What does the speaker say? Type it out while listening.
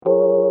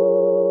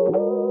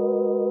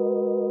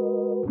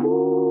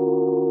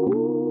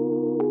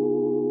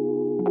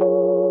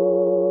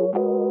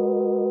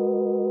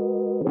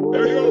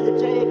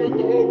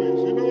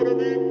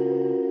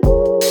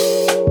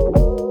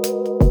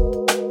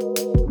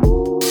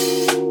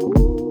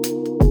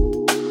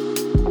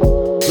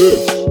What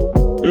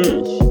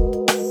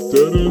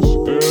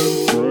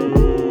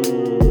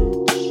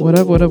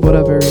up,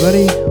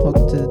 everybody?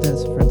 Welcome to the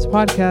Dennis and Friends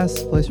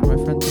podcast, a place where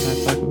my friends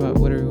and I talk about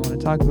whatever we want to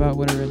talk about,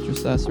 whatever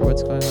interests us, or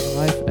what's going on in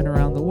life and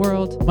around the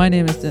world. My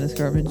name is Dennis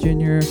Garvin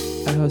Jr.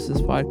 I host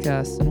this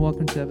podcast, and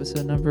welcome to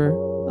episode number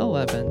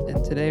 11.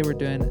 And today we're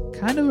doing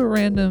kind of a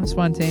random,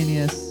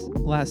 spontaneous,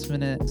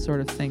 last-minute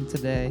sort of thing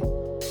today.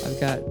 I've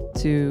got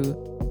two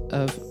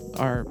of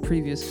our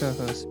previous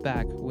co-hosts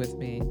back with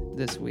me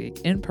this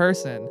week in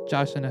person.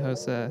 Josh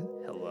Hinojosa.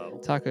 Hello.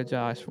 Taco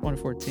Josh,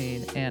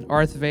 114, and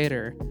Arth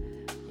Vader.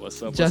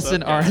 What's up?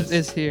 Justin What's up, Arth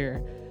is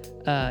here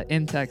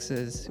in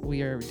Texas.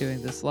 We are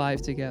doing this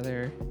live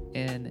together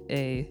in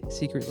a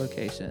secret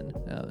location.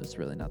 It's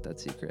really not that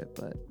secret,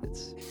 but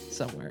it's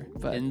somewhere.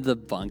 But in the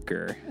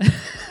bunker.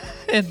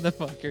 In the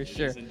bunker,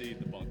 sure. It is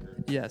indeed the bunker.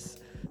 Yes.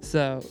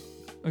 So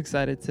I'm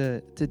excited to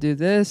do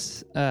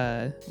this.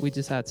 We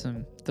just had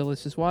some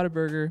delicious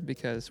Whataburger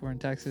because we're in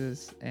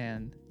Texas,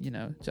 and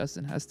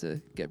Justin has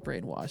to get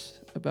brainwashed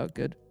about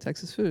good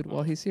Texas food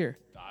while he's here.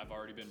 I've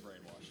already been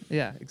brainwashed.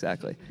 Yeah,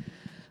 exactly.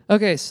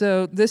 Okay,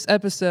 so this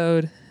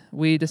episode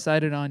we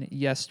decided on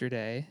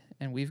yesterday,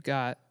 and we've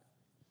got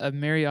a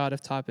myriad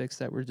of topics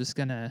that we're just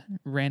gonna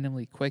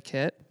randomly quick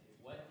hit.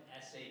 What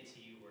SAT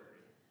word?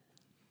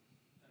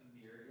 A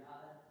myriad?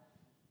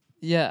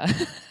 Yeah,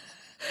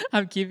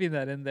 I'm keeping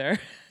that in there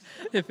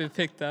if it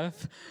picked up.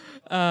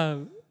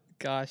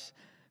 Gosh.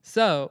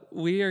 So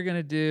we are going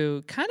to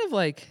do kind of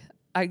like,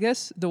 I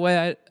guess the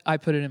way I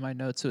put it in my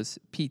notes was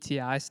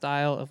PTI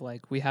style of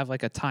like, we have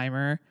like a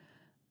timer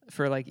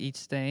for like each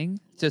thing,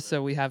 just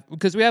so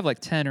because we have like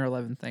 10 or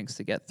 11 things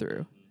to get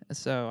through.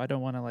 So I don't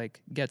want to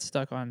like get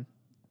stuck on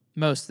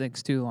most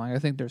things too long. I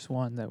think there's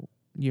one that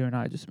you and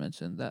I just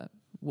mentioned that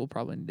we'll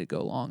probably need to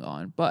go long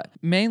on, but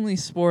mainly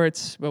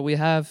sports. But we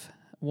have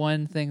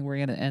one thing we're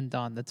going to end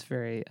on that's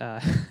very,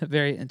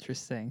 very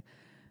interesting.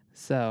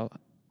 So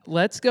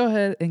let's go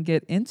ahead and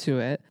get into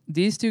it.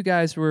 These two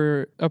guys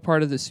were a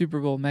part of the Super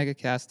Bowl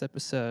Megacast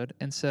episode.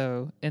 And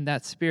so in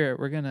that spirit,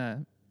 we're going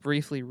to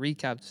briefly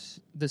recap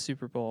the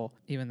Super Bowl,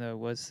 even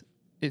though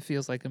it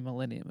feels like a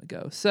millennium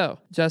ago. So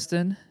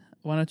Justin,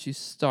 why don't you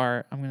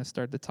start? I'm going to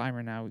start the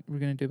timer now. We're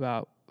going to do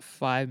about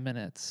 5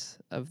 minutes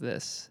of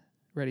this.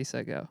 Ready,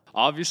 set, go.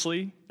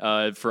 Obviously,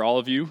 for all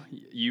of you,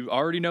 you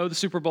already know the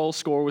Super Bowl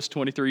score was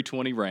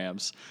 23-20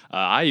 Rams.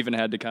 I even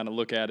had to kind of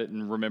look at it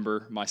and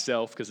remember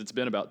myself because it's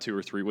been about 2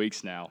 or 3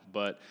 weeks now.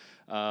 But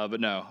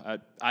no,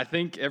 I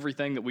think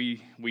everything that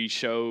we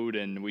showed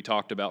and we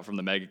talked about from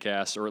the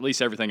Megacast, or at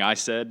least everything I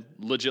said,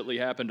 legitly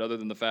happened other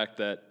than the fact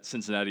that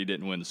Cincinnati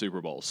didn't win the Super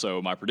Bowl.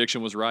 So my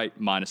prediction was right,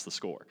 minus the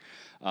score.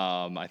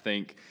 I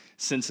think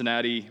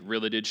Cincinnati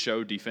really did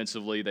show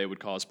defensively they would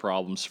cause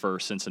problems for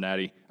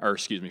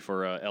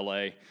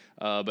LA.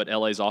 But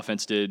LA's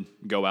offense did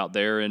go out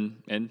there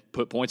and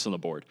put points on the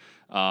board,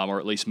 or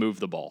at least move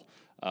the ball.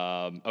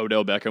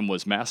 Odell Beckham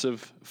was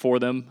massive for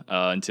them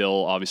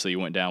until obviously he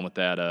went down with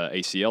that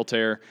ACL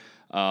tear.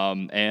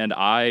 And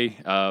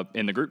I,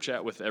 in the group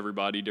chat with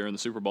everybody during the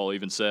Super Bowl,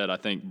 even said I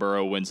think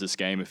Burrow wins this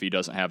game if he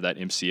doesn't have that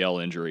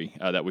MCL injury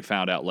that we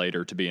found out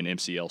later to be an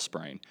MCL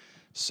sprain.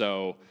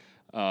 So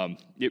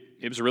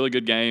it was a really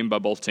good game by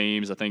both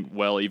teams. I think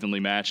well evenly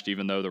matched,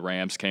 even though the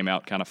Rams came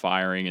out kind of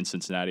firing and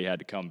Cincinnati had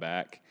to come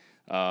back.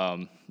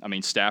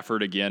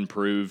 Stafford again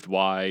proved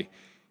why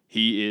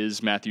he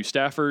is Matthew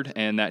Stafford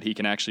and that he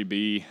can actually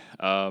be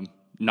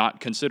not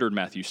considered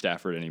Matthew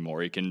Stafford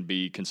anymore. He can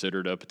be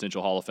considered a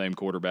potential Hall of Fame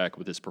quarterback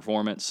with his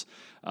performance.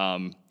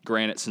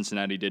 Granted,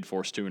 Cincinnati did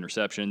force 2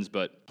 interceptions,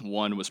 but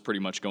one was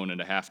pretty much going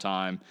into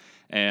halftime,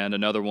 and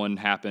another one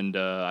happened,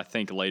 I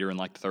think, later in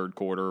like the third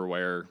quarter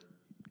where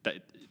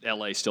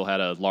LA still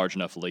had a large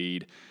enough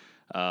lead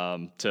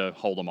to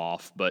hold them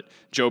off. But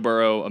Joe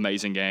Burrow,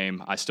 amazing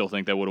game. I still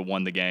think they would have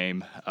won the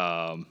game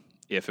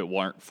if it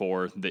weren't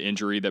for the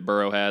injury that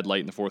Burrow had late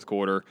in the fourth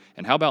quarter.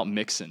 And how about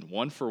Mixon?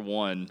 1 for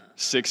 1,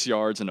 6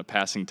 yards and a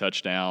passing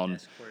touchdown.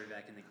 Best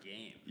quarterback in the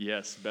game.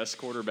 Yes, best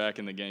quarterback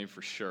in the game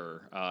for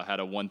sure. Had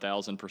a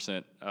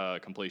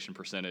 1,000% completion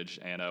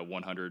percentage and a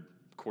 100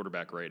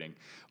 quarterback rating.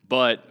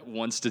 But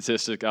one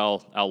statistic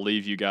I'll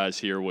leave you guys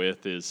here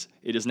with is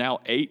it is now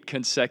 8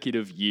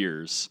 consecutive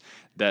years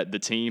that the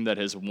team that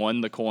has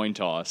won the coin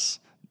toss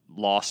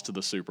lost to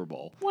the Super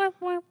Bowl.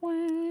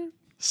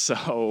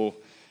 So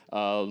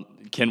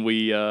can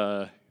we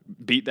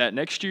beat that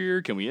next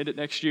year? Can we end it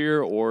next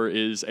year? Or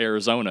is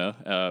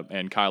Arizona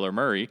and Kyler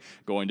Murray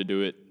going to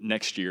do it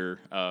next year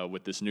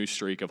with this new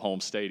streak of home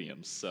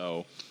stadiums?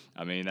 So,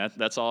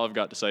 that's all I've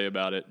got to say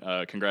about it.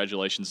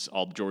 Congratulations,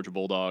 all the Georgia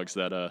Bulldogs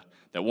that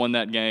won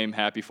that game.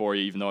 Happy for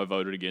you, even though I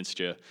voted against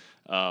you.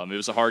 It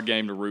was a hard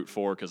game to root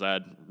for because I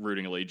had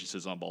rooting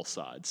allegiances on both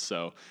sides.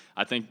 So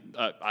I think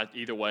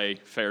either way,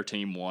 fair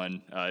team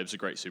won. It was a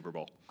great Super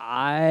Bowl.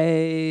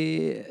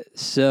 I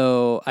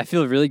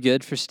feel really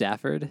good for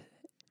Stafford,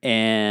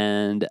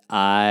 and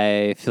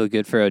I feel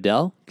good for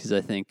Odell because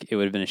I think it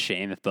would have been a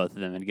shame if both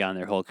of them had gone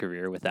their whole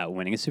career without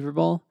winning a Super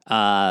Bowl.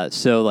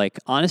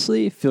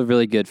 Honestly, feel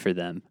really good for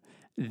them.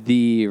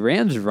 The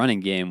Rams' running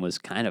game was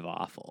kind of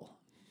awful.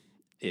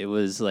 it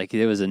was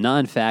a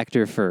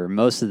non-factor for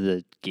most of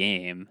the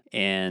game,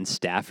 and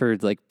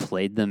Stafford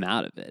played them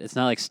out of it. It's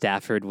not like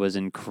Stafford was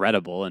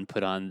incredible and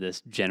put on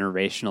this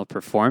generational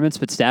performance,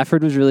 but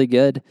Stafford was really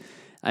good.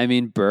 I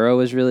mean, Burrow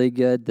was really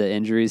good. The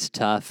injury's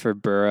tough for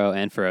Burrow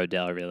and for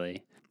Odell,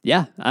 really.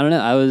 Yeah, I don't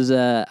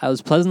know. I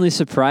was pleasantly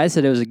surprised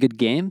that it was a good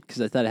game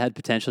because I thought it had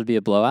potential to be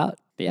a blowout.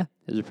 But yeah,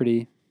 it was a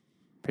pretty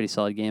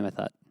solid game, I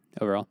thought,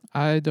 overall.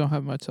 I don't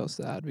have much else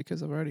to add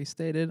because I've already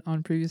stated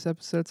on previous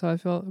episodes how I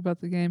felt about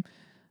the game,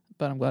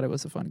 but I'm glad it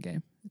was a fun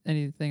game.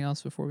 Anything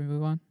else before we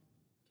move on?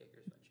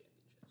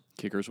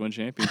 Kickers win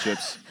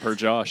championships per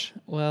Josh.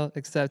 Well,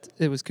 except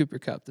it was Cooper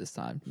Kupp this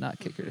time, not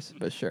kickers,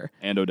 but sure.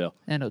 And Odell.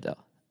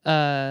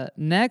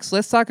 Next,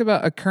 let's talk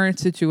about a current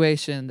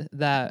situation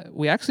that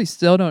we actually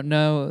still don't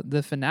know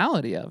the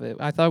finality of it.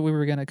 I thought we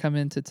were going to come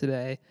into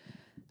today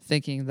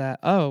thinking that,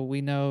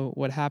 we know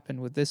what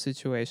happened with this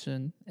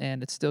situation,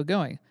 and it's still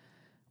going.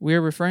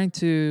 We're referring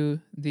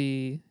to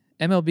the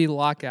MLB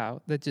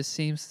lockout that just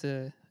seems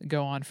to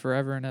go on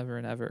forever and ever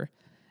and ever.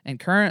 And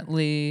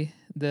currently,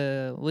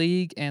 the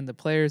league and the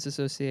Players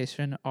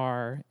Association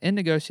are in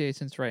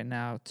negotiations right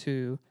now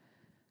to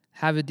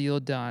have a deal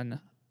done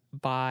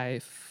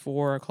by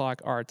 4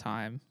 o'clock our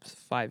time,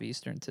 5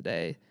 Eastern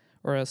today,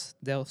 or else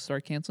they'll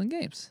start canceling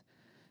games.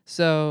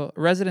 So,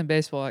 resident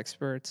baseball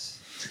experts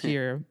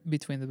here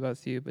between the both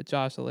of you, but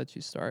Josh, I'll let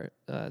you start.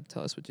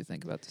 Tell us what you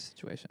think about the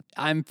situation.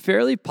 I'm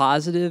fairly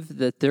positive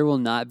that there will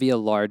not be a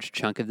large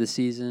chunk of the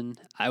season.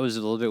 I was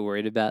a little bit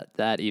worried about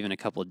that even a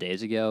couple of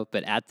days ago,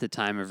 but at the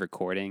time of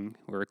recording,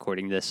 we're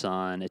recording this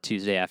on a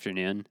Tuesday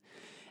afternoon.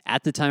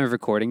 At the time of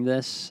recording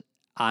this,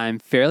 I'm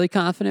fairly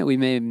confident we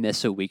may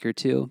miss a week or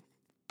two,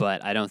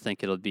 but I don't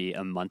think it'll be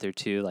a month or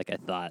two like I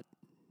thought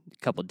a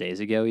couple days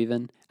ago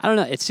even. I don't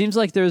know. It seems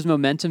like there was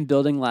momentum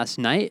building last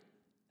night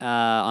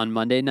on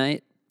Monday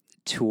night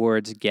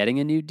towards getting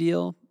a new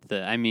deal.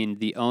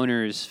 The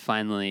owners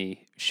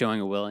finally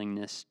showing a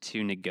willingness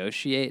to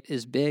negotiate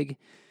is big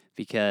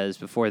because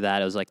before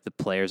that it was like the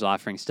players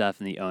offering stuff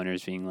and the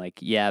owners being like,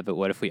 yeah, but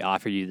what if we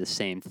offer you the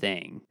same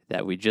thing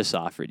that we just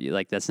offered you?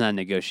 Like, that's not a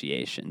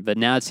negotiation. But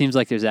now it seems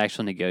like there's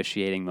actual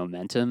negotiating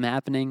momentum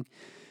happening.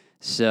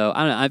 So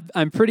I don't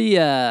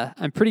know.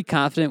 I'm pretty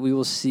confident we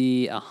will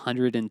see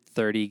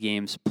 130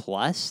 games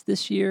plus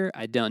this year.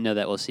 I don't know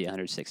that we'll see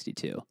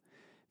 162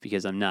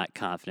 because I'm not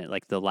confident.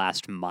 Like, the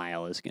last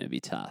mile is going to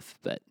be tough,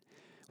 but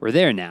we're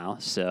there now.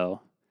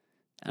 So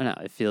I don't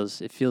know. It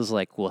feels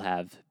like we'll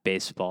have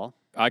baseball.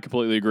 I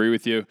completely agree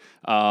with you.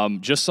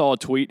 Just saw a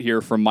tweet here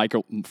from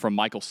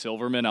Michael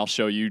Silverman. I'll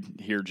show you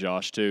here,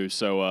 Josh, too.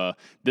 So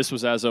this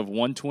was as of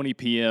 1:20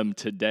 p.m.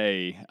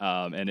 today,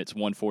 and it's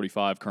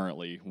 1:45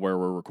 currently where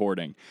we're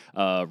recording.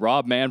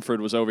 Rob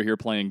Manfred was over here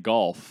playing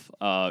golf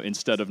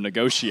instead of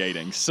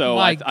negotiating. So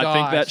I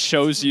think that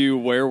shows you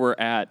where we're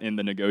at in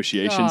the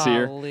negotiations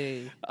here.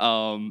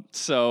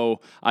 So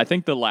I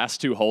think the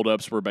last two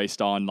holdups were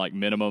based on like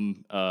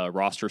minimum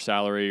roster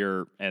salary,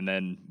 and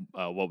then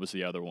what was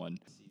the other one?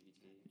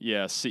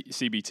 Yeah,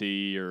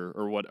 CBT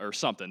or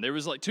something. There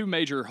was like two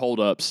major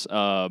holdups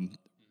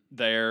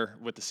there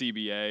with the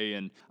CBA,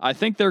 and I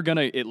think they're going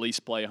to at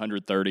least play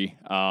 130.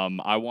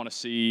 I want to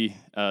see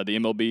the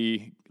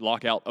MLB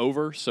lockout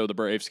over so the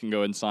Braves can go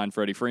ahead and sign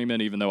Freddie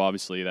Freeman, even though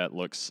obviously that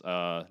looks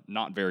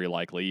not very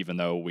likely, even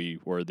though we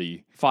were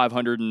the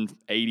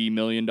 $580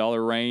 million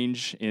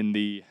range in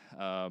the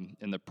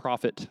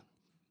profit.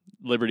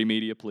 Liberty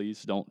Media,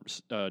 please don't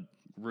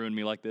ruin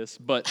me like this.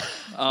 But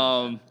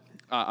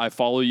I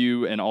follow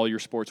you and all your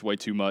sports way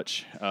too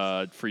much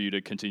for you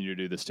to continue to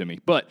do this to me.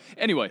 But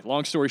anyway,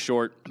 long story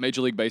short,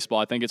 Major League Baseball,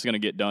 I think it's going to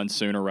get done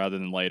sooner rather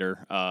than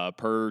later.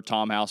 Per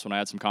Tom House, when I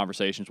had some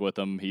conversations with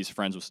him, he's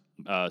friends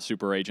with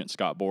super agent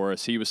Scott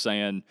Boras. He was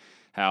saying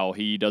how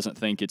he doesn't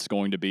think it's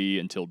going to be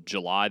until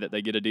July that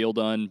they get a deal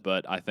done.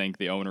 But I think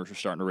the owners are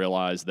starting to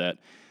realize that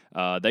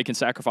they can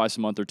sacrifice a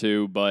month or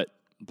two, but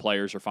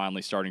players are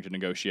finally starting to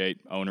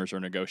negotiate. Owners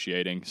are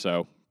negotiating.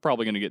 So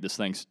probably going to get this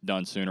thing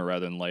done sooner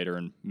rather than later,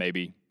 and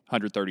maybe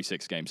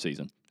 136 game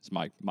season is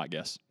my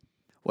guess.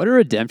 What a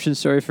redemption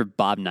story for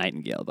Bob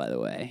Nightingale, by the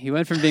way. He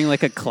went from being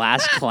like a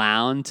class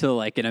clown to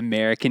like an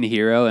American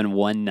hero in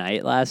one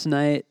night last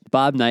night.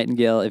 Bob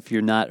Nightingale, if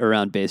you're not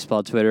around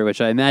baseball Twitter, which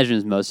I imagine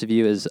is most of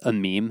you, is a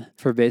meme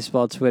for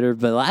baseball Twitter.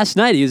 But last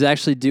night he was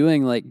actually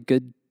doing like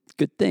good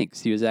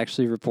things. He was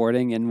actually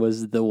reporting and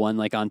was the one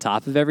like on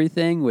top of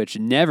everything, which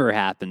never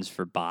happens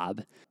for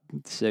Bob.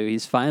 So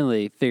he's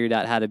finally figured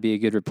out how to be a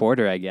good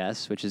reporter, I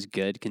guess, which is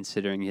good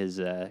considering his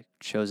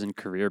chosen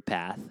career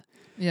path.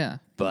 Yeah,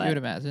 but you would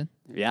imagine.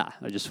 Yeah,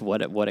 just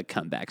what a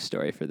comeback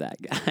story for that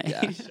guy.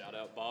 Yeah. Shout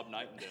out Bob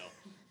Nightingale.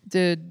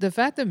 Dude, the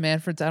fact that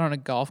Manfred's out on a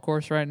golf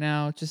course right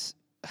now just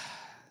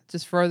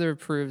further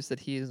proves that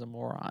he is a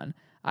moron.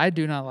 I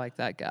do not like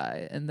that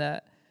guy, and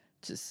that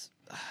just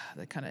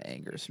that kind of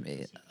angers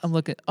me. I'm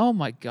looking, oh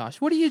my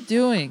gosh, what are you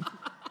doing?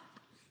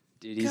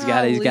 Dude, he's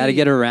got to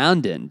get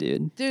around in,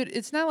 dude. Dude,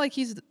 it's not like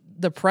he's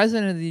the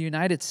president of the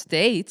United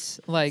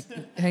States, like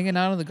hanging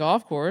out on the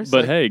golf course.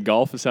 But like, hey,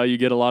 golf is how you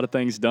get a lot of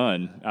things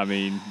done. I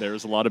mean,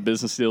 there's a lot of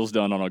business deals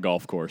done on a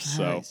golf course.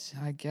 So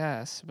I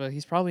guess, but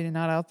he's probably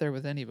not out there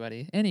with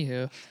anybody.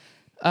 Anywho,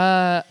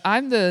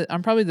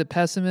 I'm probably the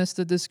pessimist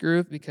of this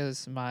group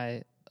because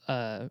my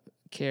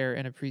care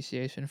and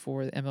appreciation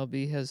for the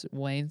MLB has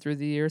waned through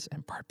the years,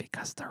 in part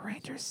because the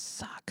Rangers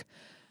suck,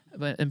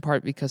 but in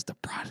part because the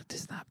product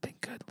has not been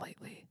good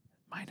lately,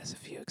 minus a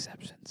few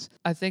exceptions.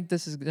 I think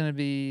this is going to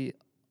be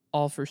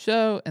all for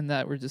show, and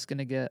that we're just going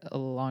to get a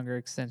longer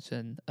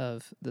extension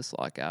of this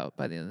lockout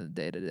by the end of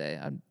the day today.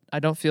 I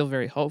don't feel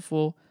very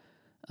hopeful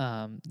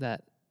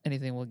that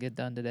anything will get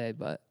done today,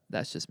 but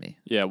that's just me.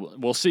 yeah,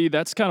 we'll see.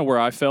 That's kind of where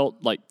I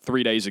felt like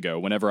 3 days ago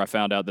whenever I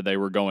found out that they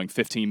were going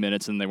 15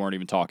 minutes and they weren't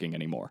even talking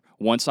anymore.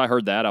 Once I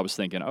heard that, I was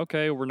thinking,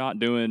 okay, we're not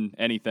doing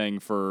anything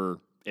for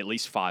at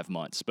least 5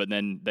 months. But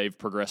then they've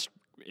progressed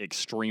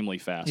extremely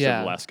fast over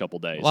the last couple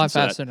days. A lot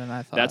faster than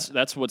I thought.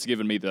 That's what's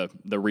given me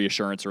the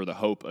reassurance or the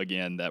hope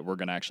again that we're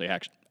going to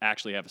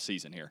actually have a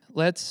season here.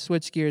 Let's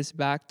switch gears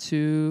back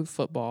to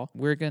football.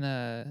 We're going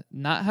to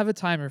not have a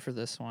timer for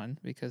this one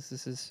because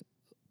this is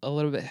a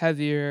little bit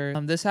heavier.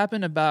 This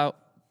happened about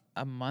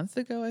a month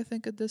ago, I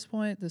think, at this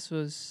point. This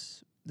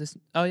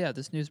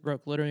news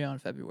broke literally on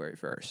February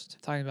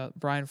 1st. Talking about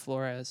Brian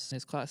Flores,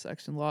 his class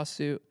action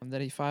lawsuit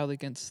that he filed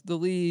against the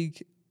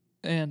league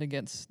and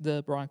against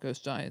the Broncos,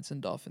 Giants,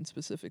 and Dolphins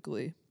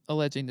specifically,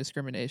 alleging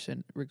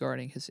discrimination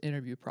regarding his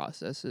interview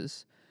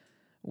processes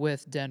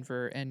with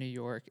Denver and New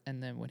York,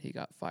 and then when he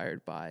got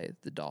fired by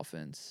the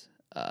Dolphins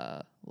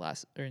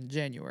in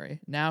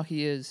January. Now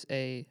he is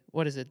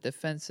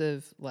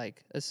defensive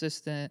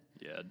assistant.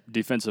 Yeah,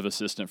 defensive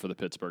assistant for the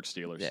Pittsburgh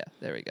Steelers. Yeah,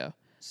 there we go.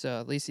 So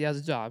at least he has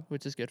a job,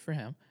 which is good for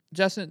him.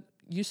 Justin,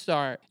 you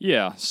start.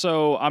 Yeah,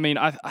 so I mean,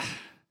 a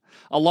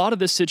lot of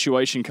this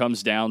situation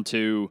comes down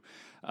to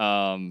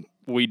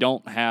we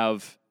don't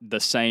have the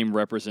same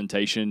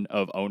representation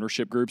of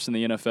ownership groups in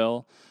the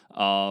NFL.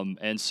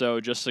 And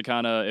so just to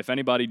kind of, if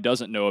anybody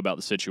doesn't know about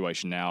the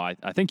situation now,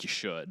 I think you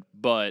should,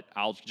 but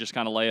I'll just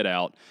kind of lay it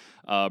out.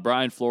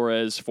 Brian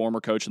Flores,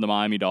 former coach of the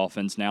Miami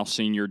Dolphins, now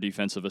senior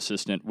defensive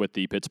assistant with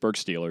the Pittsburgh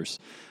Steelers.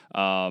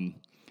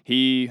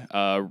 He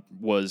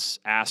was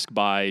asked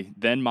by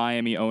then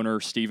Miami owner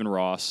Stephen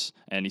Ross,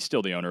 and he's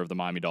still the owner of the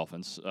Miami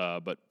Dolphins,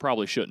 but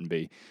probably shouldn't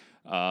be.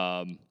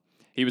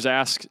 He was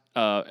asked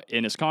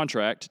in his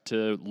contract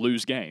to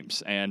lose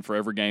games, and for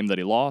every game that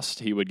he lost,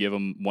 he would give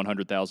him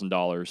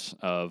 $100,000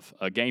 of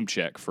a game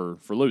check for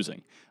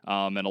losing.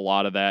 And a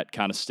lot of that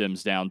kind of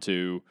stems down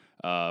to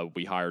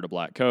we hired a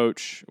black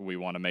coach. We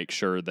want to make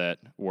sure that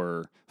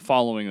we're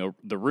following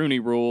the Rooney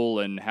Rule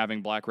and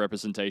having black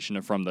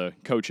representation from the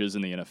coaches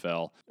in the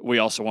NFL. We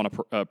also want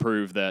to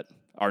prove that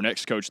our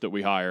next coach that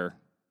we hire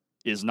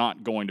is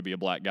not going to be a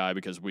black guy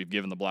because we've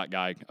given the black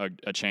guy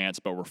a chance,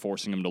 but we're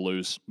forcing him to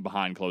lose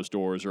behind closed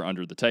doors or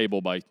under the table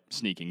by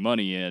sneaking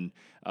money in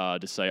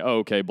to say, oh,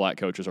 okay, black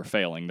coaches are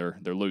failing,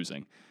 they're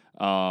losing.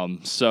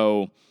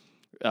 So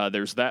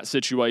there's that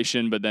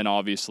situation, but then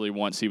obviously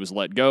once he was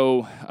let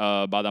go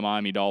by the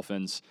Miami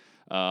Dolphins,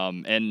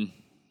 and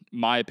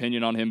my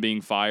opinion on him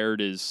being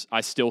fired is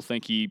I still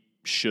think he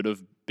should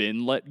have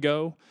been let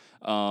go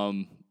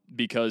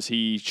because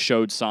he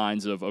showed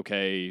signs of,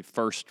 okay,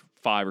 first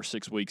 5 or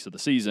 6 weeks of the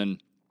season,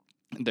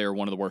 they're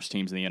one of the worst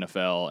teams in the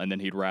NFL, and then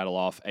he'd rattle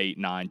off 8,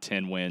 9,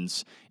 10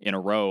 wins in a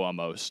row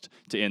almost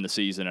to end the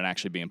season and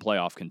actually be in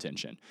playoff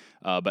contention.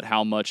 But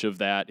how much of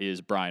that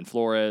is Brian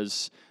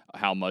Flores?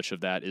 How much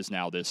of that is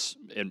now this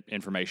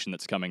information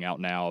that's coming out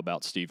now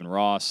about Stephen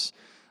Ross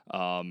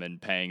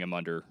and paying him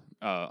under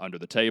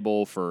the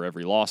table for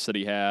every loss that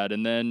he had?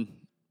 And then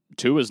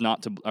Tua's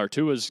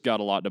got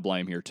a lot to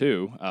blame here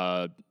too.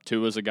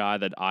 Tua's a guy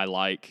that I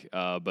like,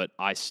 but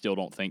I still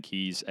don't think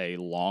he's a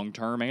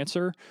long-term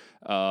answer.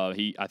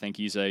 I think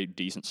he's a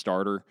decent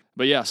starter.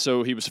 But yeah,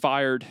 so he was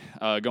fired.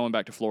 Going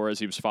back to Flores,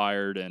 he was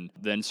fired and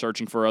then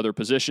searching for other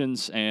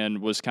positions and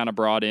was kind of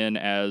brought in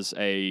as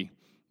a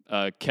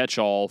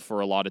catch-all for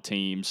a lot of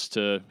teams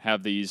to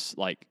have these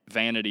like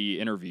vanity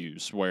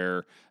interviews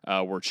where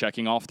we're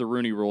checking off the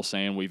Rooney Rule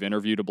saying we've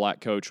interviewed a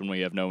black coach when we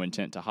have no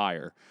intent to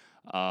hire.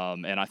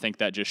 And I think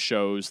that just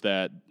shows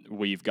that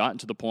we've gotten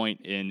to the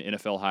point in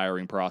NFL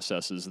hiring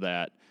processes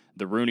that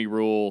the Rooney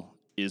Rule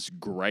is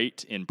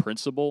great in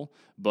principle,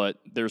 but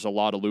there's a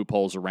lot of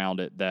loopholes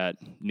around it that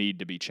need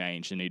to be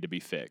changed and need to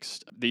be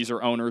fixed. These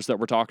are owners that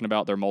we're talking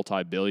about. They're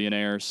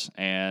multi-billionaires,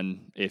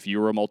 and if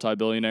you were a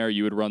multi-billionaire,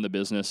 you would run the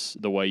business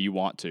the way you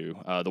want to.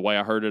 The way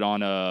I heard it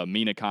on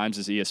Mina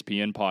Kimes'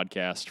 ESPN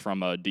podcast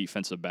from a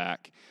defensive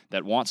back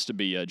that wants to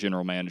be a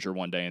general manager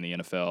one day in the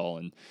NFL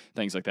and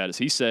things like that is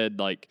he said,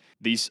 like,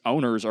 these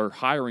owners are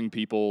hiring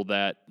people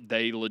that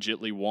they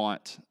legitimately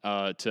want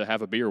to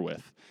have a beer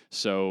with.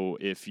 So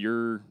if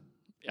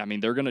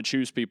they're going to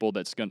choose people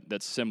that's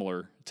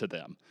similar to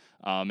them.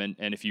 And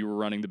if you were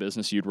running the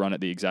business, you'd run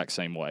it the exact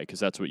same way because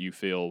that's what you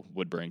feel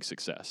would bring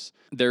success.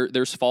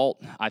 There's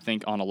fault, I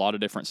think, on a lot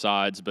of different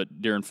sides,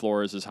 but during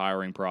Flores'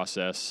 hiring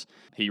process,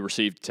 he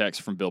received a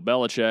text from Bill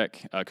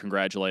Belichick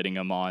congratulating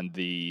him on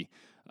the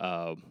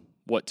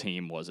what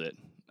team was it?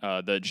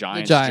 The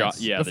Giants.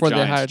 Before the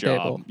they Giants hired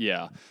job. Dable.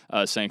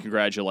 Yeah, saying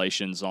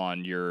congratulations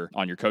on your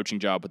coaching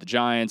job with the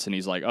Giants, and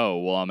he's like, "Oh,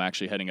 well, I'm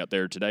actually heading up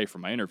there today for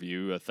my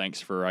interview. Thanks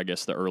for, I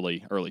guess, the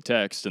early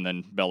text." And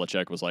then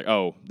Belichick was like,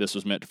 "Oh, this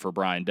was meant for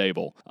Brian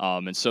Dable."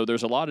 And so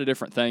there's a lot of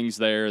different things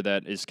there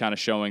that is kind of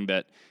showing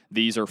that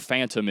these are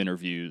phantom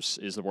interviews,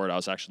 is the word I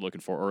was actually looking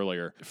for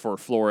earlier, for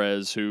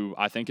Flores, who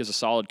I think is a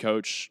solid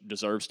coach,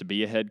 deserves to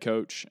be a head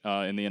coach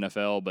in the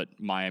NFL, but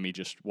Miami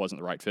just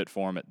wasn't the right fit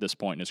for him at this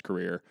point in his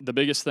career. The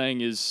biggest thing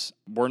is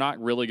we're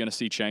not really going to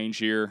see change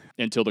here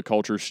until the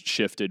culture's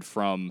shifted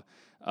from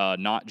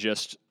not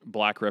just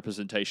black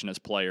representation as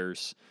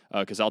players,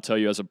 because I'll tell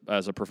you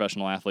as a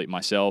professional athlete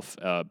myself,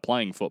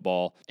 playing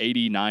football,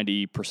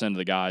 80-90% of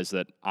the guys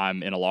that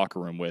I'm in a locker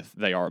room with,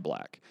 they are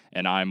black,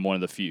 and I'm one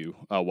of the few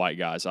white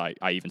guys I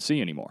even see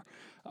anymore.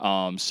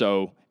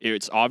 So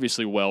it's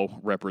obviously well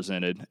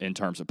represented in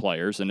terms of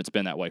players, and it's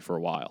been that way for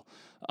a while.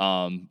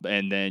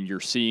 And then you're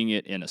seeing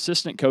it in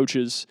assistant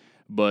coaches,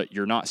 but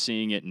you're not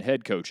seeing it in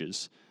head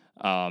coaches.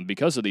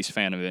 Because of these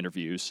phantom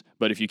interviews.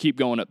 But if you keep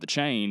going up the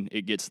chain,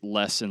 it gets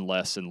less and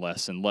less and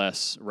less and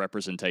less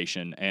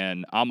representation.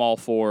 And I'm all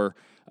for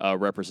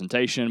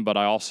representation, but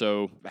I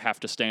also have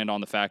to stand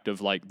on the fact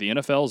of, like, the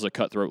NFL is a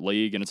cutthroat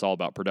league, and it's all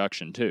about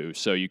production too.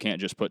 So you can't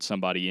just put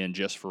somebody in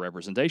just for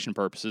representation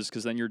purposes,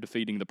 because then you're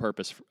defeating the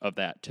purpose of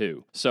that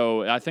too.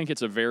 So I think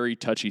it's a very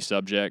touchy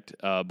subject,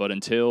 but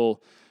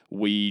until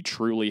we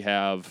truly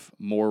have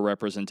more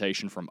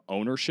representation from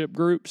ownership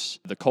groups,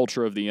 the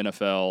culture of the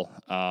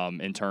NFL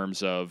in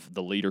terms of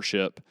the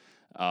leadership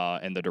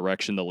and the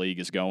direction the league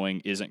is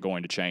going isn't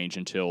going to change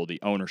until the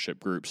ownership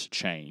groups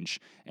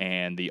change.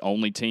 And the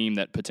only team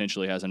that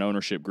potentially has an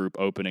ownership group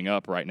opening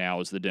up right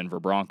now is the Denver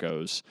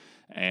Broncos.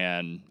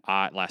 And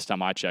last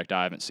time I checked,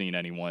 I haven't seen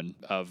anyone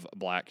of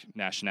black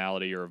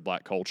nationality or of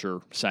black culture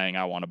saying,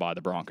 I want to buy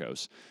the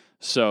Broncos.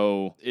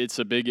 So it's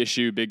a big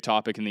issue, big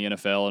topic in the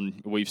NFL,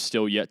 and we've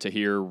still yet to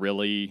hear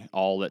really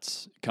all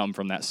that's come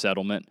from that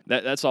settlement.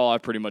 That's all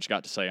I've pretty much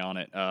got to say on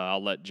it.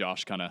 I'll let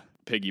Josh kind of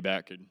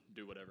piggyback and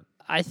do whatever.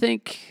 I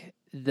think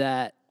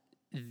that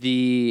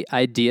the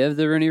idea of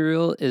the Rooney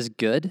Rule is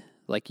good,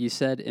 like you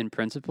said, in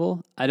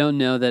principle. I don't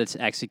know that it's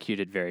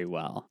executed very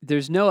well.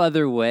 There's no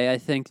other way, I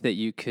think, that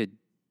you could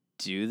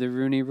do the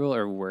Rooney Rule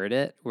or word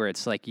it where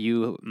it's like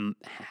you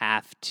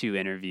have to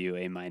interview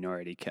a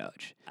minority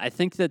coach. I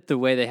think that the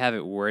way they have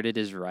it worded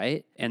is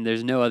right, and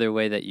there's no other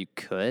way that you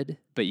could,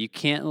 but you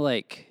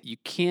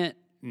can't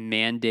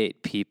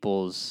mandate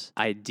people's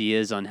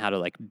ideas on how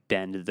to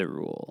bend the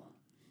rule,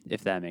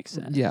 if that makes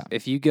sense. Yeah.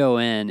 If you go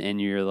in and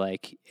you're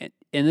like,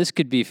 and this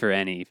could be for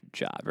any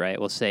job, right?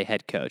 We'll say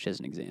head coach as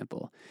an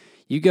example.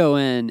 You go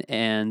in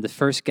and the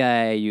first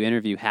guy you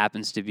interview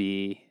happens to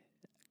be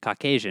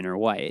Caucasian or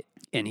white,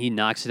 and he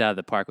knocks it out of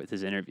the park with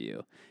his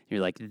interview. You're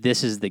like,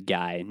 this is the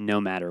guy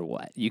no matter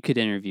what. You could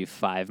interview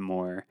 5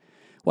 more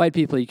white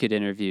people. You could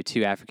interview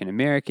 2 African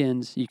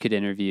Americans. You could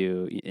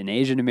interview an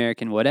Asian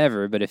American,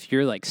 whatever. But if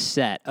you're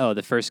set,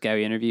 the first guy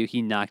we interview,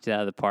 he knocked it out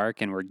of the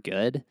park and we're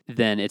good,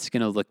 then it's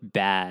going to look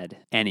bad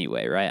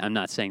anyway, right? I'm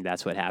not saying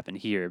that's what happened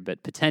here,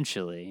 but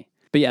potentially.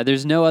 But yeah,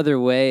 there's no other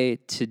way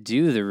to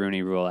do the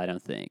Rooney Rule, I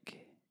don't think.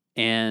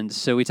 And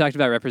so we talked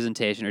about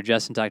representation, or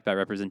Justin talked about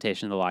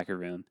representation in the locker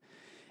room.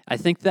 I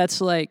think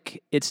that's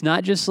it's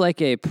not just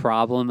a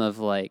problem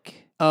of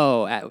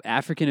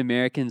African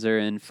Americans are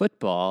in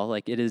football.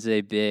 It is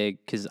a big,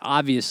 because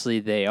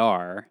obviously they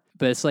are,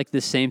 but it's the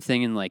same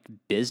thing in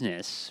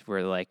business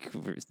where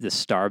the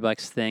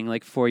Starbucks thing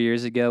 4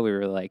 years ago, we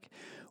were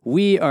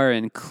we are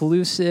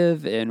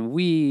inclusive and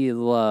we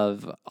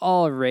love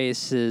all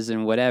races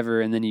and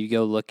whatever. And then you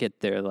go look at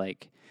their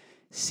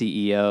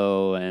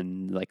CEO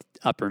and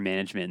upper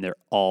management, and they're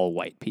all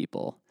white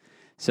people.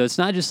 So it's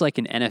not just an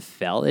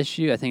NFL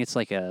issue. I think it's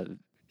a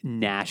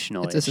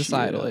national issue. It's a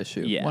societal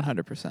issue, yeah.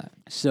 100%.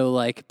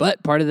 So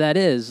but part of that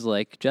is,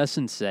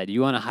 Justin said,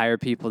 you want to hire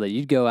people that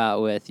you'd go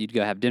out with, you'd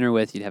go have dinner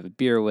with, you'd have a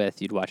beer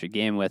with, you'd watch a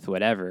game with,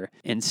 whatever.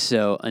 And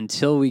so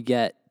until we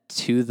get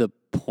to the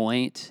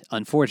point,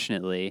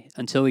 unfortunately,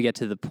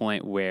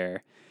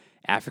 where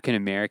African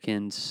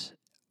Americans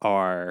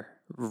are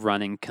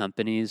running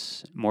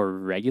companies more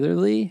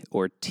regularly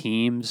or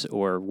teams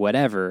or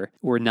whatever,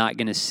 we're not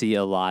going to see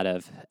a lot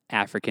of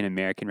African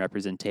American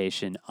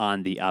representation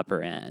on the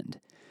upper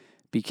end,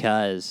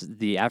 because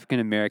the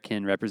African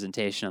American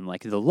representation on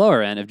the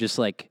lower end of just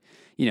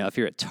if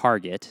you're at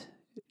Target,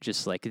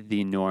 just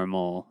the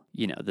normal,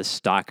 the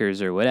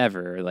stalkers or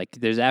whatever,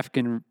 there's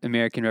African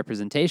American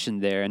representation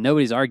there and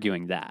nobody's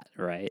arguing that,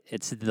 right?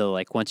 It's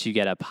the once you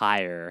get up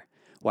higher,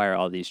 why are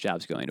all these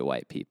jobs going to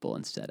white people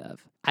instead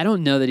of? I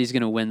don't know that he's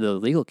going to win the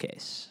legal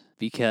case,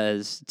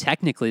 because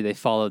technically they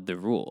followed the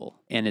rule,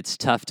 and it's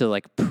tough to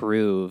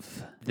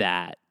prove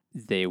that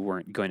they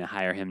weren't going to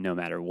hire him no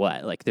matter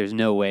what. There's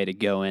no way to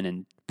go in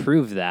and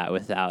prove that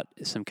without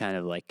some kind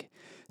of like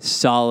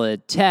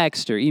solid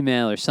text or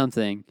email or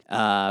something,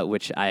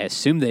 which I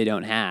assume they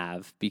don't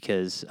have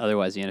because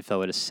otherwise the NFL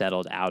would have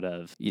settled out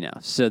of,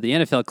 So the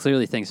NFL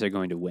clearly thinks they're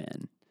going to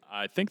win.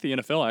 I think the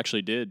NFL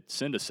actually did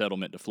send a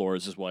settlement to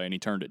Flores' way, and he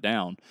turned it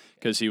down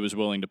because he was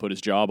willing to put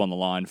his job on the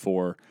line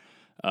for,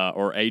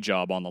 or a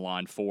job on the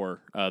line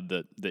for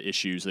the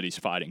issues that he's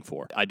fighting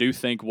for. I do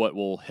think what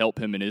will help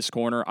him in his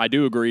corner, I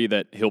do agree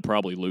that he'll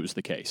probably lose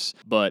the case,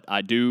 but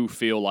I do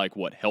feel like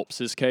what helps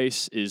his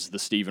case is the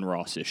Stephen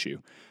Ross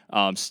issue.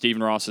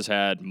 Stephen Ross has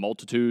had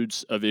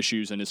multitudes of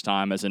issues in his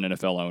time as an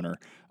NFL owner,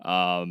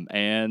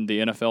 and the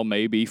NFL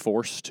may be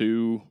forced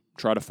to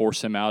try to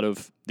force him out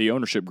of the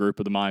ownership group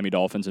of the Miami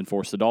Dolphins and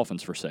force the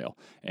Dolphins for sale.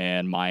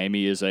 And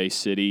Miami is a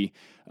city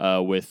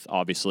with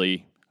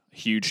obviously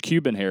huge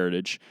Cuban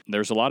heritage.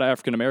 There's a lot of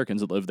African Americans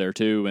that live there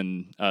too,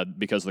 and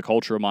because of the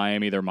culture of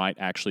Miami, there might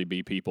actually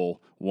be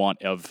people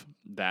of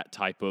that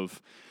type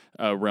of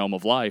realm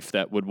of life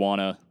that would want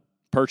to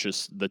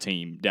purchase the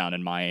team down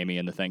in Miami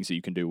and the things that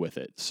you can do with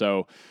it.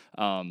 So,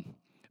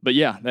 but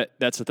yeah,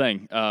 that's the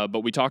thing.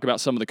 But we talk about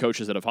some of the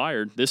coaches that have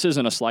hired. This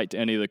isn't a slight to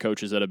any of the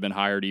coaches that have been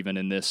hired even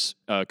in this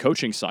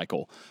coaching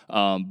cycle.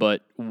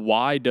 But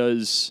why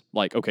does,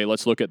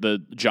 let's look at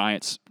the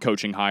Giants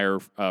coaching hire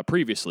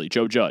previously.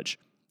 Joe Judge,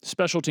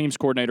 special teams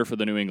coordinator for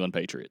the New England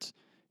Patriots.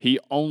 He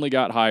only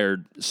got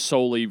hired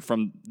solely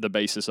from the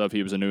basis of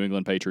he was a New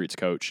England Patriots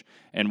coach.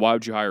 And why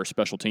would you hire a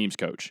special teams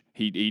coach?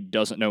 He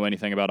doesn't know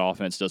anything about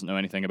offense, doesn't know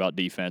anything about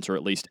defense, or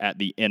at least at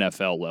the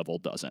NFL level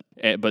doesn't.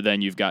 But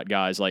then you've got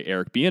guys like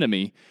Eric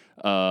Bieniemy,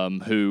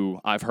 who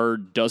I've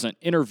heard doesn't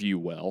interview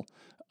well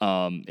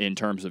in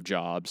terms of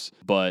jobs,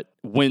 but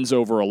wins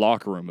over a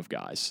locker room of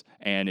guys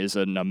and is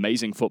an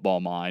amazing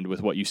football mind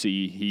with what you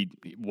see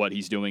what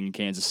he's doing in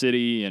Kansas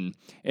City.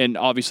 And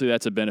obviously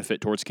that's a benefit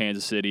towards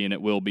Kansas City, and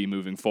it will be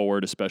moving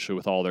forward, especially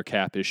with all their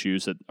cap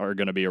issues that are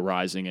going to be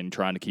arising and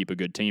trying to keep a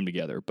good team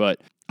together.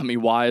 But, I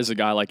mean, why is a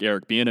guy like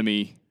Eric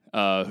Bieniemy,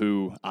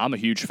 who I'm a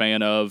huge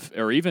fan of,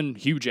 or even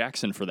Hugh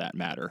Jackson for that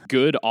matter,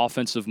 good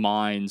offensive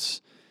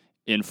minds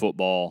in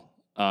football,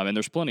 and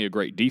there's plenty of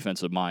great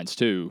defensive minds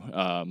too,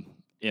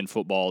 in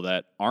football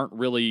that aren't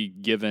really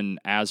given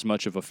as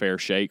much of a fair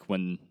shake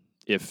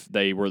if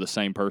they were the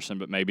same person,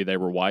 but maybe they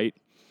were white,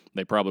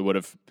 they probably would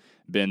have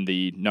been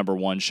the number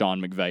one Sean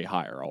McVay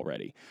hire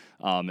already.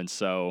 And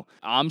so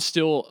I'm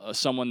still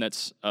someone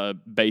that's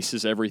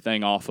bases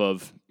everything off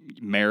of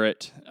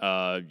merit.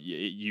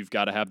 You've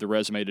got to have the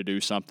resume to do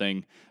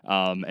something.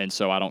 And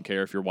so I don't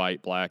care if you're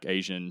white, black,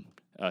 Asian,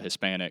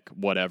 Hispanic,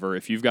 whatever.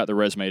 If you've got the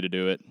resume to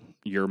do it,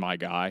 you're my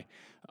guy.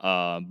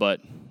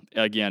 But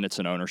again, it's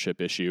an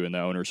ownership issue, and the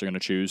owners are going to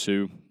choose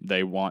who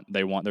they want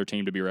their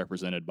team to be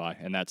represented by,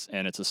 and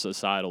it's a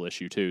societal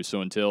issue too.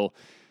 So until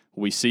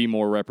we see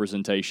more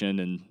representation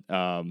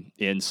and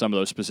in some of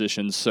those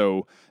positions,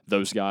 so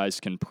those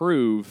guys can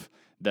prove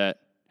that,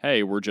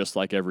 hey, we're just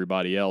like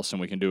everybody else and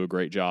we can do a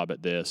great job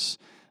at this,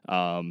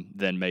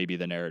 then maybe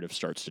the narrative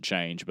starts to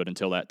change. But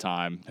until that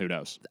time, who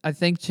knows? I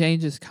think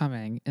change is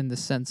coming in the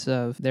sense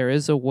of there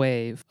is a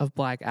wave of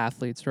black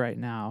athletes right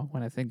now.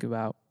 When I think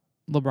about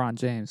LeBron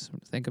James,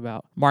 think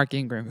about Mark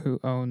Ingram, who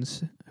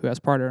has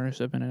part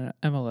ownership in an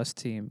MLS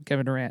team.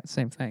 Kevin Durant,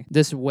 same thing.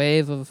 This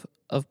wave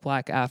of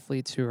black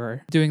athletes who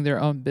are doing their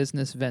own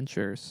business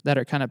ventures that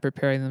are kind of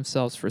preparing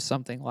themselves for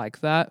something like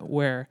that,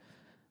 where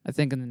I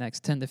think in the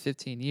next 10 to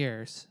 15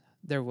 years,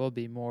 there will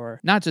be more,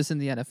 not just in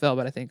the NFL,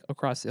 but I think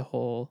across the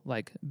whole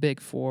Big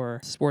Four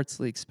sports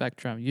league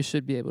spectrum, you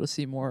should be able to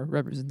see more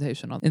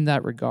representation in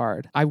that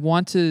regard. I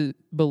want to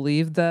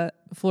believe that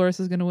Flores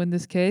is going to win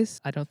this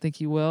case. I don't think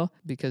he will,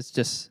 because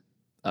just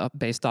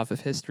based off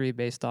of history,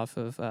 based off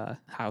of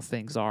how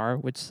things are,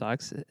 which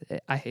sucks.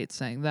 I hate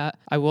saying that.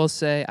 I will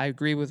say I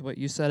agree with what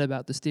you said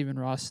about the Stephen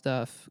Ross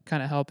stuff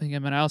kind of helping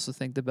him, and I also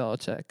think the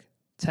Belichick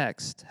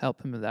text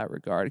help him in that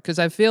regard, because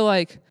I feel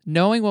like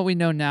knowing what we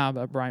know now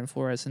about Brian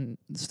Flores and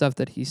stuff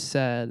that he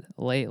said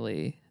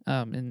lately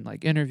in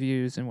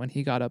interviews and when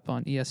he got up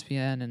on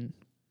ESPN and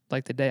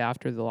the day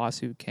after the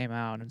lawsuit came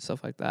out and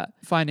stuff like that,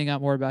 finding out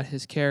more about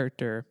his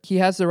character, he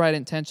has the right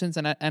intentions,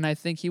 and I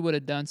think he would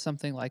have done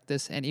something like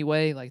this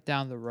anyway,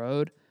 down the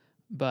road.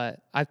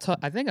 But I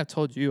think I've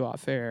told you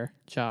off air,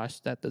 Josh,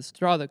 that the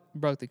straw that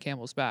broke the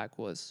camel's back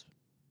was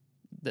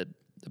the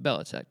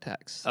Belichick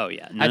text. Oh,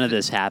 yeah. None of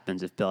this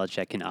happens if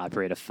Belichick can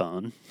operate a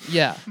phone.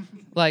 Yeah.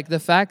 The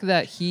fact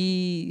that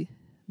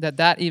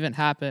that even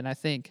happened, I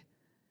think,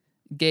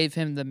 gave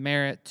him the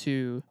merit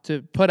to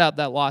put out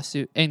that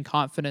lawsuit in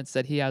confidence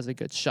that he has a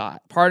good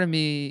shot. Part of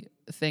me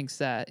thinks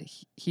that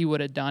he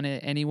would have done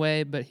it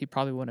anyway, but he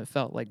probably wouldn't have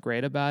felt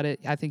great about it.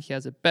 I think he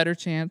has a better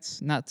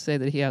chance, not to say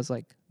that he has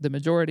the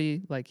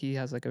majority, he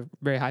has a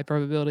very high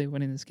probability of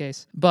winning this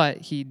case, but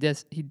he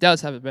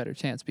does have a better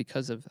chance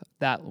because of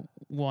that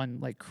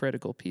one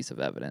critical piece of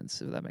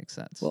evidence, if that makes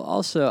sense. Well,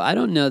 also, I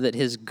don't know that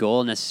his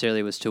goal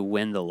necessarily was to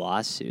win the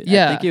lawsuit.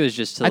 Yeah. I think it was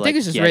just to I think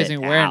it's just get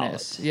raising it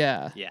awareness. out.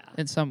 Yeah. Yeah.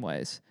 In some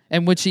ways.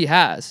 And which he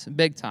has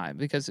big time,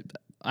 because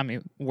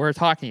we're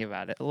talking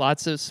about it.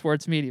 Lots of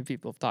sports media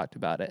people have talked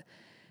about it.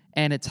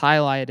 and it's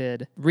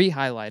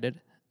re-highlighted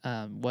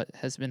what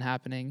has been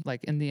happening,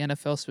 like in the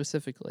NFL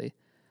specifically,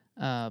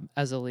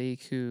 as a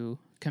league who,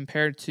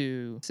 compared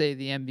to, say,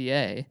 the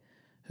NBA,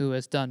 who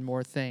has done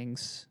more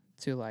things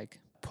to like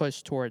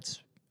push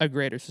towards a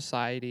greater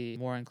society,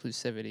 more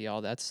inclusivity,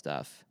 all that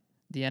stuff.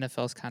 The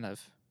NFL's kind of,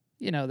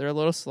 they're a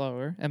little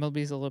slower.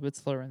 MLB's a little bit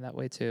slower in that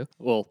way too.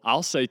 Well,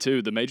 I'll say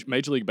too, the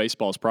Major League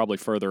Baseball is probably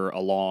further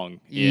along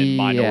in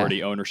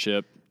minority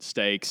ownership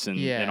stakes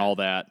and all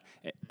that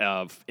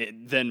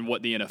than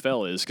what the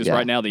NFL is. Because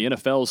right now the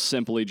NFL is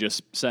simply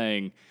just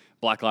saying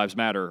Black Lives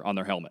Matter on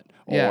their helmet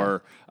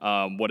or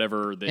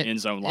whatever the end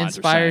zone lines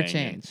are saying. Inspire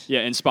change.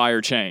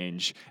 Inspire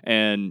change.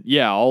 And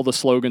all the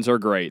slogans are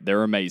great.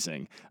 They're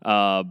amazing.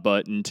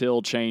 But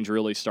until change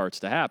really starts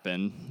to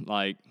happen,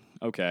 like,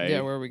 okay.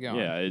 Where are we going?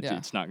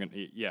 It's not going to.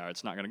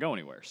 It's not going to go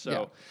anywhere.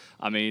 So,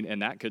 I mean,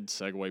 and that could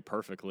segue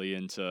perfectly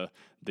into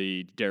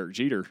the Derek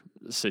Jeter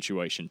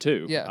situation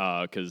too.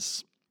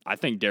 Because I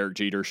think Derek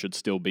Jeter should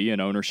still be in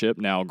ownership.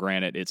 Now,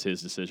 granted, it's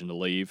his decision to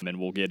leave, and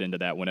we'll get into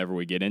that whenever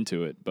we get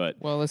into it. But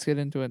let's get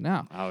into it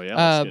now. Oh yeah,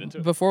 let's get into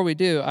it. Before we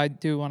do, I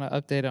do want to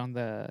update on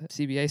the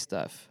CBA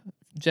stuff.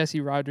 Jesse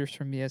Rogers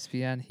from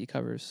ESPN, he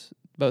covers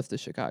both the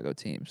Chicago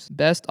teams.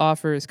 Best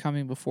offer is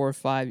coming before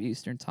 5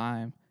 Eastern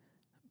time.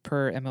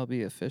 Per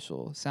MLB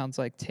official. Sounds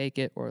like take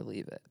it or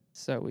leave it.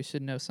 So we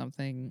should know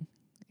something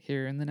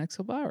here in the next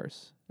couple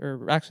hours,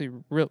 or actually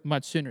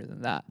much sooner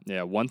than that.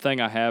 Yeah, one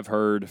thing I have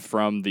heard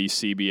from the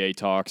CBA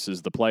talks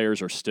is the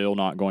players are still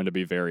not going to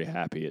be very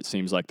happy. It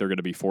seems like they're going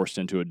to be forced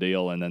into a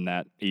deal, and then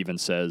that even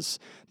says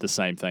the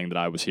same thing that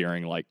I was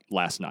hearing like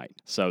last night.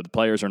 So the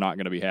players are not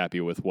going to be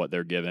happy with what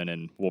they're given,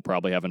 and we'll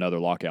probably have another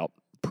lockout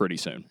pretty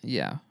soon.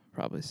 Yeah,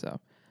 probably so.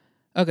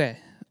 Okay.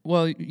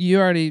 Well, you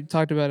already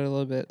talked about it a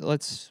little bit.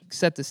 Let's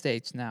set the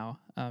stage now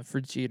for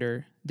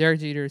Jeter. Derek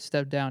Jeter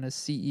stepped down as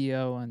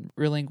CEO and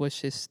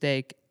relinquished his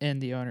stake in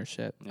the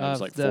ownership. It was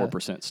like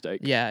 4%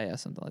 stake. Yeah,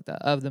 something like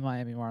that, of the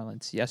Miami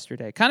Marlins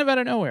yesterday. Kind of out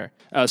of nowhere.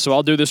 So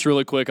I'll do this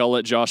really quick. I'll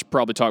let Josh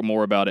probably talk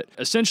more about it.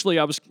 Essentially,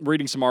 I was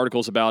reading some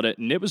articles about it,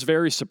 and it was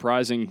very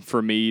surprising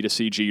for me to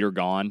see Jeter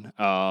gone,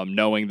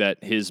 knowing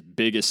that his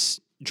biggest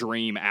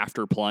dream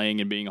after playing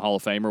and being a Hall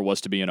of Famer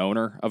was to be an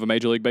owner of a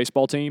Major League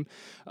Baseball team.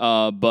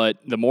 But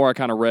the more I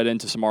kind of read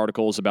into some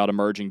articles about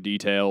emerging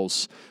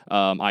details,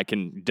 I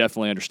can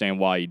definitely understand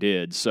why he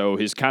did. So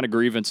his kind of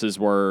grievances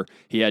were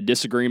he had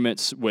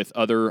disagreements with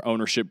other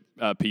ownership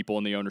people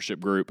in the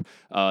ownership group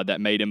that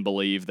made him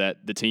believe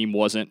that the team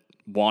wasn't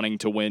wanting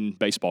to win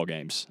baseball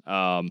games,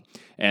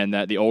 and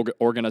that the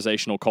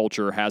organizational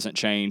culture hasn't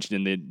changed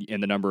in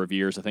the number of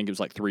years. I think it was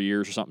like 3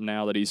 years or something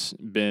now that he's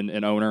been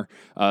an owner.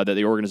 That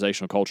the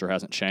organizational culture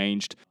hasn't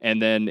changed,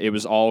 and then it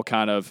was all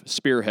kind of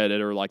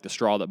spearheaded, or like the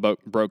straw that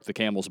broke the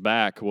camel's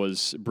back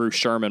was Bruce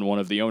Sherman, one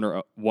of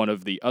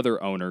the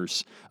other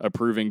owners,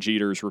 approving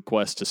Jeter's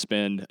request to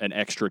spend an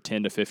extra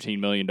 $10 to $15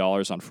 million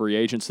on free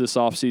agents this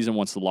offseason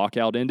once the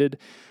lockout ended.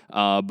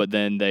 But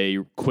then they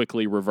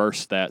quickly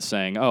reversed that,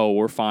 saying, "Oh,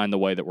 we're fine the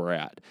way that we're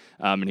at."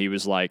 And he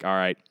was like, "All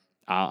right,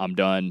 I'm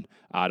done.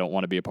 I don't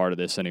want to be a part of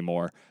this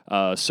anymore."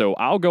 So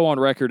I'll go on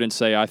record and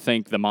say I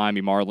think the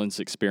Miami Marlins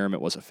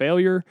experiment was a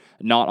failure,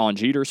 not on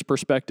Jeter's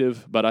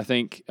perspective, but I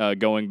think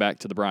going back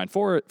to the Brian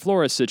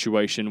Flores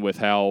situation with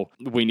how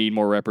we need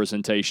more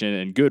representation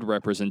and good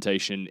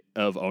representation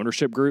of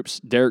ownership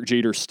groups, Derek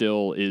Jeter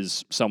still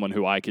is someone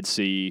who I could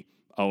see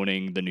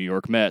owning the New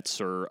York Mets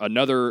or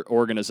another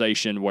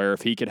organization where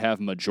if he could have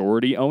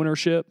majority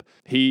ownership,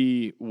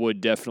 he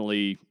would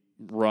definitely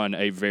run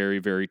a very,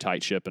 very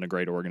tight ship in a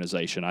great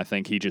organization. I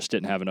think he just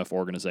didn't have enough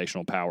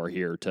organizational power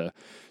here to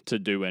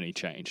do any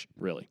change,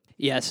 really.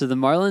 Yeah, so the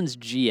Marlins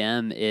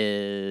GM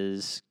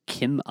is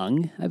Kim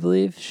Ung, I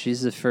believe.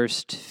 She's the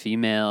first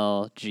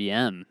female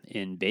GM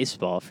in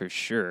baseball for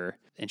sure,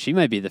 and she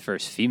might be the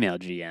first female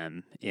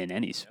GM in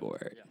any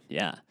sport.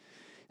 Yeah.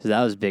 So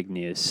that was big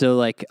news. So,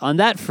 like, on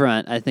that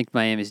front, I think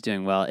Miami's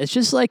doing well. It's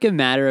just like a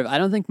matter of, I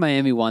don't think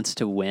Miami wants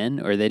to win,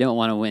 or they don't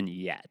want to win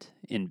yet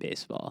in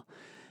baseball.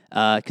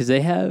 Because they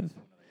have,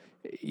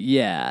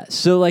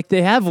 so, like,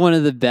 they have one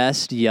of the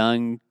best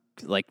young,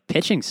 like,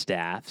 pitching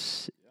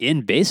staffs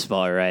in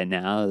baseball right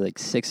now, like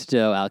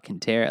Sixto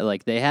Alcantara.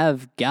 Like, they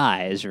have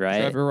guys,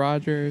 right? Trevor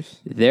Rogers.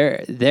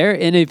 They're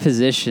in a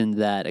position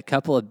that a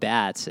couple of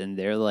bats and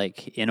they're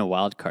like in a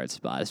wild card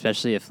spot,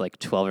 especially if like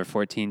 12 or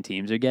 14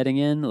 teams are getting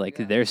in. Like,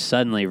 they're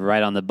suddenly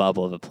right on the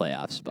bubble of a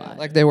playoff spot.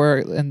 Like they were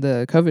in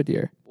the COVID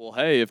year. Well,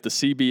 hey, if the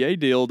CBA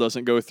deal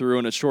doesn't go through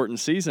in a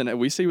shortened season, and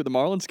we see what the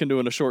Marlins can do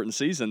in a shortened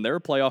season. They're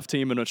a playoff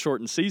team in a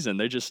shortened season.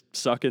 They just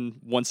suck in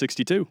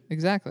 162.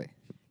 Exactly.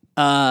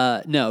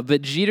 No,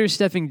 but Jeter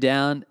stepping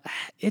down,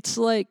 it's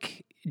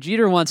like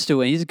Jeter wants to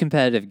win. He's a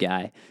competitive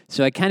guy.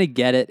 So I kind of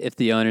get it if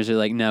the owners are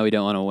like, no, we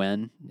don't want to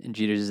win. And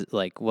Jeter's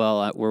like,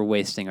 well, we're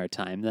wasting our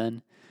time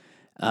then.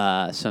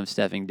 So I'm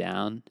stepping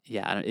down.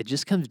 Yeah, it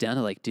just comes down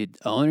to like, dude,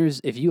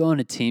 owners, if you own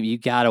a team, you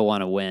got to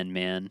want to win,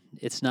 man.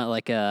 It's not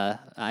like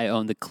I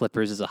own the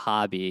Clippers as a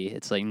hobby.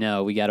 It's like,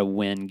 no, we got to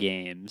win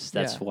games.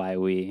 That's why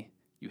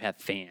you have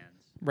fans.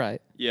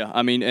 Right. Yeah,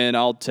 I mean, and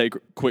I'll take a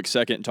quick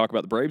second and talk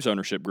about the Braves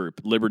ownership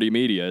group, Liberty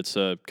Media. It's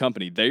a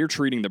company. They are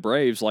treating the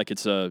Braves like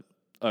it's a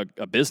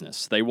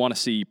business. They want to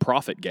see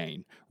profit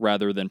gain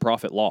rather than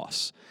profit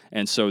loss.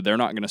 And so they're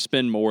not going to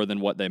spend more than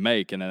what they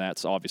make. And then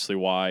that's obviously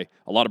why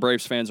a lot of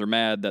Braves fans are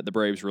mad that the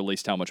Braves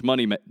released how much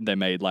money they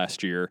made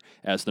last year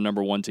as the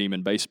number one team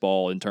in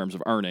baseball in terms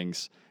of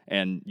earnings.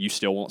 And you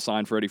still won't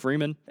sign Freddie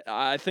Freeman.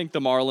 I think the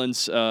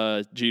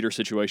Marlins Jeter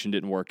situation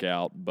didn't work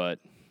out, but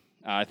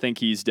I think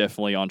he's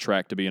definitely on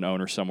track to be an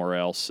owner somewhere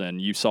else. And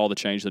you saw the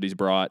change that he's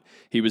brought.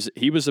 He was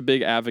a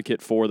big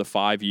advocate for the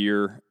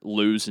 5-year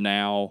lose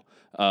now,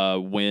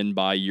 win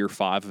by year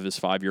 5 of his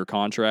 5-year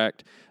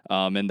contract.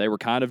 And they were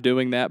kind of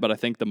doing that, but I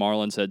think the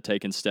Marlins had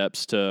taken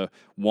steps to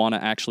want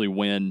to actually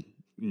win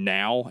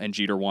now, and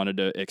Jeter wanted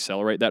to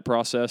accelerate that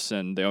process,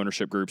 and the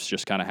ownership group's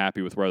just kind of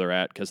happy with where they're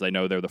at because they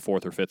know they're the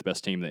 4th or 5th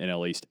best team in the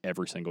NL East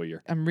every single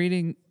year. I'm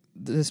reading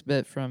this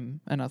bit from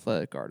an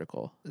Athletic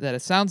article that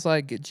it sounds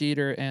like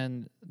Jeter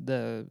and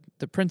the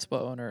principal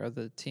owner of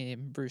the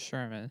team, Bruce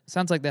Sherman,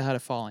 sounds like they had a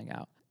falling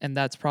out. And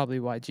that's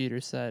probably why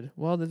Jeter said,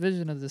 well, the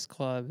vision of this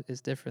club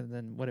is different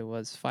than what it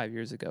was 5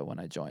 years ago when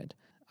I joined.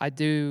 I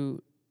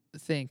do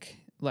think,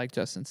 like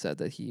Justin said,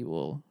 that he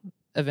will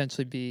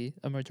eventually be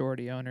a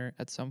majority owner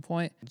at some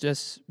point,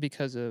 just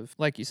because of,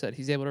 like you said,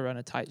 he's able to run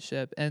a tight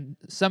ship. And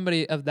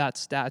somebody of that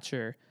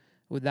stature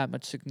with that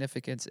much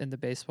significance in the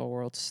baseball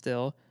world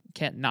still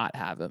can't not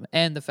have him.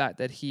 And the fact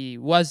that he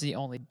was the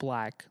only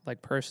black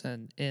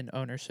person in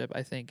ownership,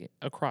 I think,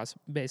 across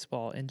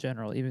baseball in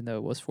general, even though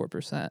it was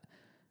 4%,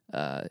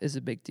 is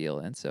a big deal.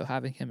 And so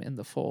having him in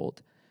the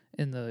fold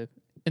in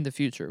the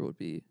future would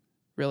be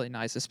really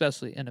nice,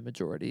 especially in a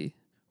majority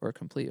or a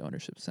complete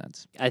ownership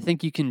sense. I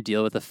think you can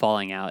deal with the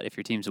falling out if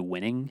your team's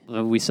winning.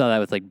 We saw that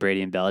with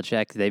Brady and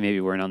Belichick. They maybe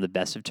weren't on the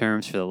best of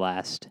terms for the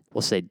last,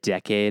 we'll say,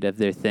 decade of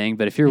their thing.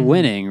 But if you're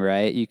winning,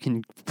 right, you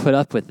can put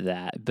up with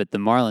that. But the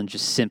Marlins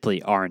just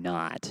simply are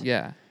not.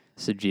 Yeah.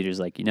 So Jeter's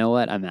like, you know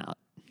what? I'm out.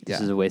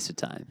 This is a waste of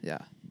time.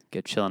 Yeah.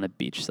 Go chill on a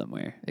beach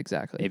somewhere.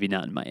 Exactly. Maybe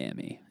not in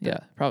Miami. Yeah,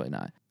 probably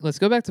not. Let's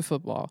go back to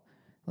football.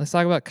 Let's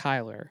talk about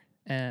Kyler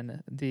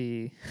and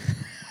the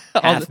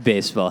half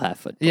baseball, half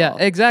football. Yeah,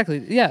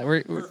 exactly. Yeah,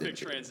 we're perfect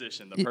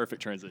transition. The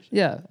perfect transition.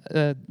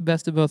 Yeah,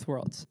 best of both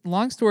worlds.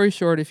 Long story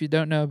short, if you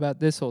don't know about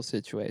this whole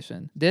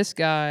situation, this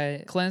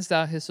guy cleansed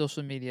out his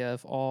social media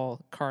of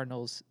all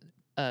Cardinals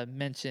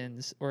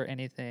mentions or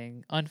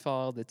anything,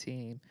 unfollowed the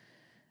team,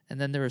 and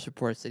then there was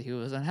reports that he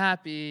was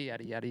unhappy,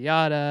 yada yada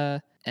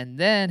yada. And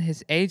then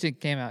his agent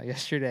came out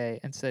yesterday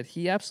and said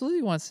he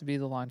absolutely wants to be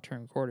the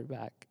long-term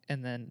quarterback.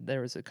 And then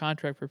there was a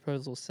contract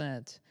proposal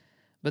sent.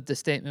 But the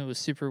statement was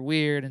super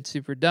weird and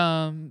super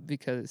dumb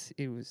because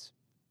he was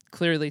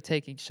clearly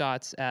taking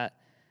shots at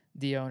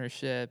the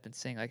ownership and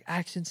saying,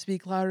 actions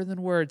speak louder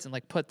than words,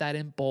 and put that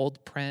in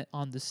bold print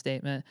on the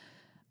statement.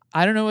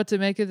 I don't know what to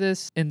make of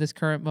this in this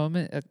current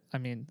moment. I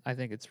mean, I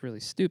think it's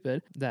really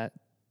stupid that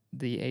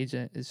the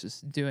agent is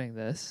just doing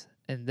this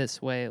in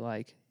this way.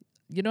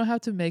 You don't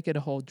have to make it a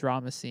whole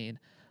drama scene.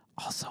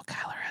 Also,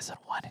 Kyler hasn't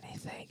won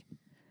anything.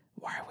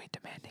 Why are we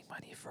demanding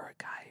money for a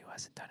guy who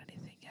hasn't done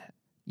anything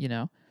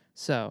yet?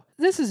 So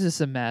this is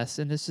just a mess,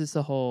 and it's just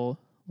a whole,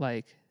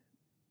 they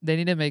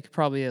need to make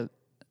probably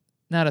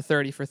not a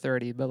 30 for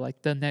 30,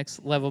 but the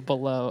next level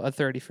below a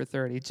 30 for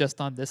 30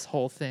 just on this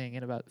whole thing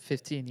in about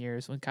 15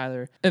 years when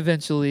Kyler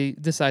eventually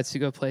decides to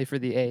go play for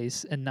the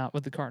A's and not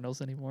with the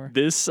Cardinals anymore.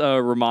 This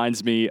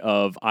reminds me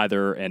of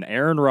either an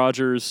Aaron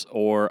Rodgers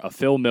or a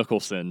Phil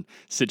Mickelson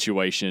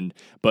situation,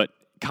 but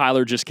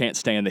Kyler just can't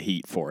stand the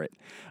heat for it.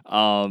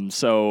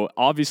 So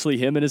obviously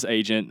him and his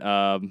agent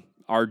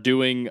are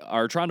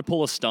trying to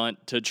pull a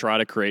stunt to try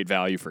to create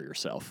value for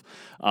yourself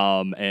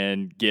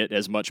and get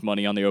as much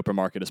money on the open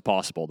market as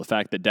possible. The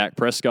fact that Dak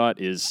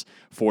Prescott is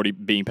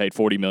being paid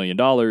 $40 million,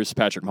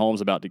 Patrick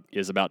Mahomes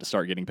is about to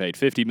start getting paid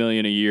 $50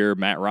 million a year.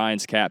 Matt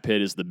Ryan's cap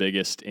hit is the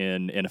biggest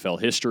in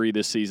NFL history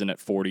this season at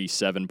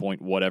 47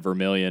 point whatever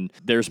million.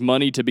 There's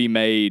money to be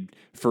made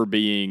for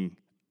being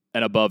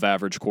an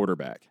above-average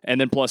quarterback.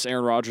 And then plus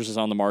Aaron Rodgers is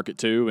on the market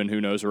too, and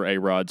who knows where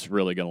A-Rod's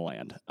really going to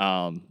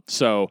land.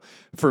 So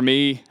for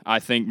me, I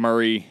think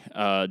Murray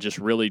just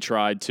really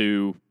tried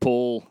to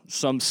pull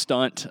some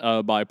stunt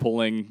by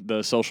pulling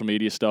the social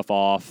media stuff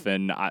off,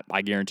 and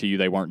I guarantee you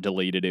they weren't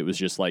deleted. It was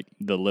just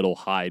the little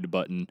hide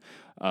button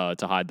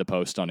to hide the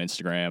post on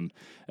Instagram,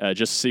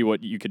 just to see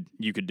what you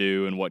could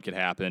do and what could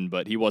happen.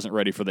 But he wasn't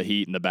ready for the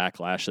heat and the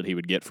backlash that he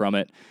would get from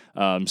it.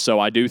 So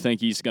I do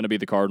think he's going to be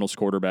the Cardinals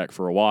quarterback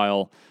for a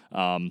while.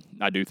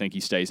 I do think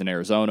he stays in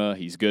Arizona.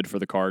 He's good for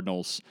the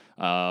Cardinals.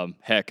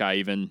 Heck, I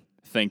even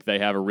think they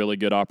have a really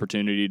good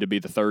opportunity to be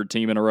the third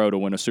team in a row to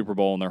win a Super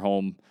Bowl in their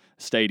home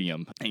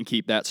stadium and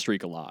keep that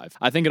streak alive.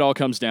 I think it all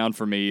comes down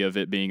for me of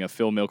it being a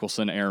Phil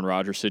Mickelson, Aaron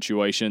Rodgers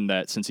situation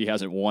that since he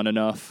hasn't won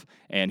enough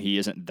and he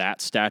isn't that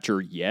stature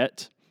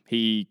yet,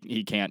 he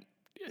can't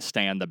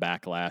stand the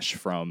backlash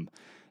from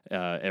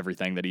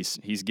everything that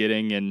he's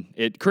getting, and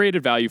it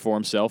created value for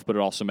himself, but it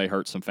also may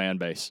hurt some fan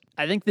base.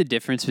 I think the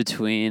difference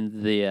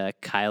between the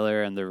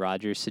Kyler and the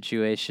Rodgers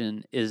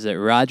situation is that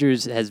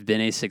Rodgers has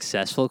been a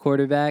successful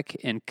quarterback,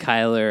 and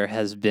Kyler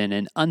has been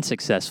an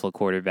unsuccessful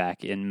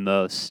quarterback in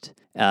most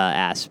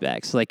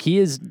aspects. Like, he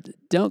is,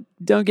 don't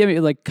get me,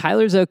 like,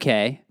 Kyler's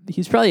okay.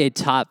 He's probably a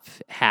top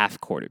half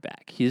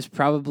quarterback. He's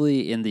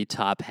probably in the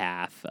top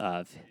half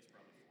of,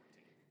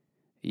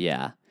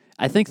 yeah.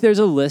 I think there's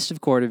a list of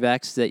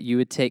quarterbacks that you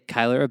would take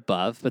Kyler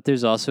above, but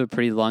there's also a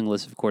pretty long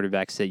list of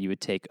quarterbacks that you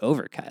would take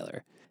over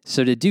Kyler.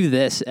 So to do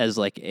this as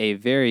like a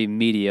very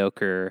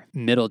mediocre,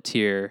 middle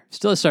tier,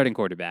 still a starting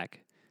quarterback,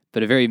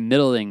 but a very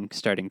middling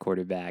starting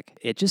quarterback,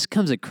 it just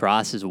comes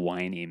across as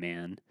whiny,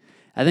 man.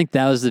 I think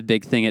that was the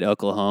big thing at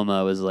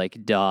Oklahoma was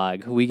like,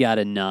 dog, we got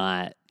to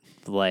not,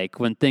 like,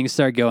 when things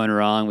start going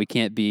wrong, we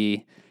can't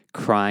be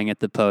crying at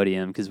the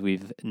podium because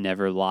we've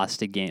never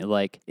lost a game.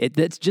 Like,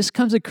 that just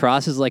comes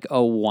across as like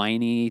a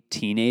whiny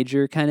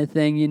teenager kind of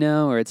thing, you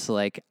know, where it's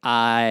like,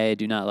 I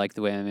do not like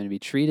the way I'm going to be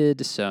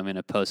treated, so I'm going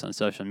to post on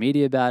social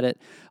media about it.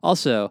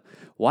 Also,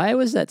 why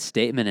was that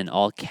statement in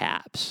all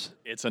caps?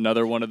 It's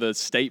another one of the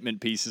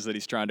statement pieces that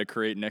he's trying to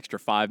create an extra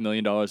 $5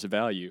 million of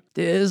value.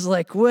 It was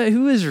like, what?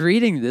 Who was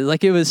reading this?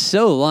 Like, it was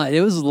so long.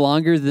 It was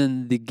longer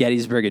than the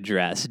Gettysburg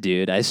Address,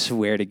 dude. I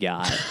swear to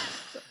God.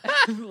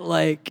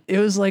 Like, it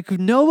was like,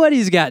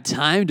 nobody's got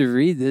time to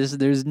read this.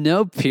 There's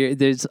no period.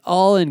 There's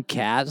all in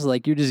caps.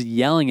 Like, you're just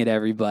yelling at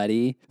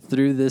everybody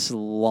through this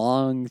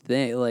long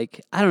thing.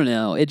 Like, I don't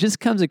know. It just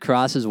comes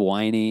across as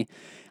whiny.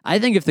 I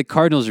think if the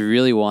Cardinals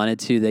really wanted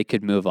to, they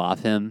could move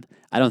off him.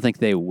 I don't think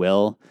they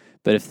will.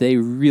 But if they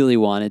really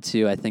wanted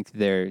to, I think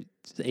there's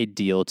a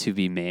deal to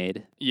be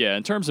made. Yeah,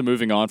 in terms of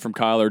moving on from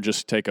Kyler,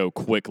 just take a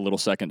quick little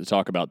second to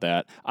talk about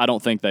that. I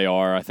don't think they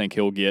are. I think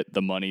he'll get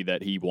the money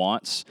that he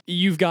wants.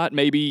 You've got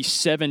maybe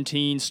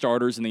 17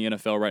 starters in the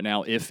NFL right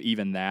now, if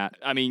even that.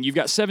 I mean, you've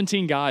got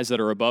 17 guys that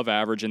are above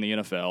average in the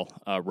NFL,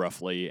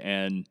 roughly.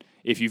 And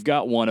if you've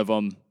got one of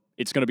them,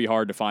 it's going to be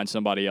hard to find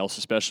somebody else,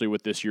 especially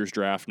with this year's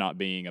draft not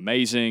being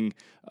amazing.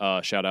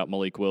 Shout out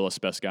Malik Willis,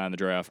 best guy in the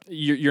draft.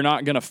 You're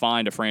not going to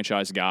find a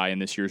franchise guy in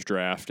this year's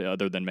draft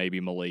other than maybe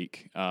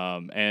Malik.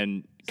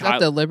 And is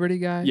that the Liberty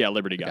guy? Yeah,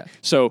 Liberty guy. Okay.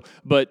 So,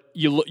 but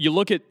you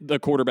look at the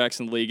quarterbacks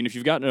in the league, and if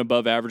you've got an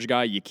above-average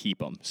guy, you keep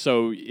them.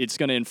 So it's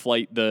going to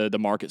inflate the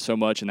market so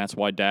much, and that's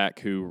why Dak,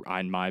 who,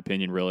 in my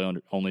opinion,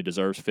 really only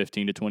deserves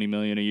 $15 to $20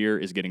 million a year,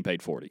 is getting paid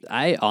 $40.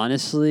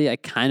 I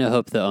kind of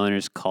hope the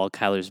owners call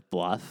Kyler's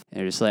bluff. And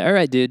they're just like, all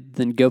right, dude,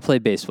 then go play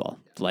baseball.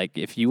 Like,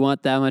 if you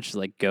want that much,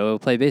 like, go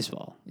play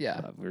baseball.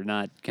 Yeah. We're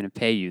not going to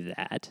pay you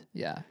that.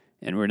 Yeah.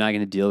 And we're not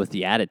going to deal with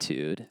the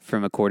attitude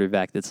from a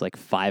quarterback that's like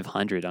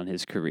 500 on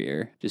his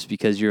career just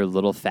because you're a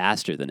little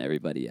faster than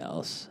everybody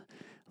else.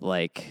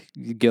 Like,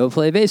 go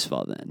play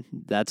baseball then.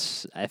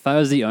 That's, if I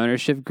was the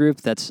ownership group,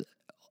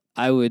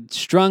 I would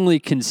strongly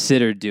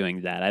consider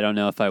doing that. I don't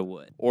know if I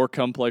would. Or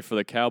come play for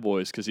the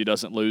Cowboys because he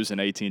doesn't lose in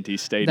AT&T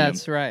Stadium.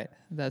 That's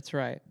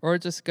right. Or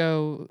just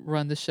go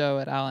run the show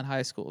at Allen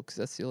High School because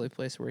that's the only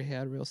place where he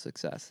had real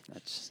success.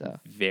 That's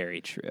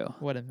very true.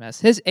 What a mess.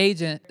 His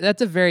agent,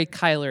 that's a very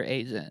Kyler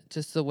agent,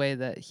 just the way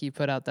that he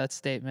put out that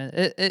statement.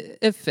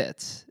 It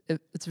fits.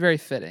 It's very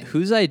fitting.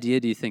 Whose idea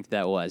do you think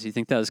that was? You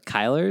think that was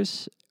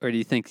Kyler's? Or do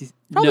you think...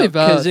 Probably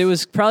both. Because it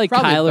was probably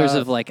Kyler's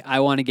both. Of like, I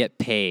want to get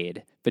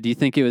paid. But do you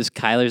think it was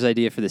Kyler's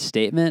idea for the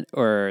statement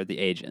or the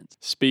agent?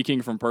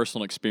 Speaking from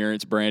personal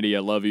experience, Brandy, I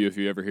love you if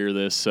you ever hear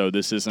this, so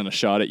this isn't a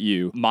shot at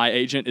you. My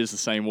agent is the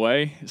same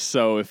way,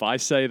 so if I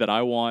say that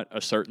I want a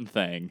certain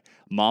thing,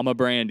 Mama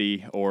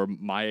Brandy or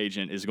my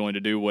agent is going to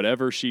do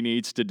whatever she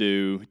needs to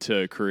do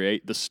to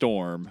create the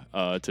storm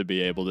to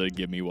be able to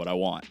give me what I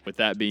want. With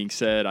that being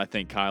said, I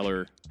think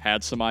Kyler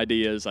had some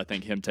ideas. I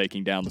think him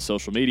taking down the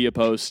social media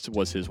post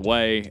was his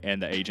way,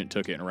 and the agent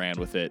took it and ran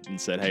with it and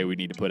said, hey, we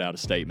need to put out a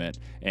statement.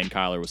 And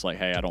Kyler was like,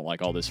 hey, I don't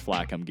like all this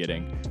flack I'm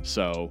getting,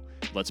 so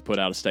let's put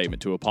out a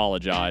statement to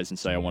apologize and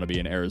say I want to be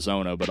in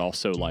Arizona, but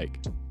also like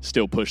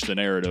still push the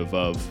narrative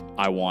of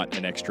I want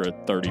an extra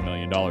 $30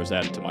 million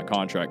added to my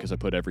contract because I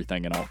put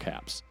everything in all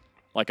caps.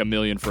 Like $1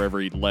 million for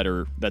every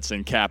letter that's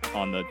in cap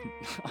on the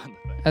thing.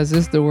 As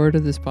is the word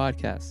of this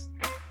podcast.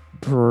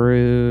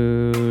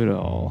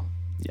 Brutal.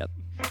 Yep.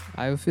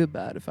 I would feel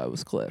bad if I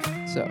was Cliff.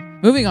 So,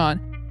 moving on.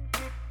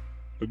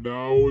 And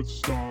now it's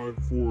time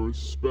for a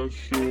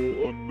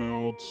special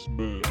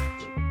announcement.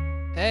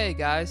 Hey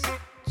guys,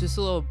 just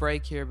a little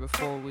break here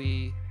before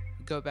we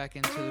go back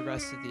into the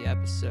rest of the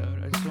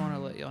episode. I just want to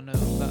let y'all know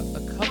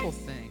about a couple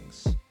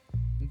things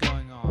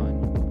going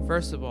on.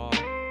 First of all,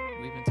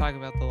 we've been talking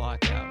about the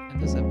lockout in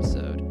this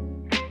episode,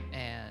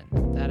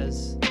 and that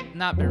has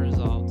not been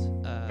resolved.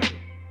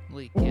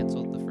 League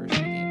canceled the first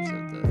 2 games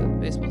of the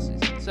baseball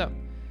season. So,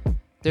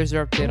 there's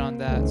your update on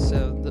that.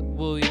 So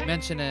we'll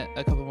mention it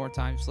a couple more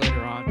times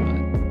later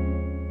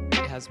on, but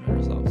it hasn't been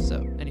resolved.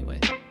 So anyway,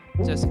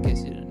 just in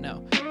case you didn't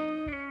know.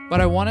 But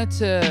I wanted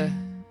to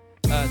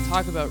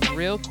talk about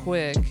real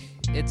quick.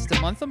 It's the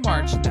month of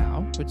March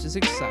now, which is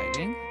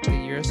exciting. The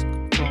year is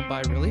going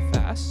by really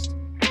fast.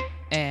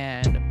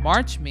 And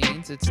March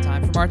means it's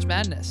time for March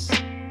Madness.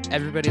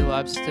 Everybody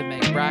loves to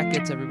make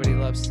brackets. Everybody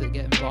loves to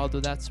get involved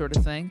with that sort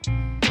of thing.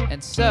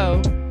 And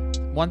so,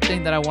 one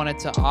thing that I wanted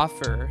to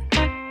offer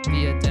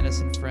via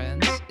Dennis and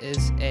Friends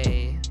is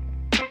a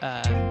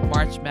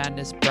March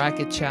Madness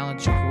Bracket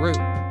Challenge group.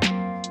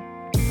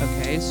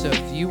 Okay, so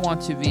if you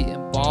want to be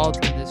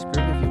involved in this group,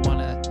 if you want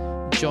to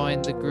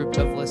join the group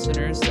of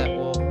listeners that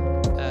will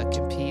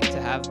compete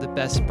to have the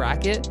best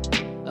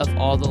bracket of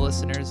all the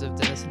listeners of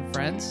Dennis and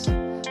Friends,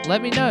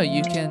 let me know.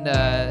 You can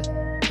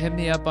hit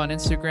me up on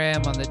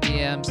Instagram, on the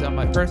DMs, on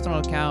my personal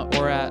account,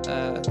 or at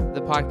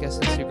the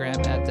podcast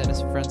Instagram at Dennis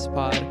and Friends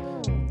Pod.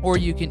 Or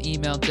you can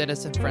email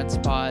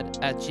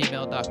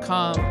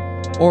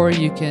dennisandfriendspod@gmail.com. Or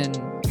you can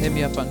hit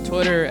me up on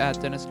Twitter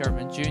at Dennis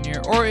Gartman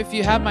Jr. Or if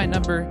you have my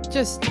number,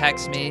 just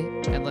text me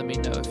and let me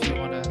know if you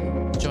want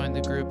to join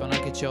the group, and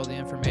I'll get you all the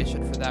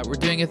information for that. We're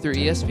doing it through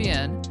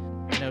ESPN,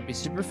 and it'll be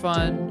super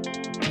fun.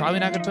 Probably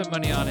not going to put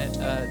money on it,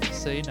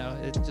 so you know,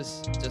 it's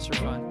just for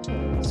fun.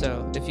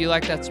 So if you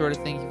like that sort of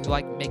thing, if you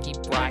like making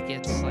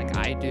brackets like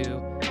I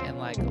do, and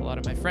like a lot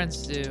of my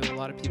friends do, a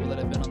lot of people that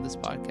have been on this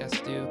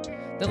podcast do,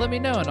 then let me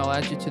know and I'll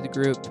add you to the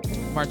group.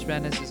 March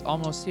Madness is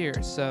almost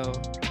here, so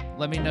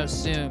let me know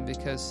soon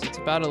because it's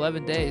about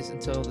 11 days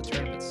until the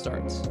tournament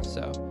starts.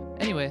 So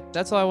anyway,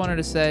 that's all I wanted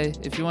to say.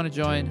 If you want to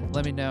join,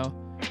 let me know.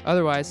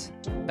 Otherwise,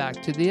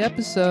 back to the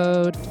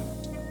episode.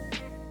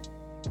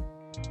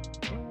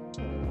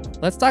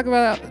 Let's talk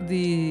about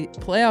the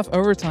playoff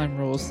overtime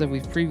rules that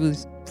we've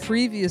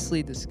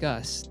previously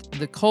discussed.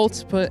 The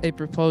Colts put a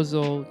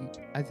proposal,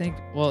 I think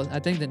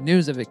the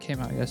news of it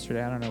came out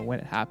yesterday. I don't know when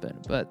it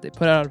happened, but they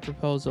put out a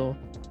proposal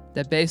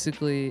that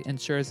basically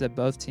ensures that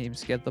both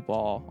teams get the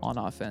ball on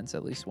offense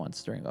at least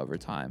once during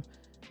overtime.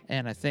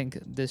 And I think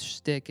this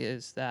shtick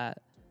is that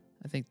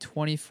I think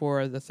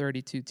 24 of the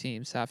 32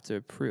 teams have to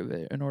approve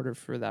it in order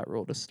for that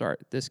rule to start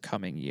this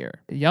coming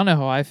year. Y'all know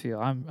how I feel.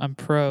 I'm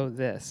pro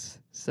this.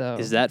 So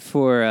Is that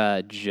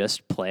for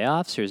just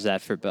playoffs, or is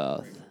that for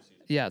both?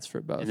 Yeah, it's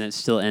for both. And then it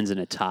still ends in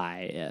a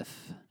tie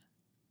if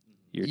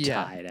you're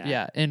tied at.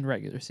 Yeah, in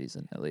regular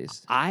season at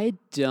least.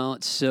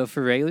 So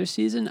for regular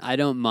season, I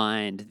don't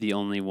mind the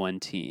only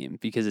one team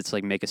because it's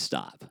like make a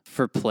stop.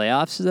 For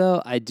playoffs,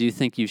 though, I do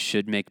think you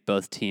should make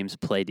both teams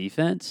play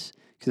defense.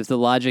 Because if the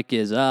logic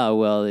is,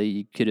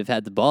 you could have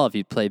had the ball if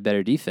you played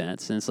better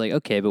defense. And it's like,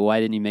 okay, but why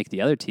didn't you make the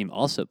other team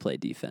also play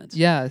defense?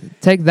 Yeah,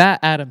 take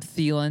that, Adam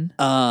Thielen.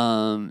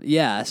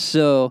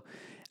 So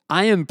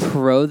I am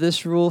pro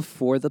this rule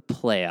for the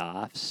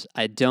playoffs.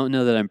 I don't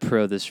know that I'm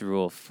pro this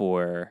rule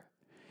for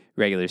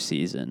regular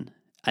season.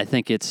 I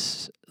think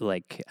it's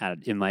like,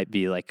 it might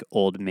be like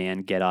old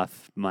man get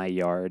off my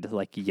yard,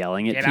 like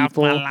yelling at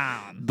people. Get off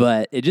my lawn.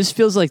 But it just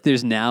feels like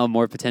there's now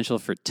more potential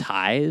for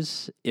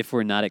ties if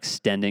we're not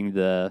extending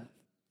the,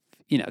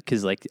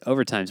 because like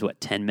overtime's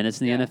 10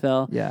 minutes in the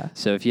NFL? Yeah.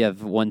 So if you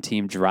have one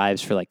team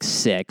drives for like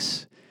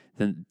 6,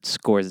 then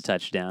scores a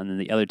touchdown, then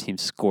the other team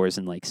scores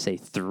in like, say,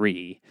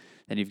 3,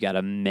 then you've got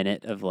a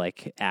minute of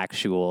like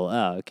actual,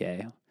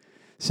 okay.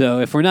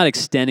 So if we're not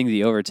extending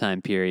the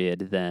overtime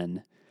period,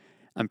 then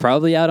I'm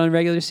probably out on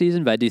regular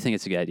season, but I do think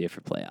it's a good idea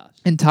for playoffs.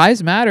 And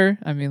ties matter.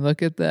 I mean,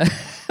 look at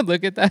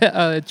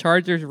that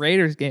Chargers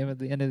Raiders game at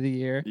the end of the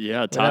year.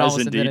 Yeah, ties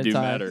indeed do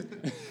matter.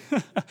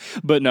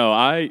 But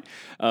no,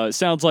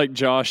 sounds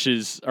like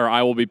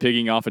I will be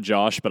picking off of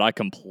Josh, but I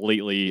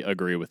completely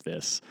agree with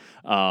this.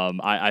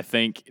 I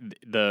think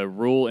the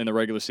rule in the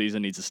regular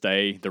season needs to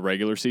stay the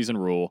regular season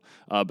rule,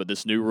 but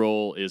this new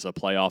rule is a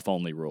playoff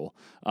only rule.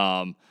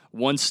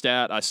 One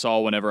stat I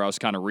saw whenever I was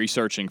kind of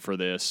researching for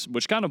this,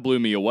 which kind of blew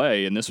me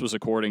away, and this was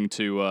according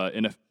to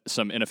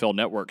some NFL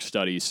Network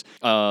studies.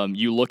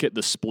 You look at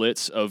the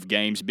splits of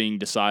games being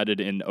decided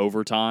in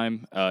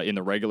overtime in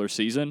the regular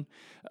season.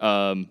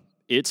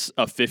 It's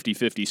a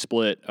 50-50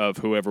 split of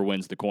whoever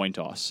wins the coin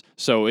toss.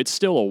 So it's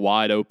still a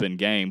wide open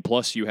game.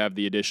 Plus you have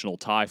the additional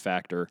tie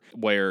factor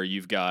where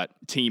you've got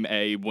Team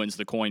A wins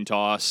the coin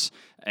toss,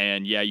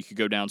 and you could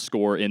go down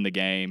score in the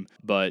game,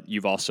 but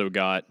you've also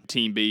got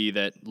Team B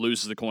that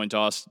loses the coin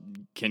toss,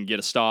 can get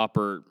a stop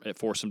or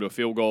force them to a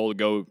field goal,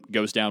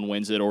 goes down,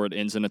 wins it, or it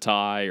ends in a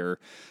tie, or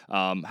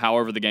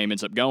however the game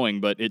ends up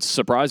going. But it's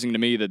surprising to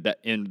me that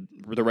in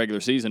the regular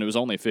season, it was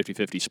only a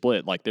 50-50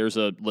 split. Like, there's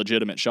a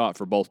legitimate shot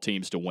for both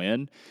teams to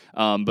win.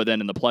 But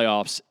then in the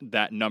playoffs,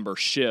 that number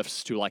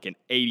shifts to like an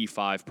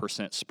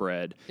 85%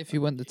 spread. If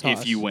you win the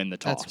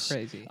toss. That's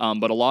crazy.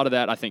 But a lot of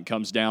that, I think,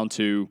 comes down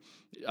to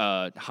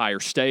higher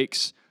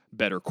stakes,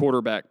 better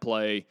quarterback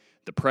play,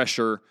 the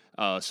pressure,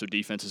 so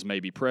defenses may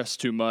be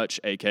pressed too much,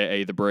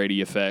 a.k.a. the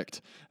Brady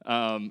effect,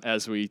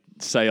 as we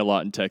say a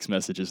lot in text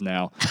messages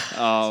now.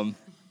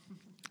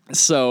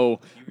 So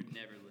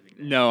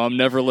No, I'm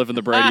never living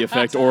the Brady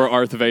effect or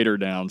Darth Vader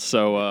down.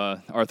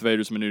 So Darth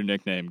Vader's my new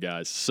nickname,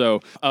 guys.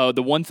 So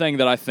the one thing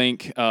that I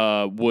think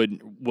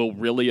will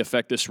really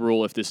affect this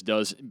rule if this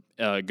does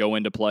go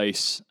into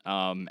place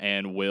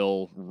and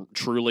will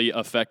truly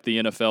affect the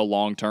NFL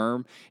long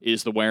term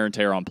is the wear and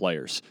tear on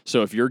players.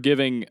 So if you're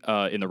giving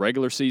in the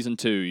regular season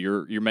too,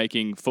 you're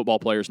making football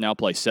players now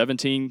play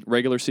 17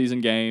 regular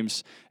season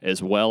games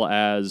as well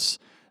as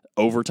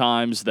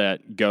overtimes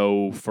that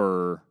go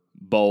for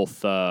both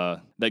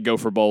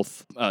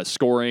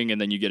scoring, and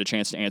then you get a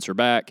chance to answer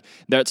back.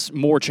 That's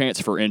more chance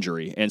for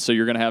injury, and so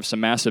you're going to have some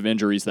massive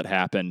injuries that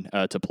happen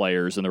to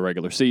players in the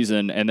regular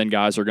season, and then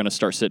guys are going to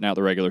start sitting out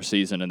the regular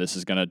season, and this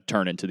is going to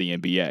turn into the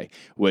NBA,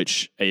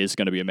 which is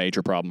going to be a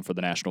major problem for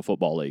the National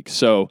Football League.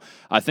 So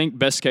I think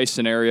best case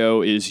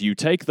scenario is you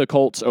take the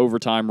Colts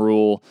overtime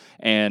rule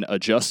and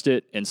adjust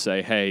it and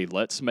say, hey,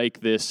 let's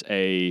make this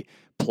a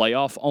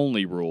playoff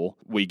only rule.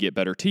 We get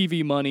better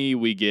TV money,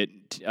 we get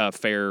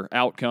fair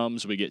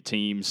outcomes, we get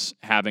teams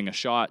having a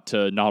shot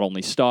to not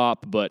only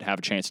stop but have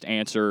a chance to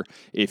answer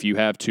if you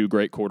have two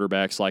great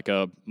quarterbacks like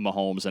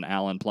Mahomes and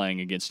Allen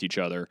playing against each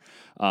other.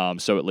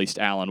 So at least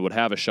Allen would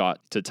have a shot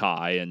to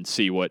tie and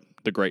see what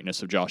the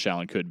greatness of Josh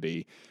Allen could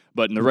be.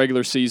 But in the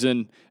regular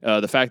season,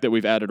 the fact that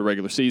we've added a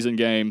regular season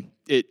game,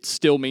 it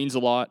still means a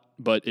lot,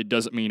 but it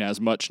doesn't mean as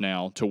much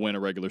now to win a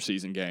regular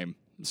season game.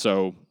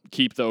 So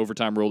keep the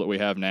overtime rule that we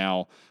have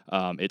now.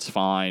 It's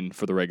fine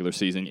for the regular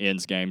season,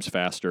 ends games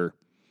faster,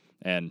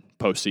 and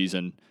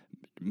postseason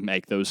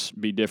make those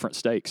be different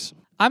stakes.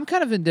 I'm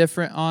kind of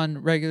indifferent on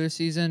regular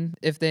season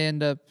if they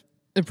end up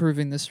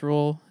improving this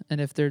rule,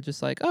 and if they're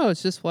just like, oh,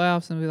 it's just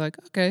playoffs, and be like,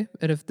 okay.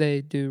 And if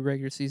they do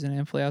regular season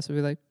and playoffs, I'll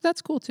be like,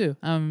 that's cool too.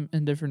 I'm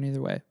indifferent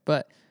either way.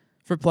 But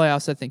for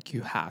playoffs, I think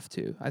you have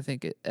to. I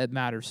think it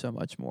matters so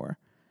much more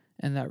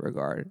in that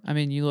regard. I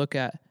mean, you look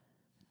at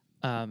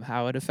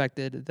how it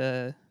affected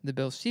the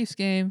Bills-Chiefs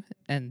game,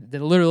 and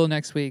the literal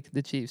next week,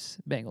 the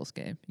Chiefs-Bengals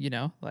game.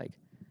 Like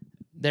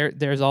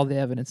there's all the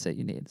evidence that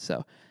you need.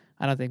 So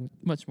I don't think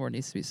much more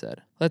needs to be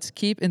said. Let's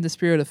keep in the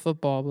spirit of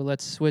football, but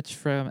let's switch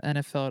from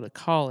NFL to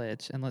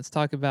college, and let's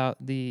talk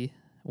about the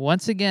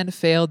once again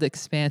failed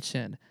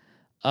expansion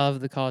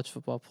of the college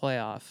football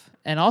playoff.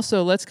 And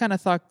also, let's kind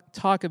of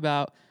talk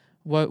about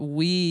what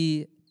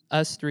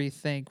us three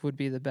think would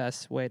be the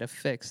best way to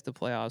fix the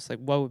playoffs. Like,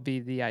 what would be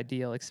the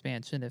ideal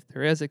expansion if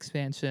there is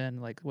expansion?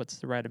 Like, what's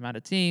the right amount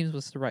of teams?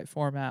 What's the right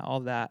format?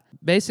 All that.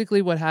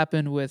 Basically, what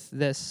happened with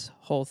this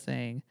whole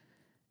thing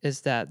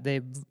is that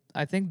they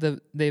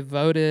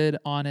voted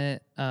on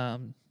it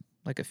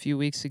like a few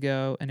weeks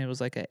ago, and it was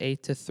like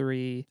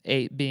 8-3.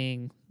 8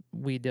 being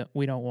we don't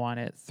want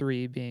it,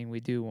 3 being we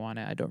do want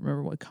it. I don't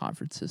remember what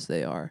conferences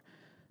they are,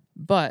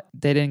 but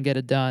they didn't get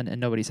it done,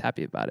 and nobody's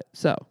happy about it.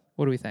 So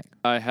what do we think?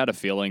 I had a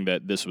feeling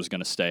that this was going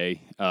to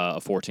stay a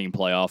 14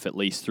 playoff at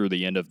least through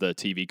the end of the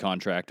TV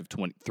contract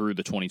through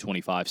the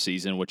 2025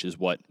 season, which is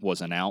what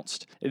was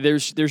announced.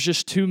 There's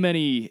just too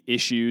many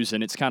issues,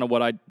 and it's kind of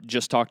what I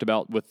just talked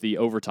about with the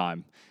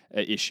overtime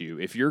issue.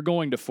 If you're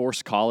going to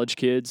force college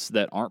kids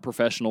that aren't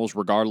professionals,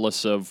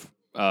 regardless of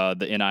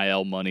the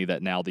NIL money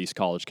that now these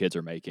college kids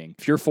are making,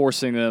 if you're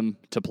forcing them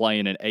to play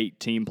in an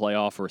 8-team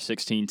playoff or a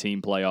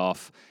 16-team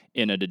playoff,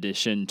 in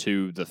addition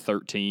to the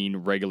 13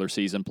 regular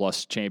season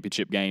plus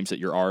championship games that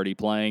you're already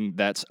playing,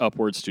 that's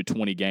upwards to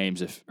 20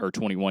 games or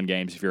 21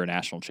 games if you're a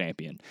national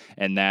champion.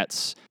 And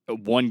that's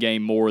one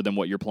game more than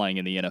what you're playing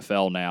in the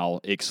NFL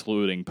now,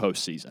 excluding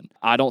postseason.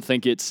 I don't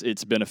think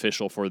it's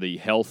beneficial for the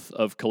health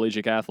of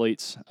collegiate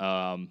athletes.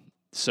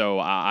 So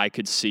I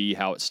could see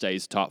how it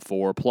stays top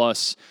 4.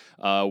 Plus,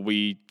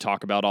 we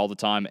talk about all the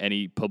time,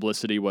 any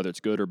publicity, whether it's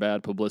good or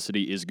bad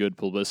publicity, is good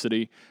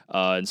publicity.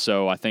 And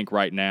so I think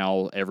right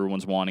now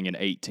everyone's wanting an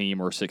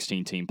 8-team or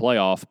 16-team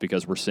playoff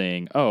because we're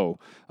seeing,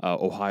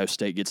 Ohio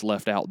State gets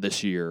left out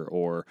this year,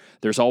 or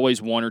there's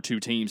always one or two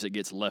teams that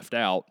gets left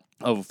out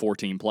of a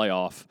 4-team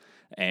playoff.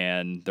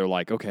 And they're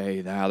like,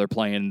 okay, now they're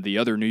playing the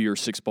other New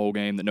Year's Six bowl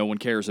game that no one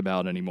cares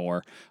about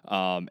anymore.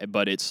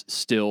 But it's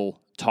still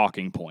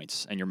talking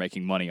points, and you're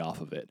making money off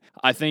of it.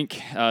 I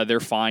think they're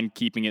fine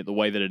keeping it the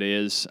way that it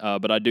is.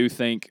 But I do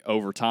think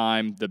over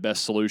time, the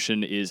best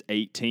solution is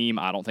 8-team.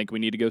 I don't think we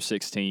need to go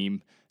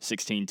 6-team,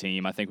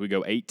 16-team. I think we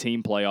go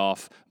 8-team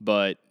playoff,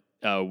 but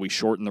we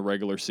shorten the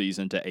regular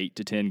season to 8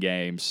 to 10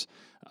 games.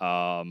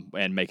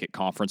 And make it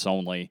conference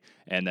only,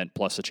 and then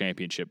plus a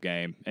championship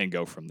game, and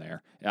go from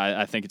there.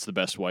 I think it's the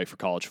best way for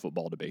college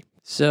football to be.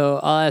 So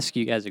I'll ask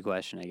you guys a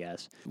question, I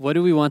guess. What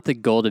do we want the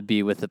goal to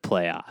be with the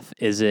playoff?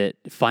 Is it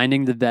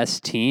finding the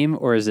best team,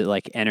 or is it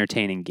like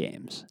entertaining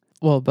games?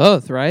 Well,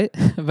 both, right?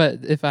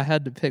 But if I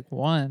had to pick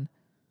one,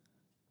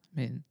 I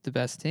mean, the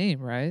best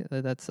team, right?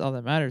 That's all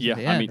that matters in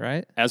the end,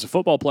 right? As a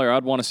football player,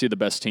 I'd want to see the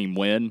best team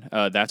win.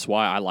 That's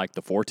why I like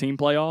the 4-team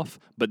playoff.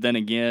 But then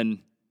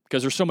again,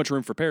 because there's so much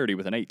room for parity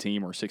with an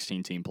 8-team or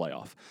 16-team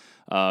playoff,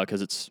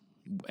 because it's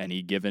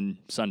any given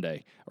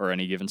Sunday or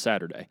any given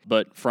Saturday.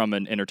 But from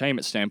an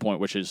entertainment standpoint,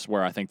 which is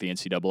where I think the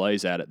NCAA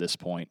is at this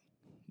point,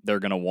 they're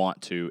going to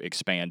want to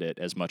expand it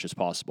as much as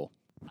possible.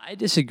 I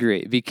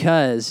disagree,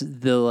 because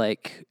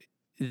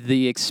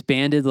the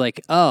expanded, like,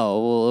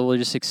 oh, well, we'll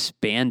just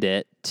expand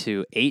it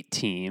to 8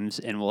 teams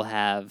and we'll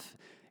have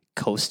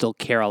Coastal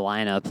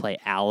Carolina play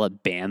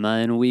Alabama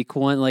in week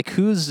 1. Like,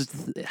 who's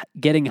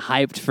getting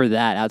hyped for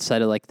that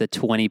outside of like the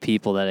 20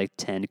 people that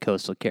attend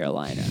Coastal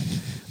Carolina?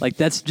 Like,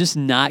 that's just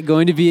not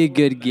going to be a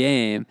good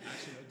game.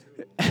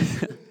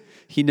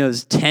 He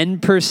knows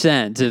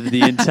 10% of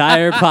the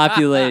entire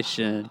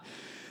population.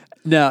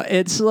 No,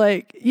 it's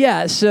like,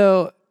 yeah,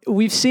 so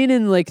we've seen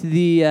in like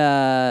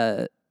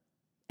the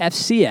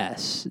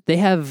FCS, they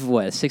have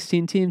what, a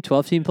 16-team,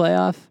 12-team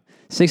playoff?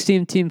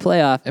 16-team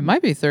playoff. It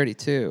might be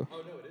 32. Oh,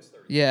 no, it is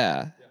 32.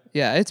 Yeah,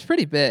 it's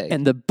pretty big.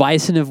 And the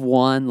Bison have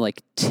won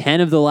like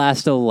 10 of the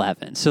last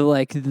 11. So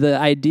like the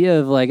idea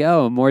of like,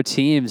 oh, more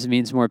teams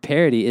means more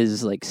parity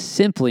is like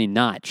simply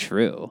not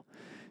true,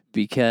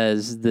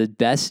 because the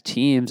best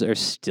teams are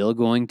still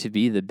going to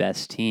be the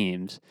best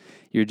teams.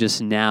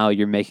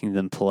 You're making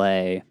them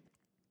play,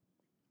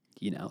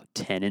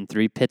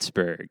 10-3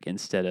 Pittsburgh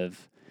instead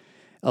of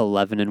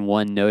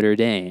 11-1 Notre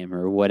Dame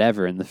or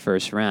whatever in the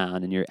first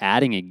round, and you're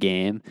adding a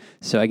game.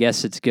 So I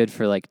guess it's good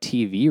for like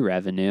TV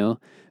revenue,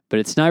 but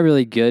it's not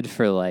really good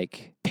for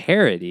like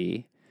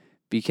parity,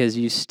 because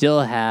you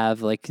still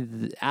have like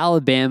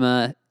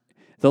Alabama.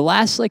 The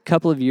last like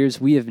couple of years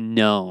we have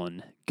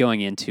known going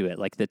into it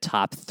like the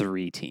top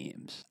 3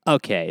 teams.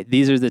 Okay,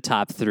 these are the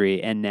top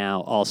 3, and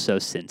now also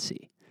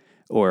Cincy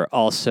or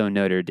also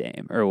Notre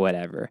Dame or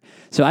whatever.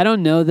 So I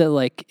don't know that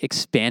like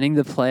expanding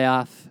the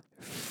playoff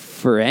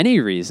for any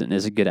reason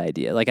is a good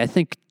idea. Like, I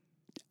think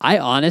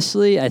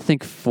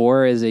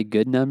 4 is a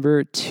good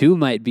number. 2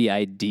 might be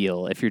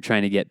ideal if you're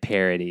trying to get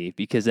parity,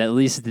 because at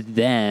least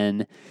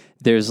then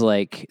there's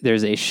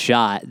a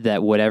shot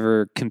that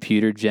whatever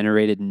computer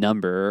generated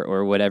number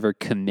or whatever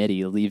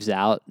committee leaves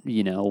out,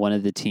 one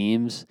of the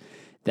teams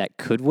that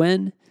could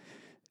win,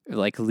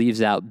 like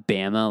leaves out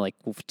Bama, like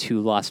 2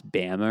 lost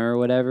Bama or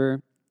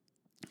whatever.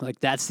 Like,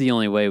 that's the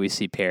only way we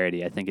see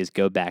parity, I think, is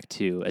go back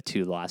to a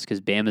 2 loss, because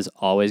Bama's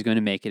always going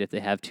to make it if they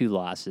have 2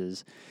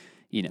 losses.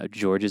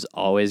 Georgia's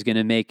always going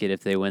to make it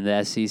if they win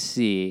the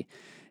SEC.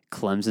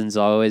 Clemson's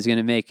always going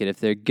to make it if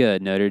they're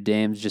good. Notre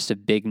Dame's just a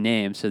big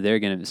name, so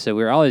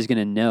we're always going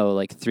to know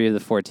like 3 of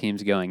the 4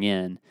 teams going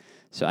in.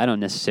 So I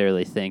don't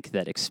necessarily think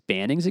that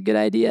expanding's a good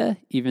idea,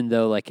 even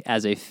though like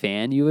as a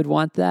fan you would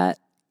want that,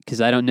 because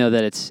I don't know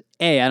that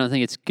I don't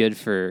think it's good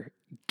for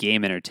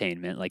game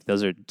entertainment. Like,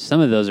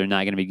 some of those are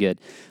not going to be good.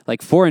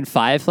 Like 4 and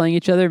 5 playing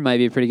each other might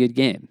be a pretty good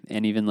game,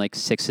 and even like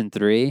 6 and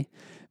 3.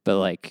 But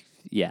like,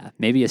 yeah,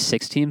 maybe a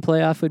 16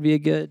 playoff would be a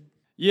good.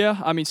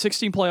 Yeah, I mean,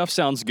 16 playoffs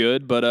sounds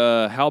good, but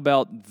how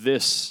about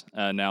this?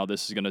 Now,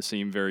 this is going to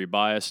seem very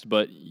biased,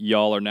 but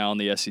y'all are now in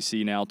the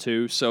SEC now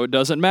too, so it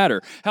doesn't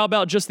matter. How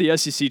about just the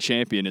SEC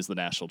champion is the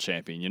national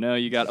champion?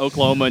 You got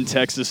Oklahoma and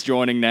Texas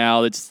joining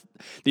now. It's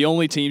the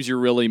only teams you're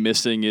really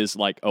missing is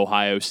like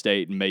Ohio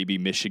State and maybe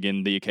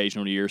Michigan the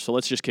occasional year. So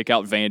let's just kick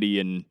out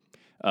Vandy and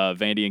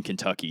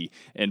Kentucky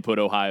and put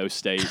Ohio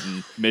State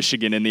and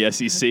Michigan in the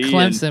SEC.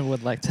 Clemson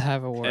would like to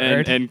have a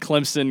word. And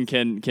Clemson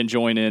can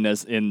join in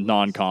as in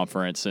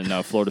non-conference,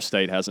 and Florida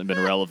State hasn't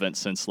been relevant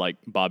since like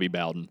Bobby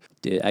Bowden.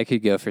 Dude, I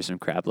could go for some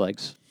crab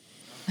legs.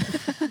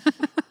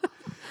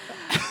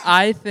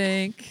 I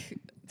think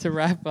to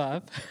wrap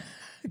up,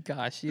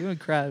 gosh, you and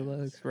crab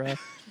legs, bro.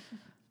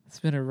 It's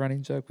been a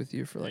running joke with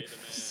you for like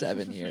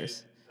 7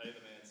 years. Pay the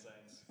man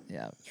thanks.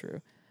 Yeah, true.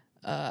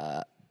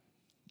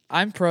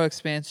 I'm pro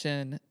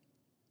expansion.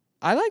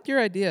 I like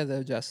your idea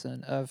though,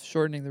 Justin, of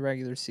shortening the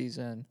regular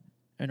season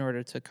in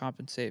order to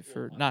compensate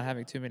for not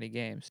having too many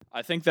games.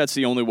 I think that's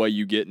the only way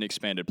you get an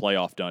expanded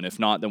playoff done. If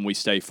not, then we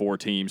stay 4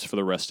 teams for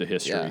the rest of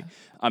history. Yeah.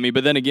 I mean,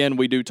 but then again,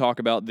 we do talk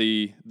about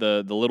the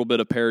little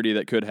bit of parity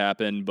that could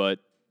happen, but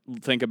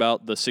think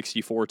about the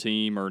 64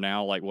 team, or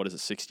now like what is it,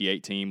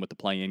 68 team with the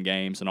play-in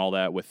games and all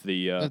that with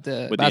the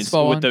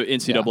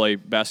NCAA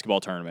basketball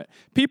tournament.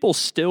 People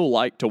still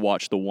like to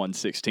watch the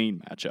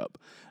 1-16 matchup,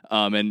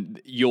 and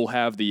you'll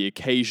have the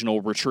occasional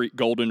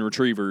golden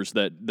retrievers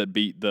that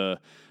beat the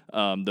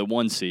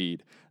 1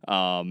 seed,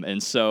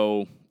 and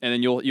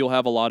then you'll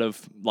have a lot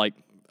of like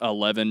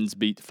 11s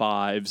beat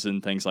 5s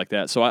and things like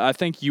that. So I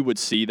think you would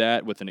see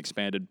that with an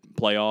expanded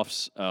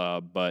playoffs,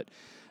 but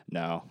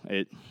no,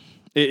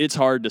 it's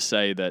hard to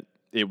say that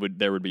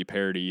there would be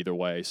parity either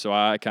way. So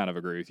I kind of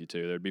agree with you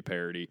too. There'd be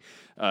parity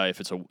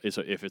if it's a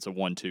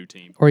 1-2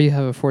 team. Or you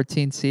have a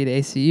 14 seed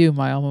ACU,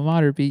 my alma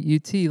mater, beat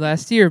UT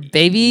last year,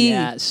 baby.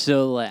 Yeah.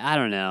 So like, I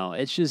don't know.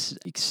 It's just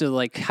so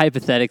like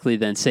hypothetically,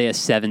 then say a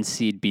 7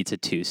 seed beats a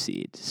 2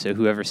 seed. So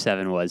whoever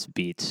 7 was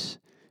beats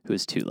who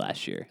was 2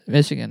 last year.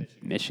 Michigan.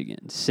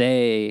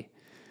 Say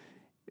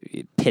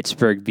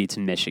Pittsburgh beats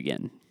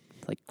Michigan.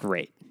 Like,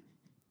 great.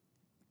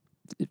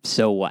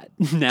 So what?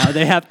 Now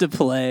they have to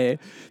play.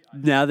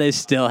 Now they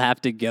still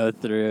have to go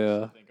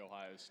through. I think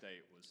Ohio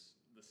State was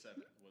the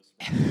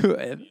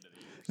 7.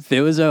 If it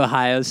was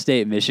Ohio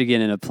State,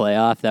 Michigan in a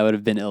playoff, that would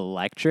have been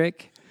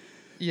electric.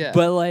 Yeah.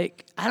 But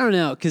like, I don't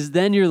know, because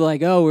then you're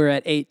like, oh, we're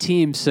at 8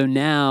 teams, so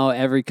now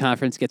every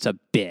conference gets a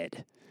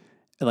bid.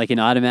 like an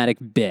automatic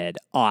bid.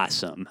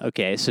 Awesome.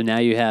 Okay, so now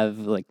you have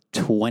like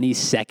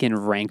 22nd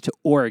ranked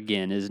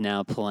Oregon is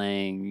now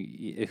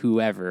playing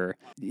whoever,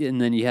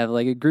 and then you have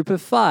like a group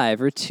of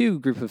 5 or 2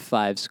 group of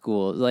 5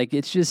 schools. Like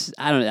it's just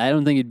I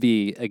don't think it'd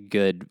be a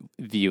good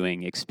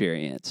viewing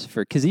experience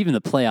for because even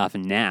the playoff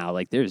now,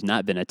 like there's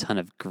not been a ton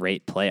of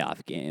great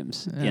playoff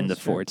games in the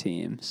 4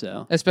 teams.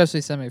 So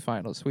especially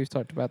semifinals. We've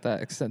talked about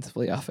that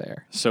extensively off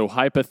air. So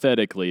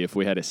hypothetically, if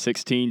we had a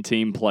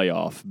 16-team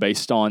playoff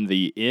based on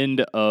the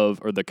end of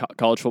or the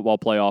college football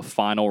playoff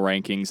final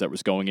rankings that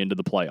was going into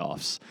the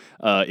playoffs,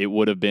 it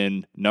would have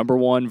been number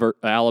 1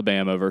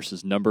 Alabama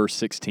versus number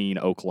 16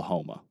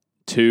 Oklahoma,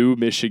 2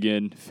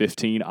 Michigan,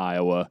 15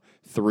 Iowa,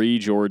 3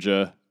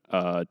 Georgia,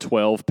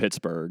 12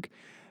 Pittsburgh.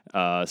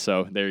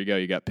 So there you go.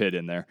 You got Pitt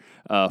in there.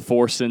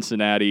 4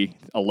 Cincinnati,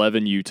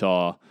 11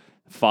 Utah,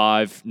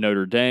 5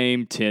 Notre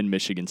Dame, 10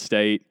 Michigan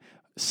State,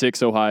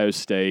 6 Ohio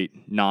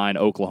State, 9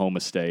 Oklahoma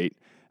State,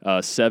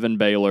 7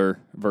 Baylor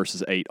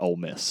versus 8 Ole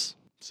Miss.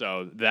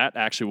 So that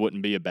actually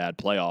wouldn't be a bad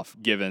playoff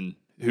given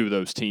who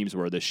those teams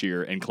were this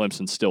year, and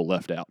Clemson's still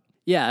left out.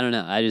 yeah, I don't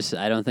know. I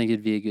don't think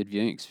it'd be a good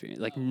viewing experience.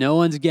 Like no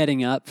one's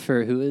getting up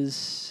for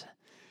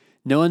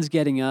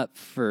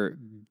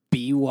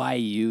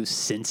BYU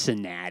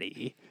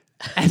Cincinnati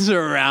as a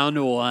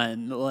round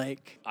 1.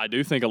 Like I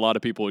do think a lot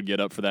of people would get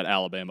up for that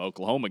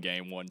Alabama-Oklahoma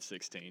game,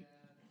 116.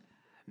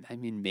 I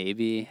mean,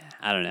 maybe.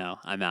 I don't know.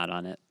 I'm out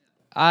on it.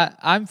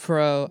 I'm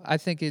pro. I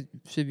think it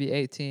should be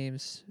 8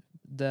 teams.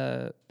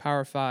 The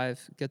Power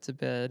 5 gets a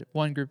bid.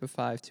 1 group of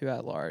 5, 2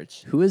 at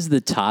large. Who is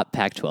the top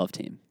Pac-12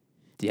 team?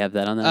 Do you have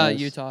that on the list?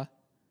 Utah.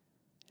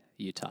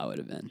 Utah would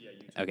have been.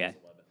 Okay.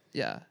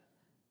 Yeah.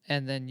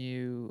 And then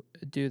you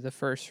do the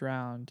first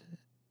round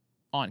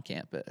on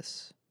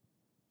campus.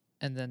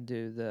 And then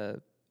do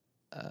the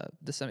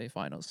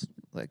semifinals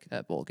like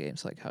at bowl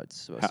games, like how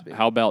it's supposed to be.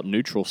 How about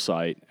neutral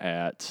site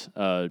at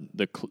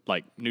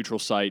neutral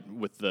site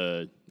with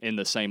in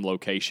the same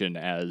location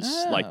as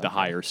the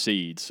higher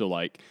seeds? So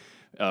like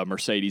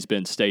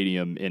Mercedes-Benz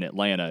Stadium in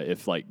Atlanta,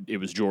 if like it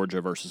was Georgia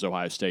versus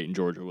Ohio State and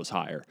Georgia was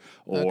higher,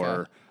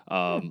 or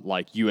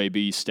like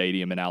UAB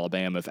Stadium in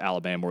Alabama if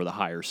Alabama were the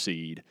higher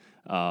seed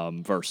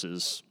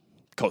versus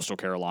Coastal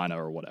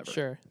Carolina or whatever.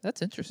 Sure.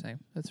 That's interesting.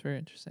 That's very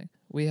interesting.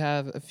 We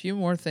have a few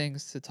more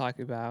things to talk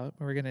about.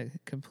 We're going to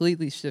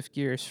completely shift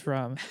gears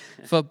from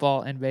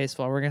football and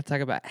baseball. We're going to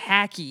talk about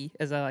hacky,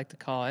 as I like to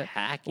call it.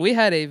 Hacky. We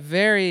had a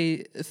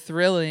very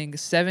thrilling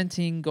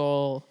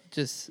 17-goal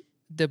just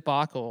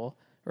debacle,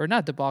 or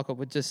not debacle,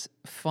 but just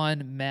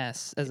fun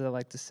mess, as I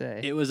like to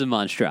say. It was a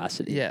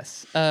monstrosity.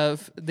 Yes.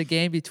 Of the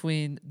game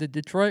between the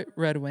Detroit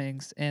Red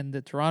Wings and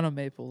the Toronto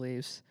Maple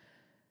Leafs.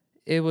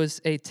 It was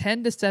a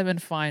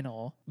 10-7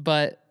 final,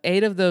 but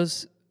 8 of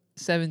those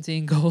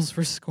 17 goals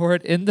were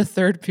scored in the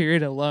third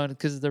period alone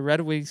because the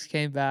Red Wings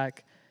came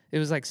back. It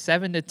was like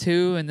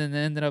 7-2, and then they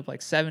ended up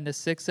like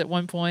 7-6 at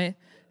one point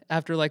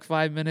after like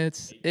 5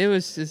 minutes. It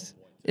was just,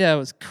 it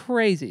was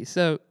crazy.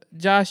 So,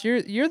 Josh,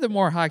 you're the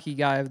more hockey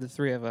guy of the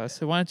 3 of us.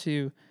 So why don't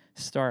you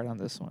start on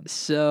this one?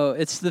 So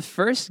it's the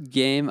first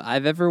game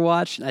I've ever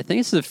watched. I think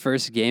it's the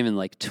first game in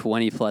like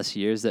 20 plus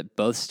years that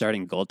both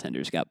starting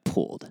goaltenders got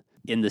pulled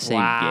in the same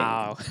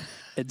game.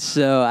 And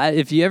so I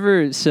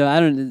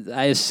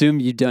assume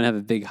you don't have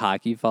a big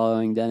hockey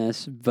following,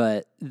 Dennis,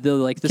 but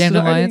the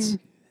Camden Lions?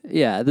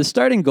 Yeah, the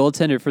starting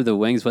goaltender for the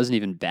Wings wasn't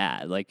even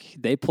bad. Like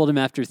they pulled him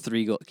after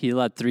 3 goals. He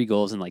allowed 3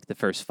 goals in like the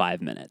first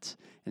 5 minutes.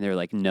 And they were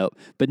like, nope.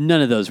 But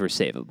none of those were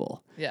savable.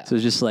 Yeah. So it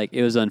was just like,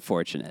 it was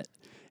unfortunate.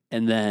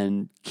 And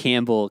then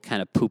Campbell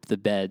kind of pooped the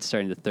bed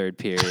starting the third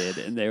period.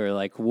 And they were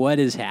like, what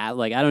is happening?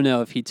 Like, I don't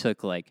know if he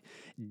took like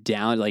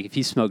down, like if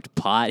he smoked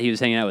pot, he was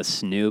hanging out with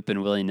Snoop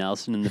and Willie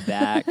Nelson in the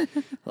back,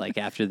 like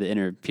after the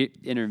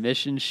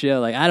intermission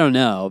show. Like, I don't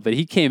know. But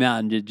he came out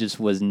and it just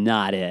was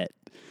not it.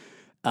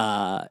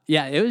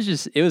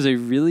 It was a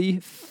really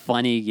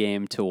funny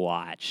game to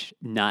watch,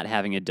 not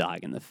having a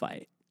dog in the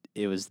fight.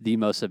 It was the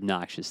most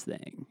obnoxious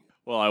thing.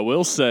 Well, I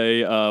will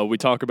say we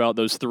talk about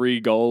those 3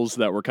 goals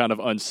that were kind of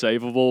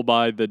unsavable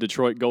by the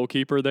Detroit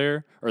goalkeeper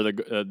there, or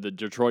the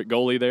Detroit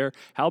goalie there.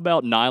 How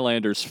about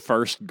Nylander's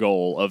first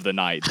goal of the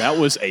night? That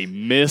was a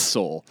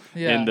missile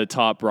in the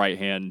top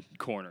right-hand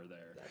corner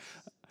there.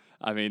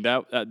 I mean,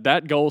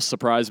 that goal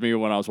surprised me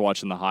when I was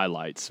watching the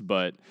highlights,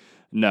 but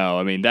no,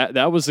 I mean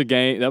that was a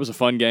game. That was a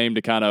fun game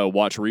to kind of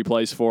watch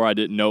replays for. I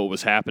didn't know it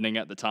was happening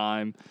at the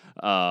time,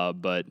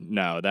 but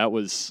no,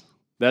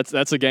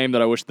 That's a game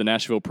that I wish the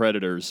Nashville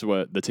Predators,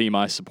 the team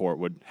I support,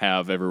 would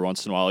have every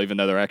once in a while, even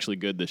though they're actually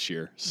good this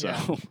year.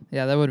 So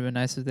yeah, that would have been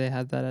nice if they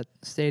had that at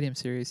Stadium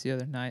Series the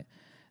other night.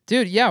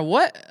 Dude,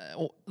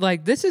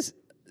 this is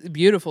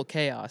beautiful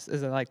chaos,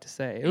 as I like to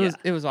say.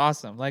 It was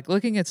awesome. Like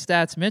looking at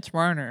stats, Mitch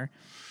Marner,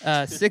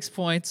 6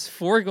 points,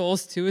 4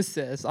 goals, 2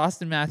 assists.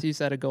 Austin Matthews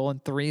had a goal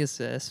and 3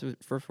 assists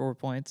for 4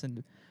 points,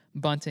 and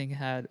Bunting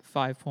had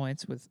 5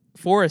 points with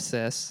 4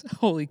 assists.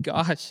 Holy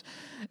gosh.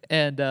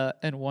 And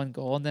 1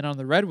 goal. And then on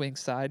the Red Wings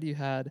side, you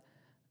had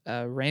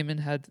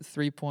Raymond had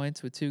 3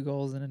 points with 2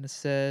 goals and an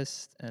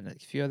assist. And a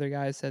few other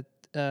guys had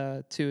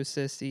 2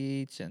 assists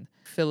each, and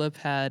Philip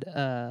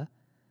had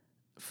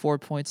 4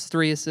 points,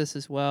 3 assists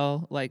as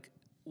well. Like,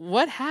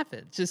 what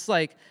happened? Just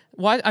like,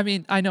 why? I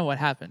mean, I know what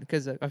happened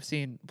because I've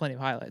seen plenty of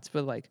highlights,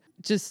 but like,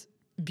 just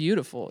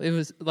beautiful. It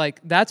was like,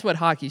 that's what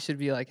hockey should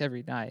be like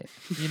every night.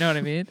 You know what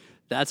I mean?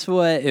 That's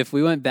what, if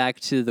we went back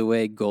to the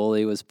way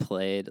goalie was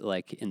played,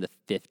 like in the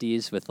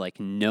 50s with like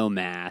no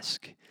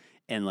mask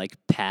and like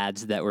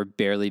pads that were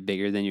barely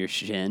bigger than your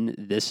shin,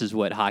 this is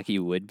what hockey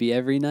would be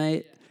every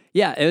night.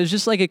 Yeah, it was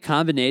just like a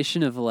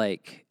combination of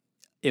like,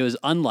 it was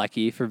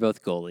unlucky for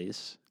both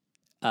goalies.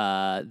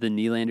 The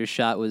Nylander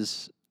shot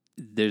was,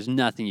 there's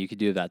nothing you could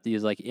do about it. He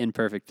was like in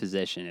perfect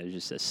position. It was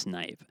just a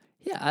snipe.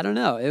 Yeah, I don't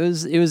know. It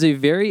was a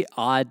very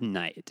odd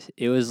night.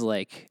 It was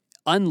like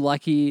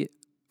unlucky,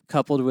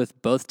 coupled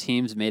with both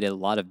teams made a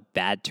lot of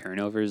bad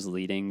turnovers,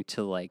 leading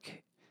to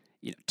like,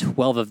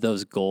 12 of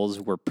those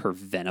goals were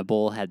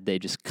preventable had they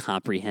just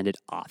comprehended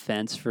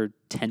offense for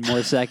 10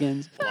 more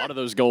seconds. A lot of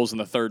those goals in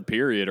the third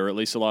period, or at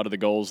least a lot of the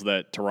goals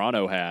that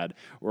Toronto had,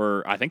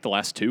 were, I think the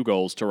last 2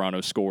 goals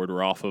Toronto scored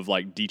were off of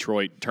like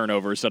Detroit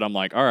turnovers that I'm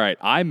like, all right,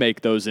 I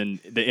make those in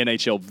the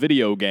NHL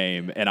video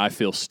game and I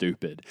feel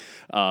stupid.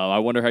 I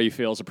wonder how you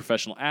feel as a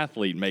professional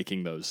athlete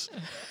making those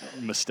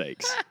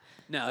mistakes.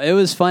 No, it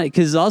was funny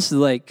because also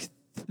like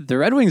the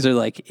Red Wings are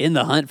like in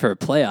the hunt for a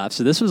playoff,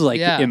 so this was like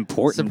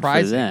important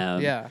surprising.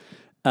 for them.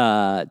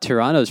 Yeah.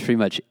 Toronto's pretty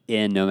much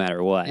in no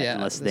matter what, Yeah,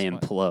 unless at they this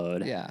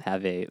point. implode.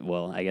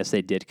 Yeah. I guess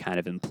they did kind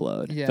of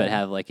implode, Yeah. but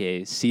have like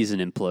a season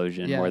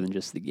implosion Yeah. more than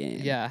just the game.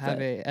 Yeah, have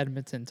But a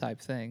Edmonton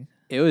type thing.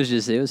 it was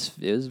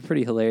a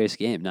pretty hilarious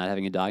game, not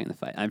having a dog in the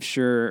fight. I'm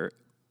sure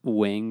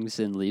Wings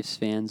and Leafs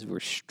fans were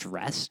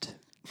stressed,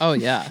 Oh,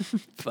 yeah.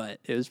 but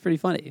it was pretty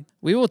funny.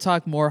 We will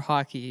talk more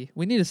hockey.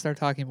 We need to start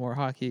talking more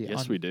hockey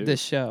Yes, on we do.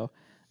 this show,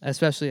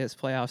 especially as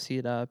playoffs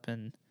heat up.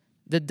 And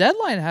the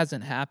deadline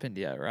hasn't happened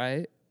yet,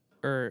 right?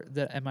 Or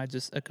am I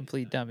just a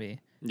complete dummy?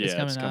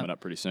 Yeah, it's coming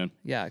up pretty soon.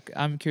 Yeah,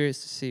 I'm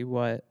curious to see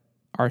what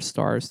our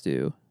stars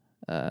do,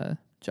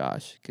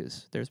 Josh,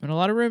 because there's been a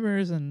lot of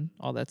rumors and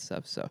all that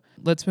stuff. So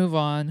let's move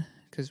on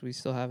because we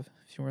still have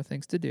a few more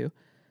things to do.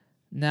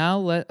 Now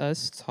let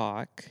us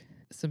talk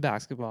some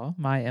basketball,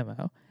 my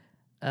MO.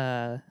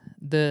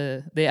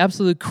 The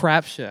absolute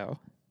crap show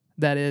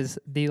that is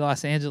the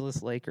Los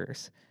Angeles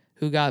Lakers,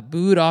 who got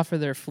booed off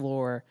of their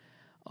floor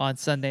on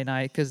Sunday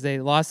night because they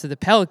lost to the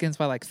Pelicans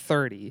by like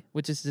 30,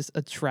 which is just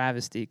a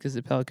travesty because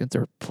the Pelicans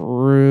are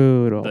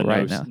brutal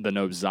now. The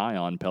no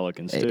Zion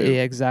Pelicans, too.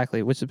 Yeah,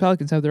 exactly, which the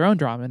Pelicans have their own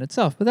drama in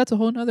itself, but that's a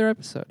whole nother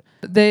episode.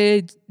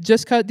 They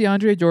just cut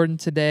DeAndre Jordan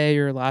today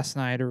or last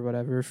night or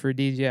whatever for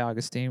DJ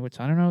Augustine, which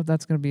I don't know if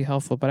that's going to be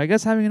helpful, but I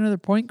guess having another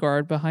point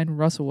guard behind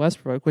Russell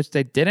Westbrook, which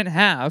they didn't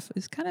have,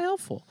 is kind of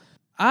helpful.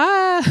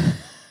 I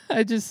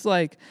just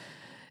like,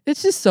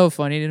 it's just so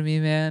funny to me,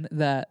 man,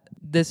 that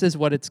this is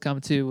what it's come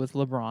to with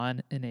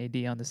LeBron and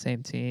AD on the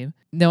same team.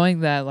 Knowing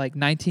that like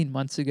 19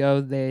 months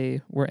ago,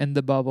 they were in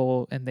the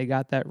bubble and they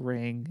got that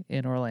ring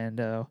in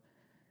Orlando.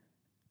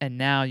 And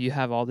now you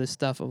have all this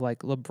stuff of like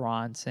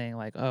LeBron saying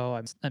like,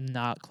 oh, I'm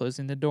not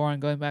closing the door on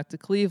going back to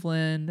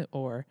Cleveland,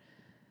 or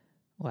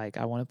like,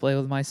 I want to play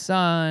with my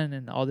son,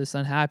 and all this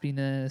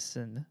unhappiness.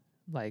 And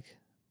like,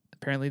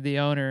 apparently the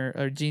owner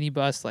or Jeannie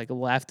Buss like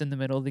left in the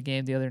middle of the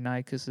game the other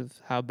night because of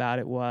how bad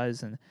it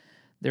was. And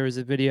there was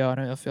a video, I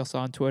don't know if y'all saw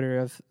on Twitter,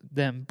 of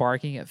them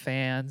barking at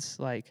fans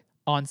like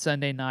on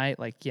Sunday night,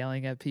 like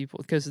yelling at people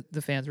because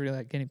the fans were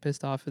like getting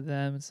pissed off at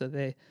them. And so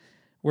they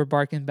were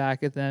barking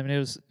back at them,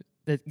 and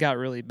it got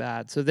really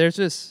bad. So there's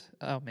just,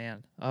 oh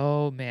man.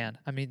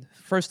 I mean,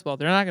 first of all,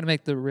 they're not going to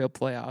make the real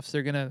playoffs.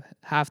 They're going to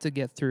have to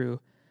get through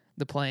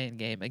the play-in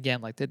game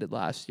again like they did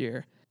last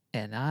year.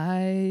 And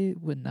I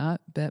would not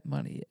bet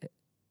money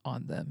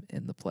on them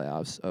in the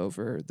playoffs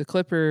over the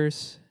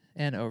Clippers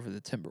and over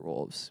the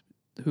Timberwolves,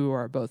 who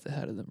are both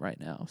ahead of them right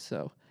now.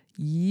 So,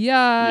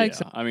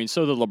 yikes. Yeah, I mean,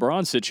 so the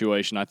LeBron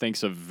situation, I think,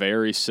 is a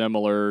very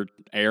similar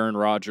Aaron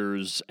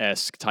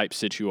Rodgers-esque type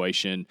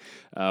situation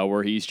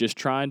where he's just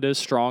trying to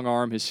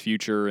strong-arm his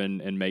future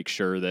and make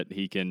sure that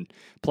he can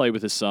play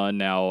with his son.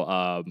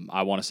 Now,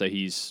 I want to say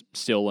he's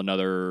still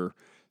another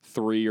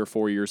 3 or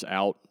 4 years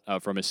out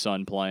from his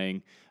son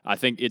playing. I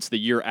think it's the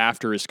year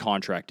after his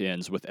contract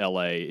ends with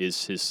LA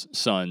is his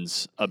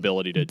son's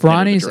ability to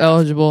Bronny's enter the draft.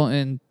 eligible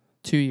in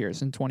 2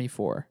 years, in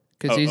 24,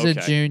 because he's a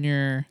okay.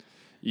 junior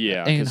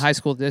in 'cause- high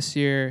school this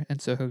year,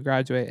 and so he'll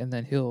graduate, and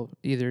then he'll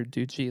either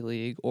do G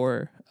League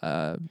or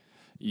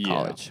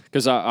college.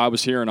 Because I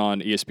was hearing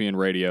on ESPN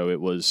radio,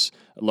 it was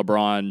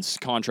LeBron's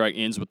contract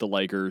ends with the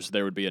Lakers.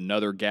 There would be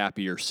another gap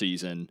year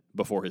season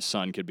before his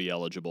son could be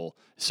eligible.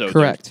 So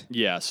Correct.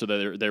 So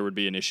there would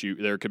be an issue.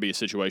 There could be a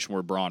situation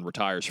where Bron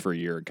retires for a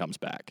year and comes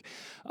back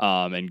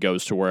and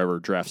goes to wherever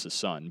drafts his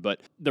son. But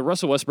the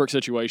Russell Westbrook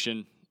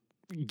situation,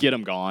 get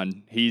him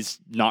gone. He's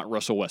not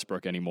Russell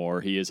Westbrook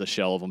anymore. He is a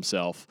shell of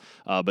himself.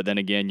 But then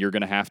again, you're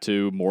going to have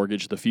to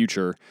mortgage the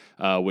future,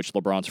 which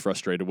LeBron's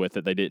frustrated with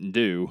that they didn't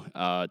do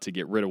to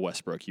get rid of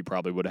Westbrook. You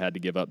probably would have had to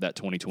give up that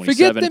 2027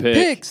 Forget them pick.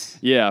 picks.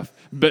 Yeah,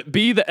 but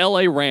be the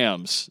LA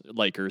Rams,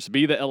 Lakers.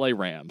 Be the LA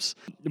Rams.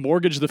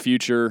 Mortgage the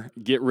future.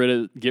 Get rid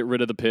of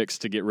the picks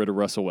to get rid of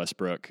Russell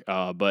Westbrook.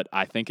 But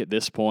I think at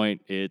this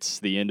point, it's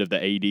the end of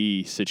the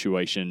AD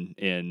situation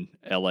in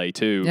LA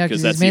too. Yeah,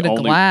 because he's made of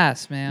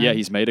glass, man. Yeah,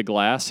 he's made of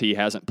glass. He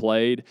hasn't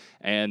played,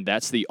 and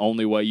that's the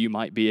only way you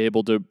might be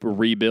able to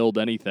rebuild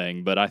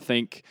anything. But I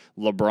think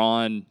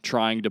LeBron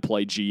trying to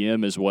play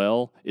GM as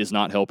well is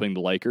not helping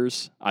the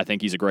Lakers. I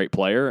think he's a great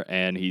player,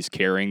 and he's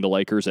carrying the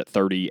Lakers at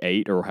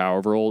 38 or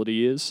however old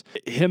he is.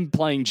 Him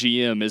playing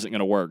GM isn't going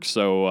to work.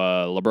 So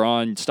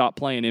LeBron, stop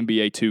playing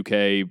NBA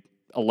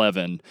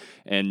 2K11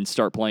 and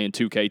start playing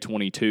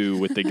 2K22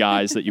 with the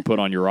guys that you put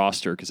on your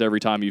roster, because every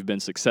time you've been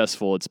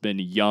successful, it's been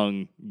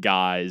young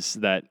guys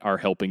that are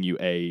helping you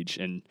age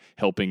and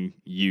helping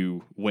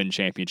you win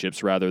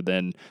championships rather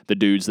than the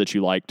dudes that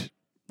you liked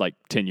like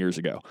 10 years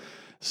ago.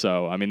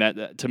 So, I mean,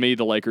 that to me,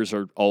 the Lakers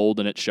are old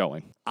and it's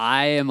showing.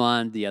 I am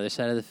on the other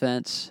side of the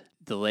fence.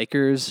 The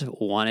Lakers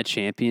won a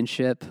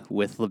championship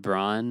with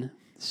LeBron,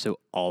 so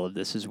all of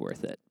this is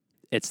worth it.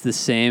 It's the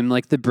same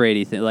like the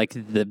Brady thing. Like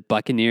the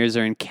Buccaneers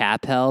are in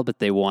cap hell, but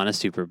they won a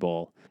Super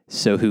Bowl.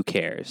 So who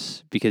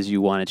cares? Because you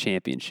won a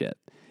championship.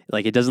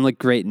 Like it doesn't look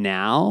great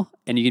now,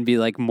 and you can be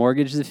like,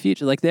 mortgage the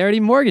future. Like they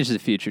already mortgaged the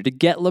future to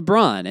get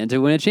LeBron and to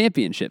win a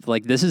championship.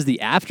 Like this is the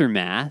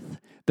aftermath,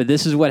 but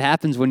this is what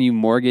happens when you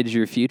mortgage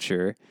your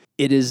future.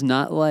 It is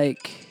not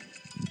like...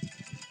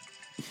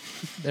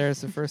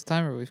 There's the first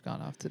timer we've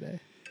gone off today.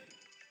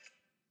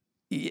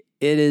 It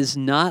is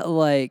not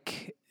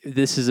like...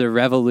 This is a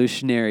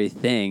revolutionary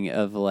thing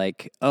of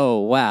like, oh,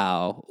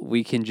 wow,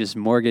 we can just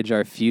mortgage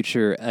our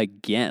future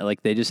again.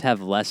 Like they just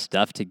have less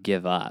stuff to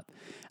give up.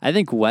 I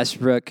think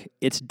Westbrook,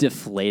 it's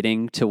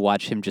deflating to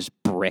watch him just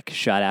brick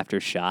shot after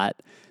shot.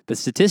 But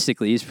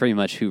statistically, he's pretty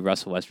much who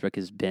Russell Westbrook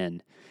has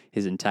been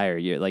his entire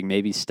year. Like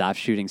maybe stop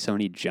shooting so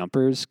many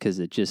jumpers because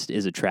it just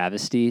is a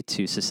travesty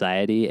to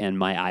society and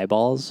my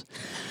eyeballs.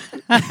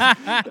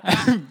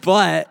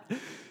 But...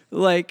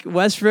 like,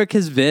 Westbrook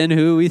has been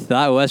who we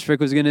thought Westbrook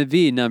was going to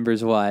be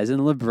numbers-wise, and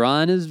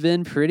LeBron has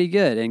been pretty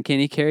good. And can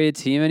he carry a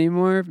team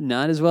anymore?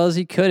 Not as well as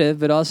he could have,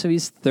 but also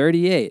he's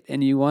 38,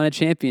 and you won a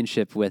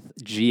championship with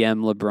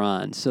GM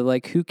LeBron. So,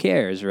 like, who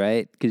cares,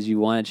 right? Because you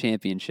won a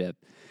championship.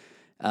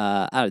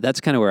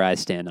 That's kind of where I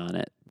stand on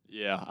it.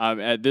 Yeah,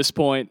 at this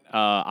point,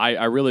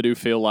 I really do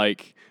feel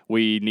like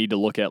we need to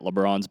look at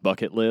LeBron's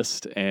bucket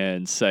list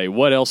and say,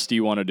 what else do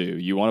you want to do?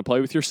 You want to play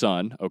with your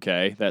son.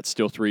 Okay, that's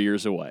still 3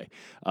 years away.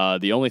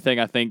 The only thing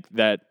I think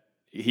that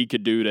he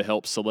could do to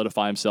help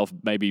solidify himself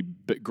maybe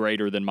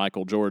greater than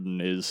Michael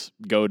Jordan is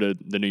go to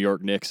the New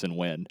York Knicks and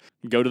win.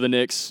 Go to the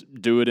Knicks,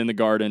 do it in the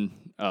Garden,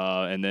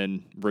 and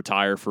then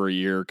retire for a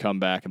year, come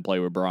back and play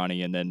with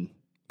Bronny, and then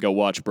go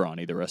watch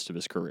Bronny the rest of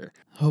his career.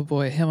 Oh,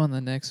 boy, him on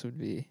the Knicks would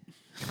be...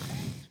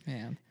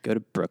 Man. Go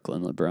to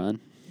Brooklyn, LeBron.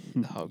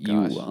 Oh, gosh.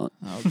 You won't.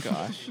 Oh,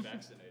 gosh.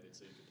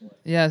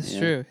 Yeah, it's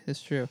true.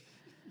 It's true.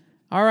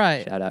 All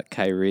right. Shout out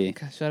Kyrie.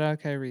 Shout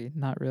out Kyrie.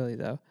 Not really,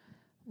 though.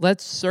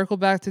 Let's circle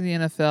back to the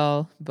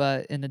NFL,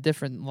 but in a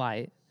different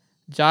light.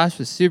 Josh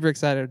was super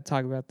excited to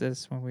talk about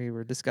this when we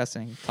were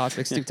discussing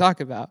topics to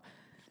talk about.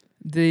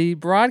 The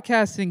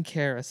broadcasting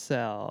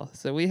carousel.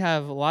 So we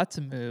have lots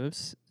of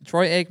moves.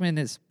 Troy Aikman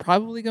is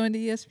probably going to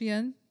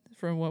ESPN,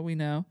 from what we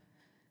know.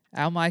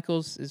 Al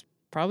Michaels is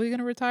probably going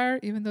to retire,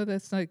 even though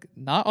that's like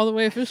not all the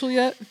way official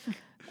yet.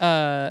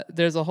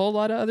 There's a whole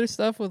lot of other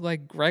stuff with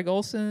like Greg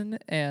Olson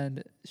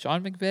and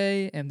Sean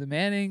McVay and the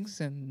Mannings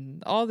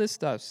and all this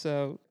stuff.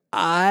 So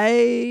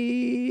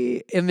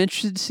I am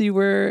interested to see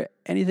where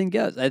anything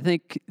goes. I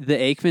think the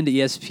Aikman to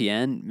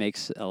ESPN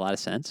makes a lot of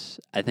sense.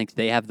 I think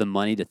they have the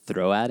money to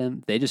throw at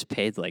him. They just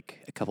paid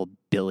like a couple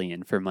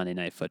billion for Monday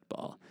Night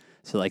Football.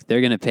 So like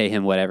they're going to pay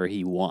him whatever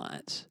he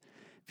wants.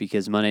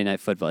 Because Monday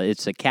Night Football,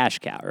 it's a cash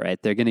cow, right?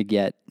 They're going to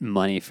get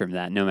money from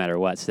that no matter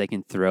what. So they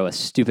can throw a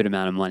stupid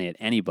amount of money at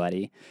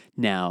anybody.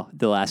 Now,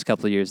 the last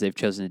couple of years, they've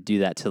chosen to do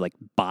that to like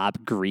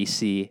Bob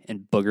Greasy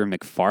and Booger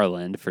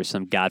McFarland for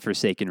some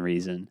godforsaken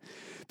reason.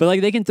 But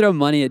like they can throw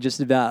money at just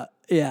about,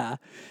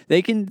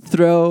 they can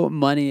throw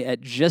money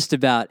at just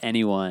about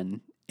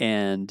anyone.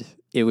 And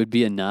it would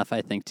be enough,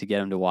 I think, to get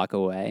them to walk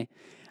away.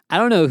 I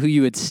don't know who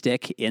you would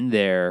stick in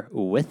there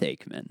with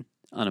Aikman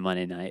on a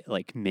Monday night.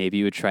 Like maybe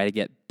you would try to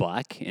get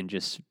Buck and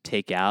just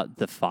take out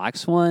the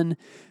Fox one.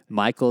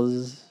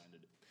 Michaels.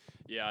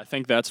 Yeah, I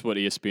think that's what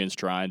ESPN's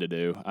trying to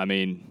do. I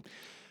mean,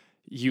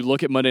 you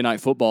look at Monday Night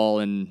Football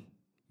and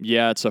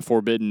yeah, it's a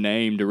forbidden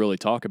name to really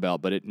talk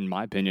about, but in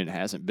my opinion, it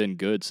hasn't been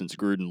good since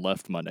Gruden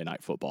left Monday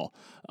Night Football.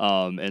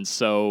 And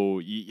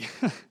so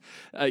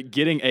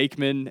getting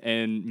Aikman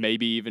and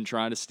maybe even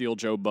trying to steal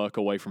Joe Buck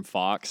away from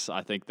Fox,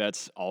 I think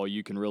that's all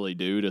you can really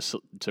do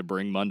to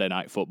bring Monday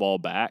Night Football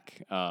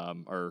back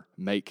or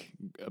make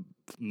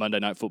Monday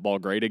Night Football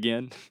great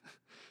again.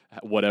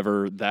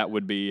 whatever that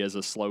would be as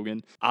a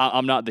slogan.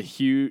 I'm not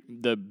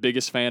the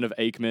biggest fan of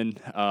Aikman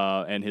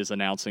and his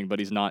announcing, but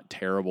he's not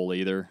terrible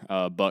either.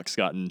 Buck's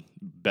gotten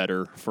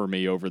better for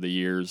me over the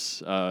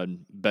years,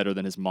 better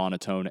than his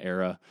monotone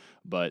era.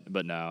 But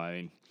no, I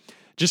mean,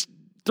 just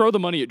throw the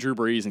money at Drew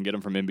Brees and get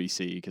him from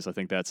NBC because I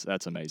think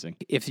that's amazing.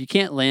 If you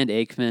can't land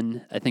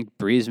Aikman, I think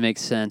Brees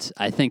makes sense.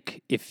 I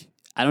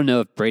don't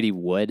know if Brady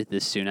would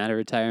this soon out of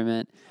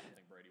retirement.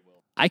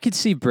 I could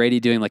see Brady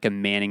doing like a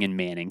Manning and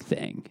Manning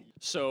thing.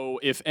 So,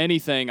 if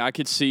anything, I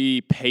could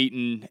see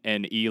Peyton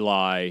and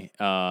Eli,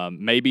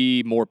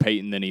 maybe more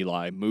Peyton than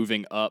Eli,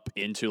 moving up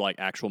into like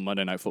actual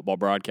Monday Night Football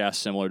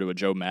broadcasts, similar to a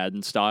Joe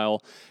Madden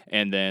style,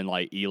 and then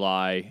like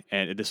Eli,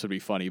 and this would be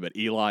funny, but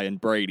Eli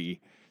and Brady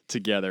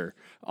together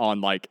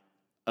on like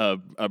a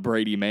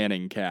Brady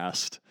Manning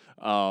cast.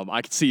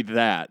 I could see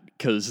that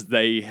because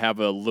they have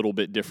a little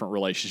bit different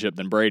relationship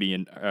than Brady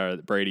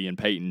and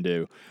Peyton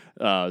do.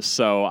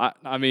 So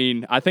I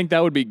mean, I think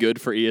that would be good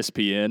for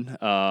ESPN.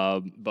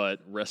 But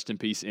rest in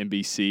peace,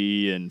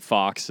 NBC and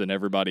Fox and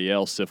everybody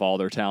else if all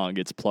their talent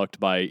gets plucked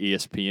by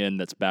ESPN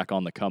that's back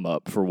on the come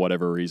up for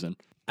whatever reason.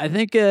 I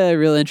think a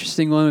real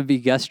interesting one would be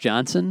Gus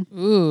Johnson.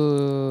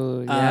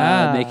 Ooh,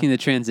 yeah. Making the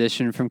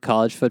transition from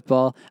college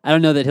football. I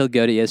don't know that he'll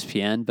go to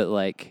ESPN, but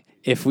like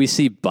if we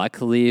see Buck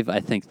leave, I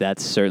think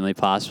that's certainly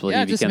possible.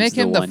 Yeah, he just becomes make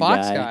him the one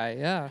Fox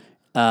guy.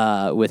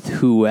 Yeah. With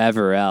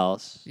whoever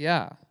else.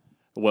 Yeah.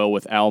 Well,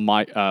 with Al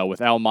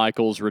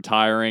Michaels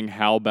retiring,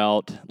 how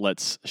about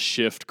let's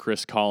shift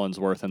Chris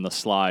Collinsworth in the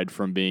slide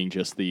from being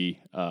just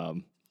not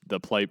the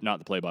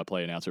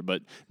play-by-play announcer,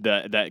 but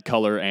that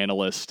color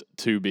analyst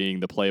to being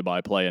the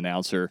play-by-play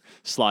announcer.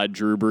 Slide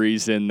Drew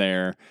Brees in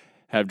there,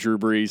 have Drew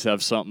Brees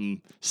have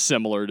something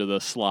similar to the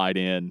slide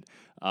in,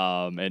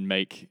 and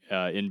make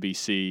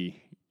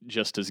NBC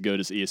just as good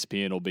as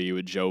ESPN will be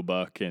with Joe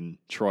Buck and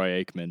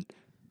Troy Aikman.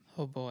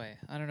 Oh boy,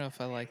 I don't know if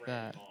I like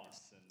that.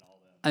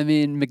 I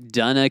mean,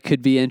 McDonough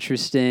could be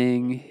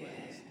interesting. He's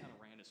kind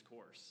of ran his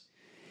course.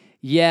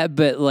 Yeah,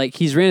 but like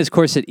he's ran his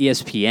course at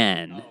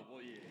ESPN.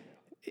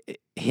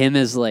 Him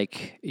as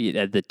like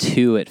the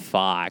 2 at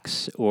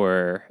Fox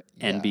or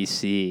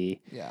NBC.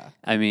 Yeah.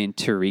 I mean,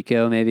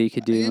 Tirico maybe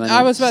could do Monday,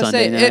 I was about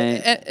Sunday to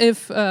say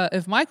night.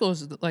 if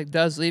Michaels like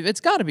does leave,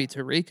 it's got to be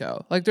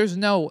Tirico. Like there's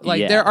no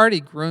they're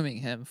already grooming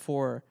him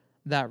for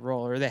that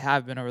role, or they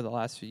have been over the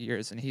last few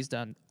years, and he's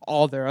done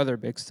all their other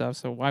big stuff.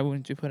 So why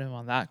wouldn't you put him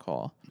on that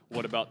call?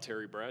 What about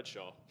Terry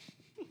Bradshaw?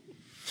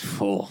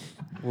 Oh,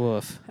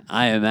 woof!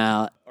 I am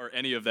out. Or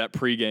any of that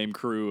pregame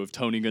crew of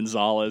Tony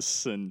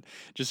Gonzalez, and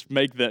just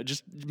make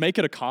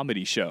it a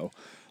comedy show,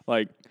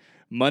 like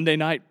Monday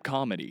night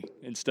comedy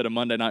instead of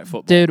Monday Night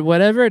Football. Dude,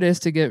 whatever it is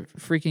to get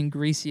freaking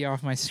Greasy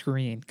off my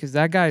screen, because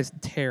that guy's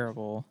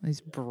terrible.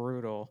 He's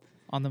brutal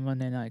on the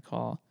Monday night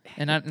call,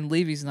 and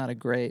Levy's not a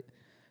great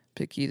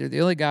pick either. The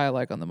only guy I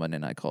like on the Monday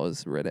night call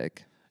is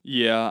Riddick.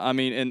 Yeah, I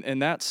mean,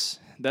 and that's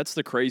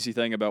the crazy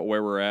thing about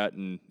where we're at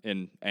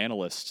in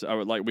analysts.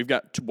 We've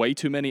got way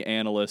too many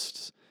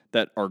analysts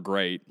that are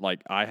great.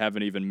 Like I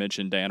haven't even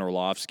mentioned Dan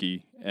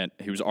Orlovsky, and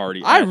he was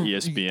already at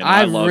ESPN.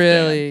 I love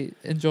really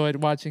Dan. enjoyed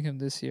watching him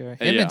this year.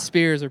 Him and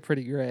Spears are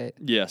pretty great.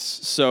 Yes.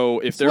 So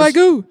if there's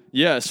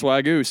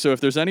Swagoo. So if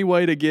there's any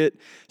way to get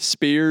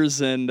Spears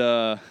and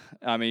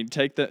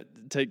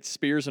take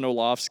Spears and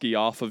Orlovsky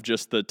off of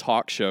just the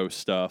talk show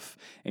stuff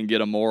and get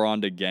them more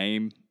onto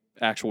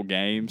actual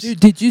games. Dude,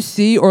 did you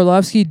see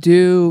Orlovsky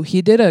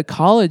he did a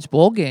college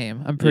bowl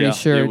game, I'm pretty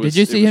sure. Did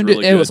you see him do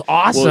it? Was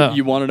awesome. Well,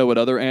 you want to know what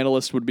other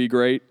analyst would be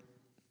great?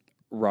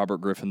 Robert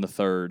Griffin III,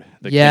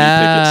 the Kenny Pickett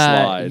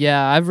slide.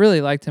 Yeah, I've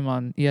really liked him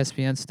on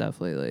ESPN stuff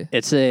lately.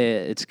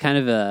 It's kind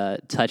of a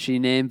touchy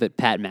name, but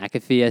Pat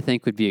McAfee, I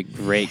think, would be a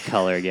great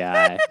color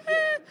guy.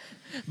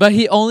 But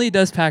he only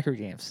does Packer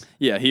games.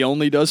 Yeah, he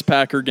only does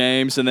Packer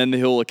games, and then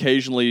he'll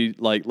occasionally,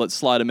 let's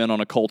slide him in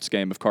on a Colts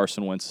game if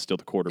Carson Wentz is still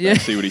the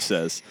quarterback, see what he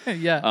says.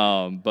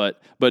 Yeah.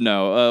 But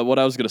no, what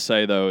I was going to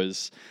say, though,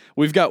 is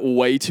we've got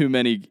way too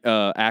many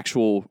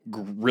actual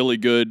really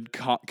good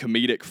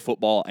comedic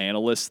football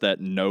analysts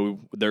that know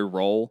their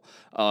role,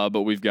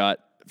 but we've got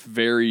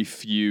very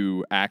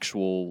few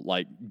actual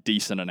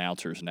decent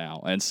announcers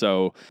now. And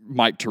so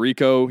Mike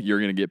Tirico, you're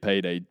going to get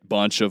paid a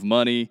bunch of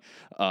money.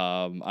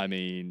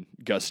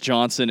 Gus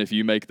Johnson, if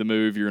you make the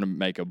move, you're going to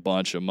make a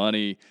bunch of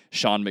money.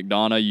 Sean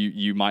McDonough,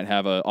 you might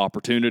have an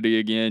opportunity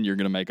again. You're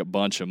going to make a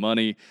bunch of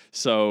money.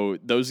 So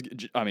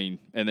and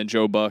then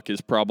Joe Buck is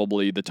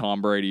probably the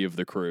Tom Brady of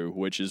the crew,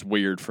 which is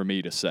weird for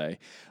me to say.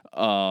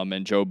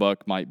 And Joe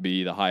Buck might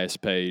be the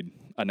highest paid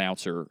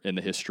announcer in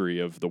the history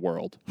of the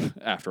world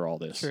after all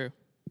this. True.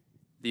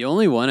 The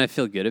only one I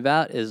feel good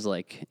about is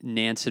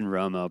Nance and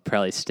Romo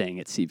probably staying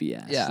at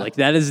CBS. Yeah.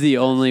 That is the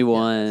only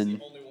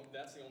one.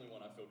 That's the only one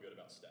I feel good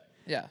about staying.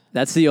 Yeah.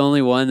 That's the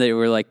only one that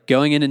we're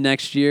going into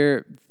next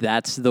year.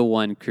 That's the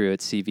one crew at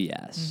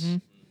CBS.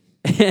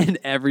 Mm-hmm. And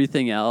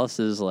everything else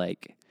is I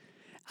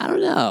don't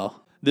know.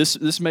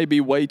 This may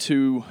be way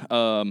too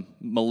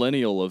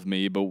millennial of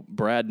me, but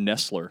Brad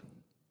Nessler.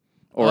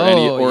 Or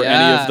any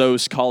of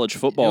those college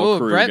football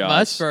crew Brett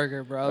guys.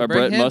 Musburger, bro.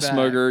 Brett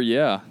Musburger,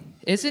 yeah.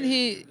 Isn't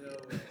he?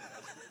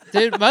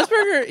 Dude,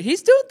 Musburger,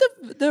 he's doing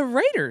the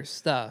Raiders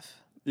stuff.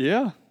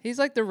 Yeah. He's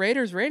like the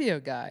Raiders radio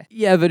guy.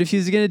 Yeah, but if he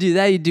was going to do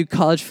that, he'd do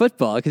college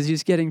football because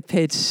he's getting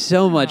paid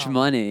so much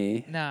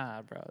money.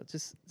 Nah, bro.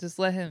 Just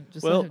let him do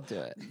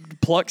it.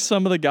 Pluck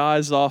some of the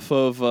guys off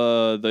of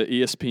the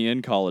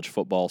ESPN college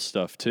football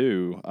stuff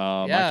too.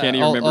 I can't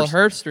even remember.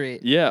 Herb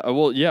Street. Yeah,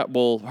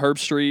 well, Herb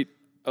Street.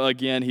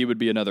 Again, he would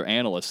be another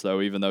analyst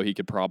though, even though he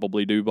could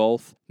probably do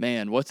both.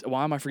 Man,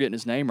 why am I forgetting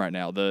his name right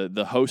now?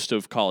 The host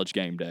of College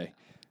Game Day.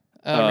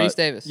 Reese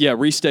Davis. Yeah,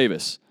 Reese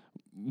Davis.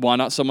 Why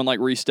not someone like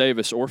Reese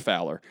Davis or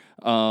Fowler?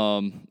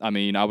 I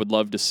mean, I would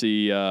love to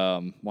see. Why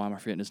am I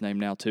forgetting his name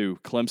now? Too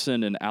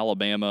Clemson and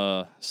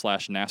Alabama /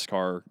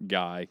 NASCAR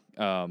guy.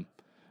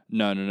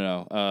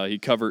 No. He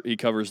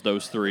covers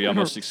those three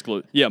almost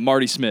exclude. Yeah,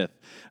 Marty Smith.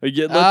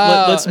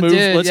 Let's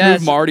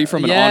move Marty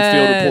from an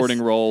on-field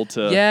reporting role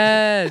to.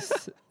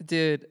 Yes,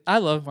 dude, I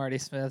love Marty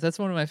Smith. That's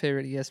one of my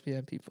favorite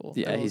ESPN people.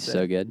 Yeah, he's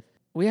so good.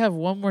 We have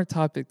one more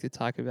topic to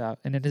talk about,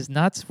 and it is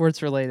not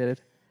sports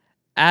related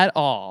at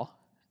all.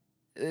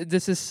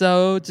 This is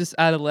so just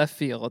out of left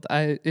field.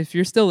 If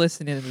you're still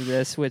listening to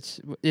this,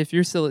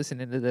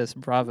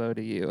 bravo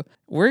to you.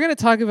 We're going to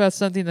talk about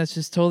something that's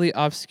just totally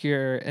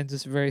obscure and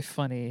just very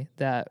funny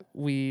that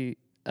we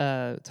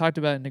talked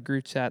about in the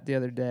group chat the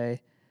other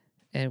day.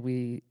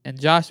 And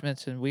Josh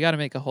mentioned we got to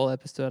make a whole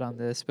episode on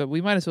this, but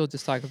we might as well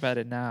just talk about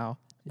it now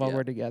while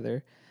we're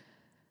together.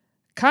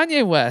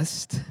 Kanye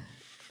West,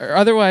 or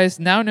otherwise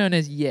now known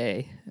as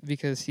Ye,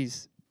 because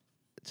he's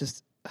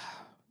just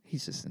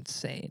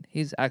insane.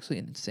 He's actually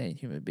an insane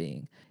human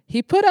being.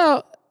 He put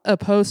out a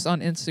post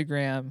on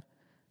Instagram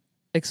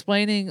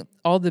explaining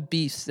all the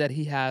beefs that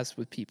he has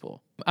with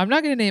people. I'm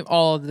not going to name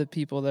all of the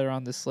people that are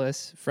on this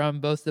list from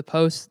both the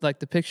post, like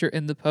the picture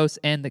in the post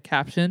and the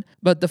caption,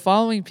 but the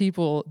following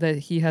people that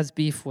he has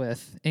beef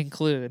with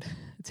include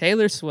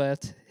Taylor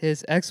Swift,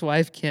 his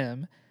ex-wife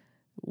Kim,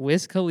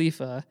 Wiz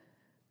Khalifa,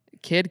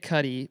 Kid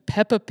Cudi,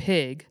 Peppa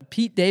Pig,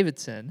 Pete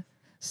Davidson,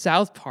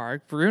 South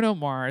Park, Bruno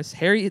Mars,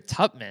 Harriet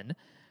Tubman,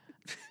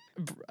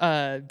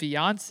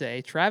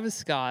 Beyonce, Travis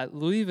Scott,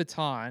 Louis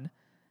Vuitton,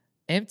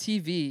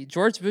 MTV,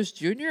 George Bush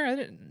Jr.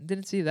 I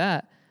didn't see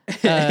that.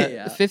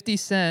 50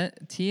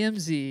 Cent,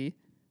 TMZ,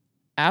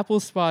 Apple,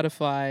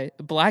 Spotify,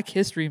 Black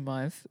History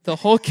Month, the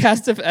whole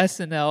cast of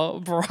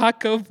SNL,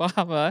 Barack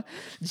Obama,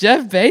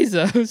 Jeff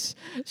Bezos,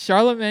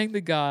 Charlemagne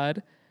the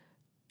God,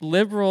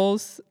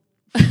 liberals,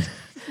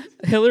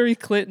 Hillary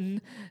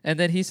Clinton, and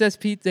then he says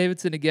Pete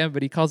Davidson again,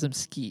 but he calls him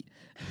Skeet.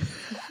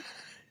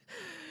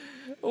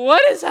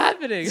 What is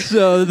happening?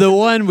 So the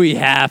one we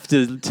have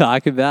to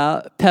talk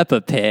about,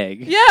 Peppa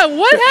Pig. Yeah,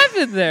 what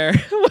happened there?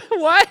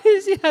 Why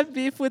does he have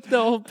beef with the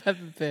old Peppa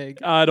Pig?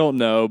 I don't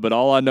know, but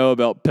all I know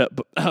about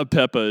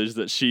Peppa is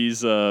that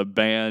she's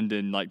banned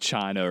in like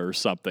China or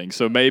something.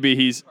 So maybe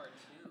he's.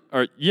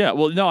 I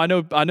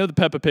know the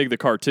Peppa Pig, the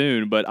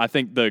cartoon, but I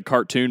think the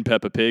cartoon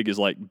Peppa Pig is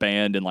like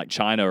banned in like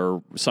China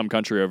or some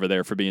country over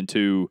there for being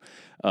too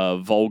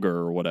vulgar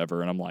or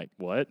whatever. And I'm like,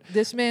 what?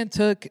 This man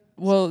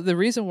the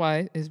reason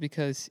why is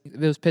because it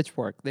was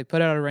Pitchfork. They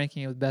put out a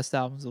ranking of the best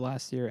albums of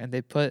last year, and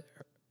they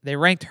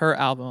ranked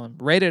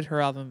rated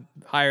her album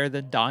higher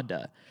than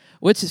Donda,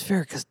 which is fair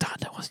because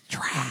Donda was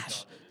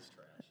trash.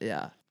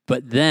 Yeah.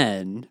 But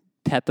then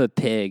Peppa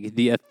Pig,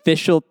 the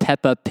official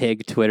Peppa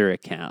Pig Twitter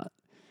account,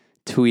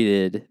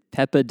 tweeted,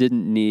 Peppa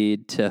didn't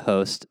need to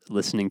host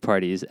listening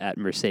parties at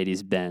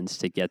Mercedes-Benz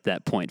to get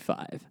that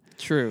 0.5.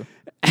 True.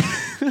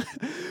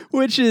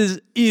 Which is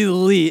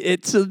elite.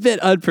 It's a bit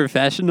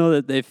unprofessional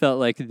that they felt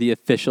like the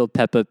official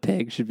Peppa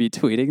Pig should be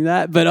tweeting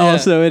that, but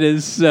also it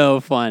is so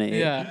funny.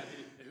 Yeah.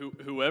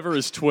 Whoever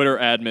is Twitter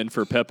admin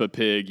for Peppa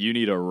Pig, you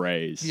need a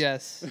raise.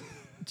 Yes.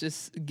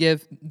 Just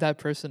give that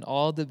person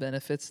all the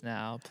benefits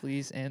now,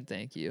 please and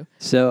thank you.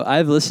 So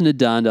I've listened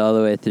to Donda all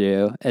the way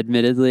through.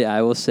 Admittedly,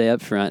 I will say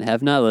up front,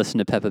 have not listened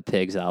to Peppa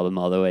Pig's album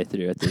all the way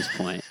through at this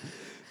point.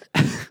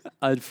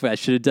 I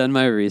should have done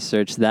my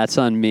research. That's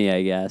on me,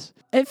 I guess.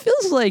 It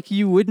feels like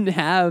you wouldn't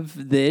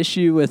have the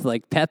issue with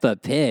like Peppa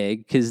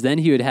Pig, because then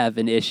he would have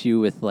an issue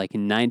with like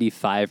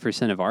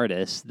 95% of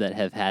artists that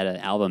have had an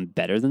album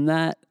better than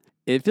that.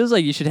 It feels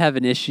like you should have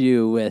an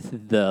issue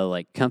with the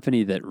like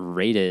company that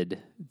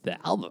rated the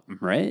album,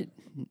 right?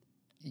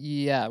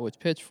 Yeah, with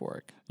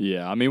Pitchfork.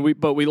 Yeah, I mean, we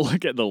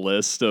look at the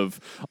list of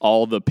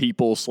all the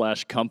people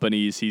 /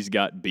 companies he's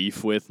got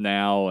beef with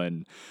now,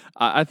 and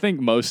I think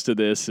most of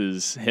this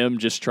is him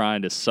just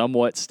trying to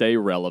somewhat stay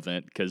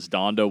relevant because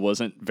Donda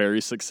wasn't very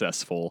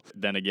successful.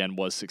 Then again,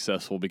 was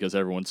successful because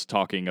everyone's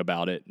talking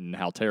about it and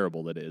how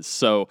terrible it is.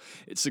 So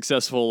it's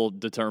successful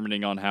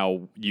determining on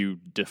how you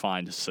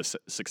define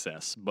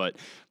success. But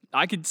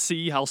I could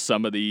see how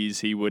some of these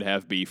he would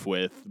have beef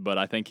with, but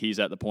I think he's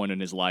at the point in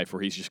his life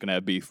where he's just going to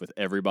have beef with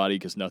everybody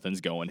because nothing's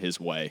going his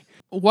way.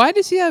 Why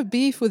does he have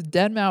beef with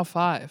Deadmau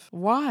 5?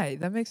 Why?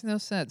 That makes no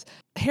sense.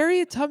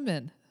 Harriet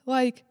Tubman,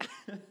 like,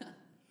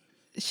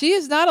 she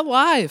is not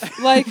alive.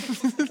 Like,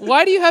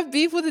 why do you have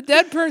beef with a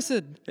dead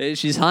person?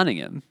 She's haunting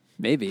him,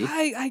 maybe.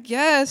 I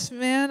guess,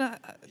 man.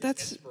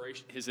 That's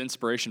his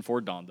inspiration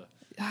for Donda.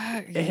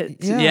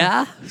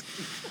 Yeah.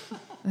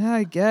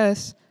 I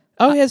guess.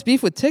 Oh, he has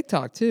beef with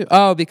TikTok too.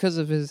 Oh, because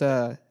of his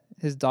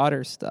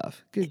daughter's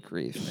stuff. Good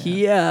grief, man.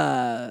 He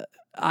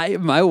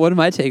one of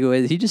my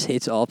takeaways, he just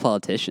hates all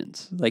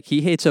politicians. Like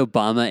he hates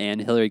Obama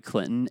and Hillary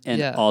Clinton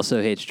and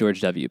also hates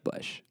George W.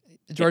 Bush.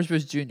 George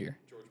Bush Jr.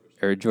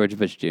 Or George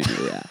Bush Jr.,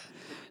 yeah.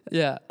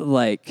 Yeah.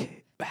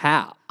 Like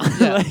how?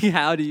 Yeah. Like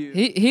how do you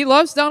He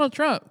loves Donald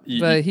Trump,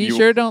 but he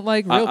sure don't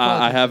like real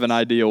politics. I have an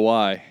idea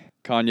why.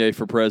 Kanye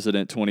for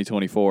president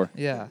 2024.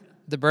 Yeah.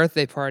 The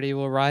birthday party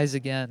will rise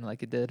again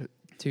like it did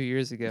 2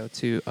 years ago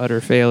to utter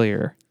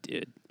failure.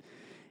 Dude.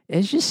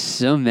 It's just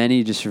so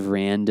many just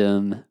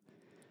random,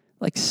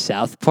 like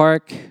South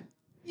Park.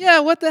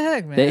 Yeah, what the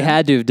heck, man? They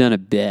had to have done a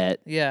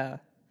bit. Yeah.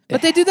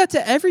 But they do that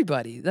to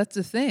everybody. That's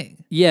the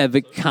thing. Yeah,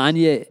 but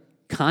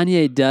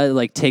Kanye does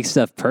like take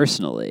stuff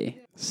personally.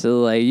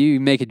 So like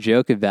you make a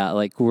joke about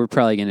like we're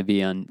probably going to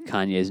be on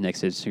Kanye's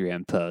next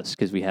Instagram post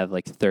because we have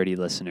like 30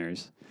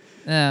 listeners.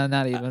 No,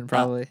 not even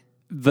probably.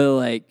 But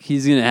like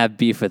he's going to have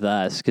beef with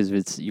us because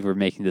we're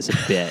making this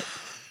a bit.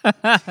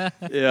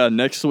 Yeah,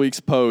 next week's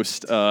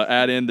post,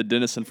 add in the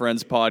Dennis and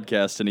Friends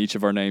podcast and each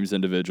of our names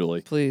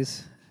individually.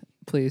 Please,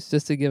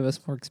 just to give us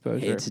more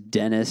exposure. Hates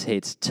Dennis,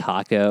 hates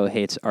Taco,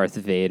 hates Darth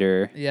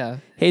Vader. Yeah.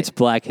 Hates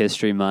Black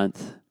History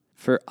Month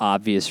for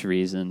obvious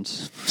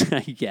reasons, I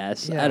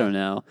guess. Yeah. I don't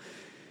know.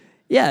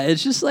 Yeah,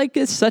 it's just like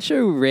it's such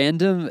a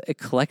random,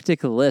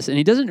 eclectic list. And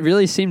he doesn't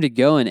really seem to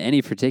go in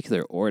any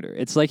particular order.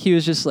 It's like he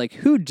was just like,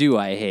 who do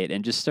I hate?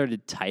 And just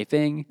started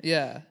typing.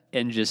 Yeah.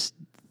 And just,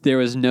 there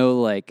was no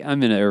like,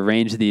 I'm going to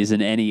arrange these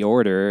in any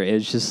order.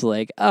 It's just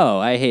like, oh,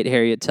 I hate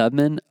Harriet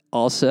Tubman.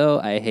 Also,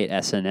 I hate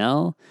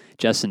SNL,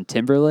 Justin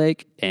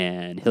Timberlake,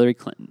 and Hillary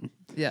Clinton.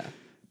 Yeah.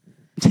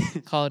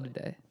 Call it a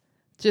day.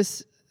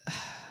 Just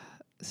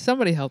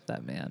somebody help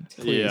that man,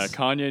 please. Yeah,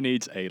 Kanye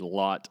needs a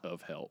lot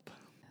of help.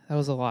 That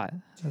was a lot.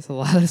 That's a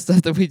lot of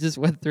stuff that we just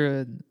went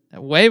through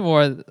in way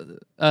more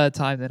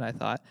time than I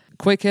thought.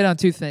 Quick hit on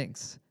two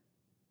things.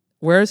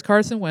 Where is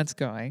Carson Wentz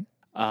going?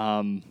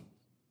 No,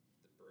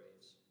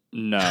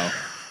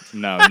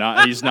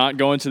 not he's not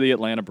going to the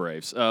Atlanta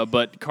Braves.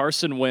 But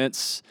Carson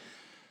Wentz,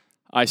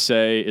 I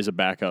say, is a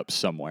backup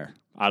somewhere.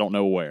 I don't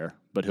know where,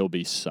 but he'll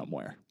be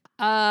somewhere.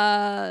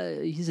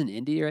 He's in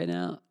Indy right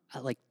now.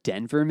 Like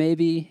Denver,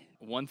 maybe.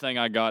 One thing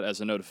I got as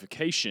a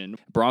notification,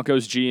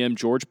 Broncos GM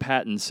George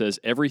Patton says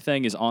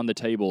everything is on the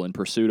table in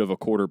pursuit of a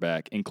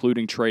quarterback,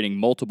 including trading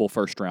multiple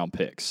first-round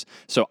picks.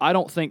 So I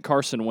don't think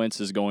Carson Wentz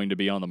is going to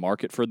be on the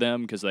market for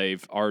them because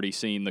they've already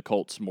seen the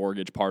Colts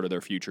mortgage part of their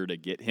future to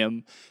get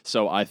him.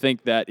 So I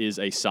think that is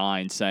a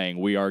sign saying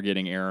we are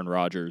getting Aaron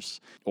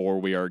Rodgers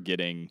or we are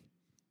getting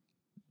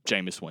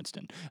Jameis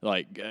Winston.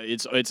 Like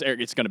it's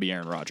going to be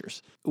Aaron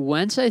Rodgers.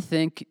 Wentz, I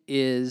think,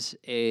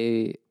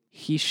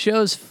 he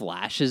shows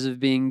flashes of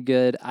being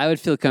good. I would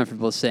feel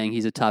comfortable saying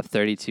he's a top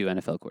 32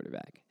 NFL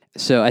quarterback.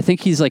 So I think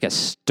he's like a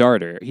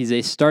starter. He's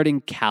a starting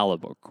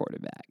caliber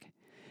quarterback.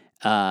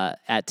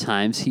 At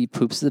times, he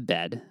poops the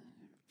bed.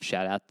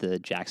 Shout out the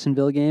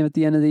Jacksonville game at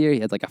the end of the year.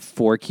 He had like a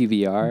 4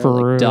 QBR.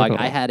 Like, dog,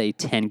 I had a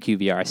 10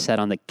 QBR. I sat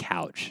on the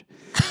couch.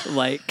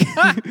 Like,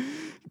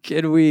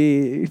 can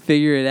we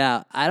figure it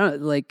out?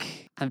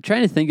 I'm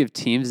trying to think of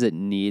teams that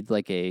need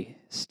like a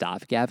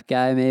stopgap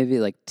guy, maybe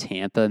like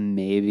Tampa,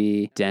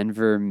 maybe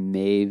Denver,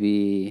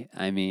 maybe.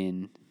 I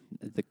mean,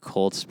 the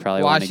Colts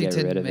probably want to get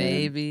rid of him.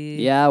 Maybe.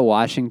 Yeah,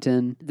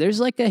 Washington.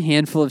 There's like a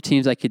handful of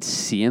teams I could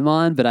see him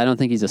on, but I don't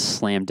think he's a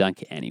slam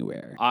dunk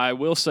anywhere. I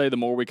will say the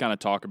more we kind of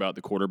talk about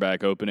the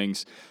quarterback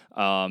openings,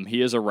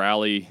 he is a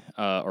Raleigh,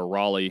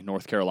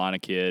 North Carolina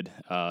kid,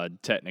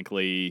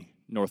 technically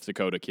North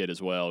Dakota kid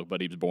as well,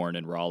 but he was born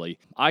in Raleigh.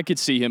 I could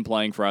see him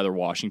playing for either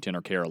Washington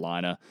or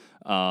Carolina,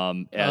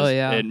 and maybe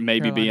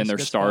Carolina's being their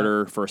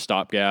starter spot for a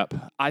stopgap.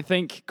 I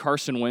think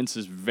Carson Wentz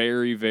is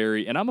very,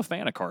 very, and I'm a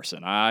fan of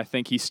Carson. I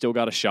think he's still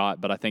got a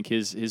shot, but I think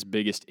his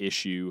biggest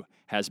issue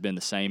has been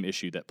the same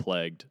issue that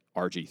plagued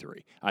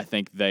RG3. I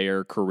think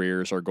their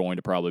careers are going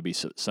to probably be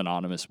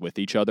synonymous with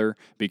each other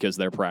because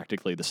they're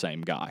practically the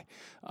same guy.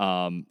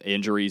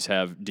 Injuries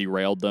have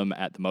derailed them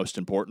at the most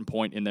important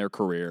point in their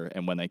career,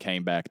 and when they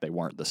came back, they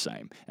weren't the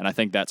same. And I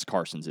think that's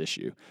Carson's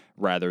issue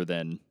rather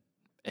than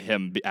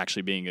him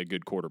actually being a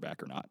good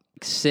quarterback or not.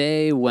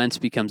 Say Wentz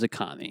becomes a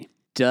commie.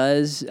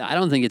 I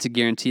don't think it's a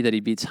guarantee that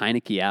he beats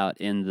Heineke out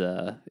in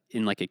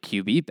like a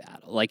QB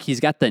battle. Like he's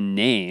got the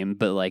name,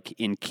 but like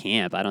in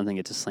camp, I don't think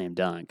it's a slam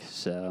dunk.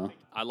 So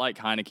I like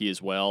Heineke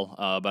as well,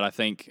 but I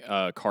think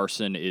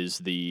Carson is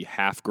the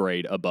half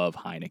grade above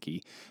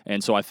Heineke,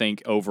 and so I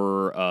think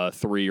over a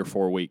 3 or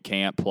 4 week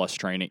camp plus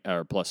training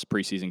or plus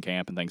preseason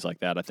camp and things like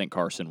that, I think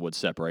Carson would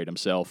separate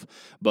himself.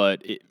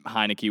 But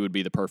Heineke would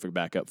be the perfect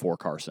backup for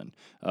Carson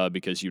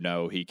because he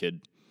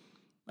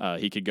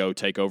could go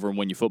take over and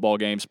win you football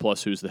games.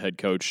 Plus, who's the head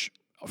coach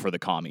for the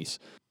commies,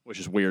 which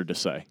is weird to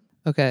say.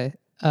 Okay,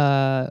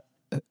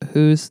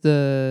 who's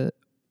the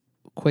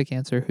quick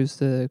answer? Who's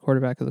the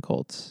quarterback of the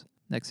Colts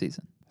next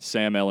season?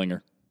 Sam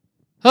Ehlinger.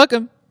 Hook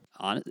him.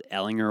 On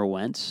Ehlinger or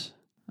Wentz?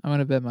 I'm going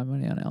to bet my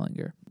money on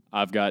Ehlinger.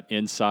 I've got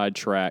inside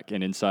track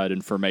and inside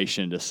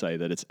information to say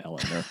that it's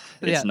Ellinger.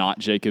 Yeah. It's not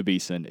Jacob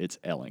Eason. It's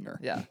Ellinger.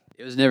 Yeah.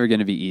 It was never going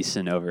to be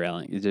Eason over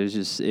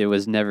Ellinger. It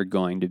was never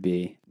going to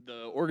be.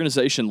 The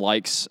organization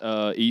likes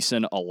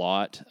Eason a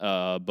lot,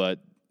 but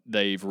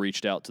they've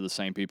reached out to the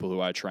same people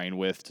who I train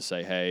with to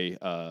say, hey,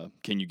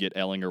 can you get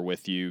Ellinger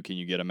with you? Can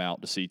you get him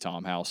out to see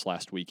Tom House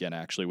last weekend,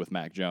 actually, with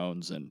Mac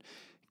Jones? And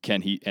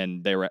can he?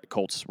 And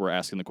Colts were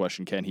asking the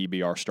question, can he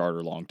be our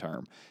starter long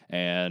term?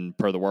 And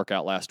per the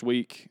workout last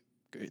week,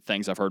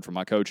 things I've heard from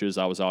my coaches,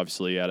 I was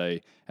obviously at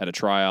a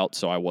tryout,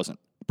 so I wasn't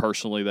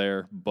personally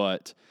there,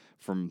 but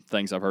from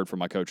things I've heard from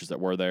my coaches that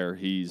were there,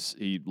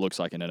 he looks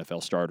like an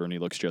NFL starter, and he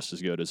looks just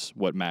as good as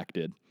what Mac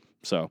did.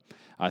 So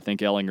I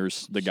think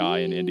Ellinger's the guy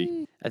in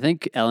Indy. I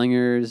think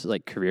Ellinger's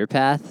like career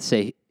path,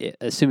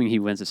 assuming he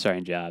wins a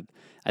starting job,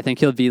 I think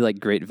he'll be like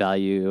great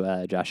value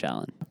Josh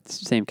Allen.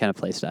 Same kind of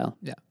play style.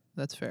 Yeah,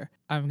 that's fair.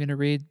 I'm going to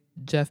read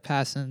Jeff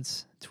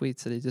Passan's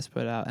tweets that he just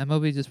put out.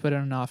 MLB just put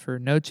out an offer.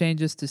 No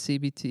changes to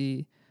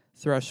CBT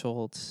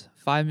thresholds.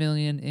 $5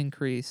 million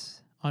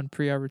increase on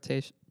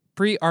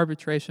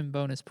pre-arbitration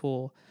bonus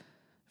pool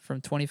from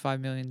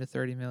 $25 million to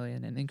 $30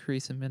 million. An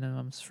increase in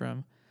minimums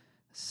from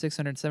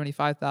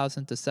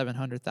 $675,000 to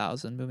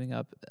 $700,000, moving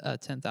up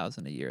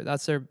 $10,000 a year.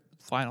 That's their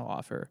final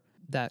offer.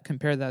 That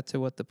compare that to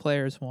what the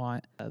players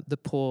want. The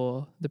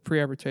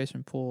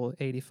pre-arbitration pool,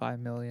 $85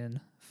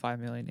 million, $5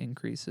 million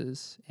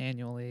increases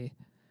annually.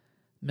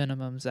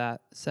 Minimums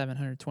at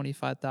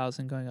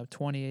 $725,000, going up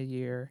 $20 a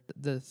year.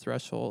 The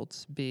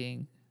thresholds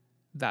being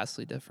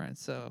vastly different.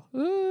 So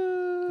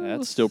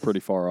That's still pretty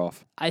far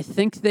off. I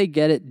think they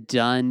get it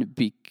done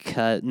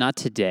because not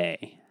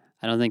today.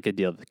 I don't think a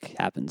deal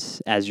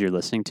happens as you're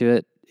listening to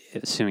it.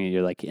 Assuming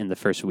you're like in the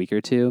first week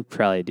or two,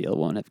 probably a deal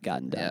won't have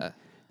gotten done.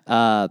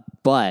 Yeah.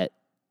 But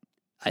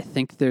I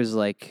think there's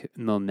like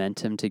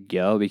momentum to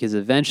go because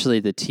eventually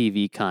the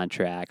TV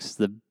contracts,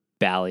 the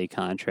Bally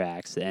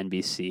contracts, the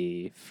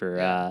NBC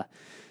for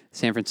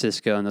San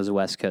Francisco and those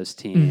West Coast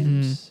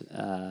teams,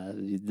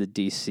 the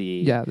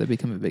DC. Yeah, they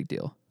become a big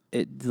deal.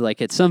 It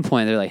like at some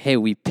point they're like, hey,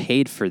 we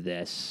paid for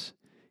this.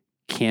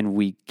 Can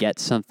we get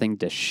something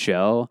to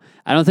show?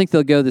 I don't think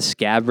they'll go the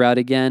scab route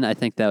again. I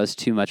think that was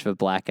too much of a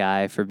black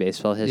eye for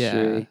baseball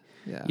history.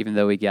 Yeah. Even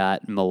though we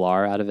got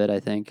Millar out of it, I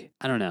think.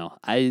 I don't know.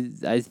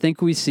 I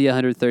think we see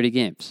 130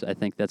 games. I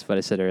think that's what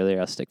I said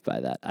earlier. I'll stick by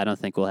that. I don't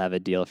think we'll have a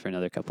deal for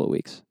another couple of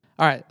weeks.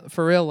 All right,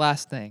 for real,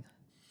 last thing.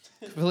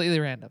 Completely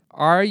random.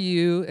 Are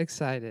you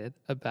excited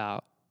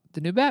about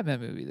the new Batman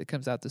movie that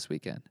comes out this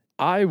weekend?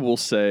 I will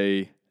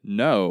say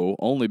no,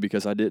 only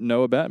because I didn't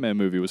know a Batman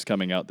movie was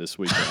coming out this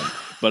weekend.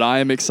 But I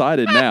am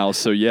excited now,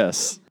 so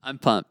yes. I'm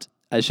pumped.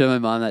 I showed my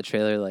mom that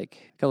trailer like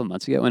a couple of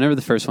months ago, whenever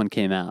the first one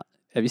came out.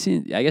 Have you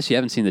seen? I guess you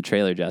haven't seen the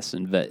trailer,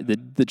 Justin, but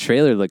the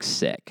trailer looks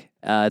sick.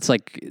 It's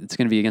going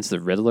to be against the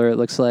Riddler. It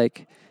looks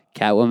like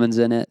Catwoman's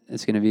in it.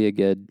 It's going to be a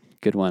good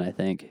one, I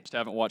think. Just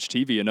haven't watched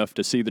TV enough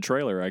to see the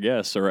trailer, I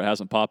guess, or it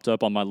hasn't popped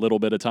up on my little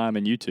bit of time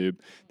in YouTube.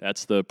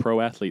 That's the pro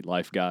athlete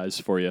life, guys,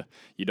 for you.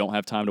 You don't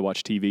have time to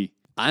watch TV.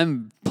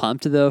 I'm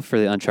pumped though for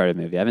the Uncharted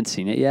movie. I haven't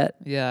seen it yet.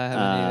 Yeah, I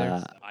haven't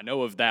either. I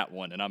know of that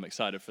one, and I'm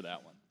excited for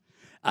that one.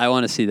 I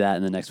want to see that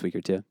in the next week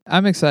or two.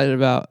 I'm excited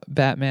about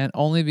Batman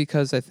only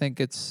because I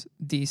think it's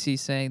DC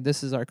saying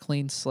this is our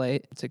clean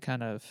slate to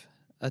kind of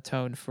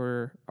atone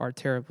for our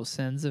terrible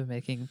sins of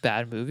making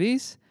bad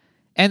movies.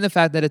 And the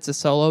fact that it's a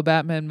solo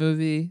Batman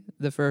movie,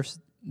 the first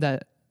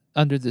that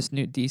under this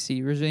new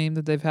DC regime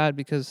that they've had,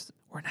 because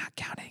we're not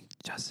counting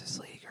Justice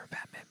League or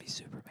Batman v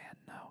Superman.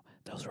 No,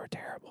 those were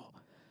terrible.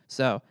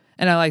 So,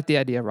 and I like the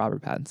idea of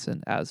Robert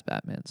Pattinson as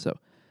Batman. So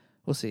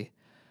we'll see.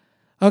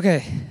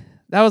 Okay,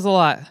 that was a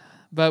lot.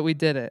 But we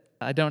did it.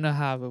 I don't know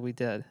how, but we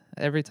did.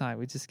 Every time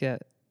we just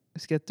get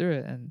through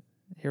it, and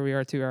here we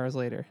are 2 hours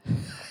later.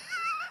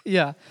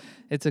 Yeah,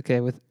 it's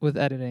okay. With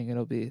editing,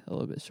 it'll be a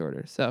little bit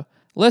shorter. So,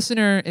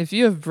 listener, if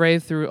you have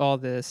braved through all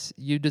this,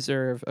 you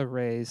deserve a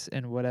raise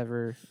in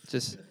whatever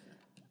just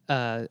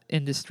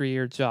industry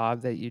or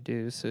job that you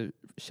do. So,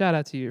 shout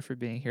out to you for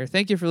being here.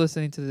 Thank you for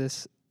listening to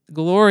this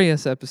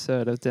glorious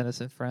episode of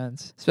Dennis and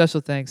Friends. Special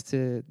thanks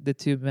to the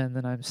two men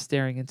that I'm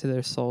staring into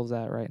their souls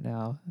at right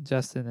now,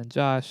 Justin and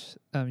Josh.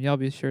 Y'all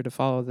be sure to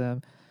follow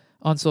them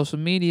on social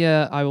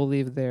media. I will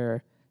leave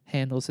their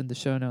handles in the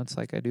show notes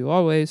like I do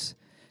always.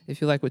 If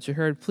you like what you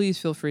heard, please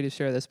feel free to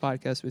share this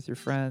podcast with your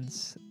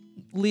friends.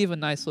 Leave a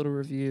nice little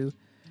review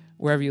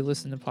wherever you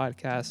listen to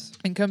podcasts.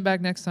 And come back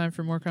next time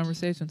for more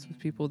conversations with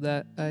people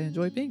that I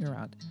enjoy being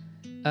around.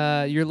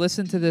 Your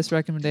listen to this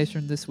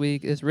recommendation this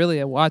week is really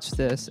a watch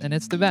this, and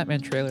it's the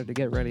Batman trailer to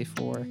get ready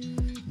for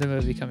the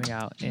movie coming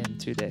out in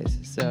 2 days.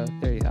 So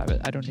there you have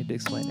it. I don't need to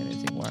explain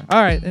anything more.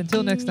 All right,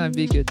 until next time,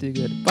 be good, do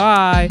good.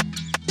 Bye.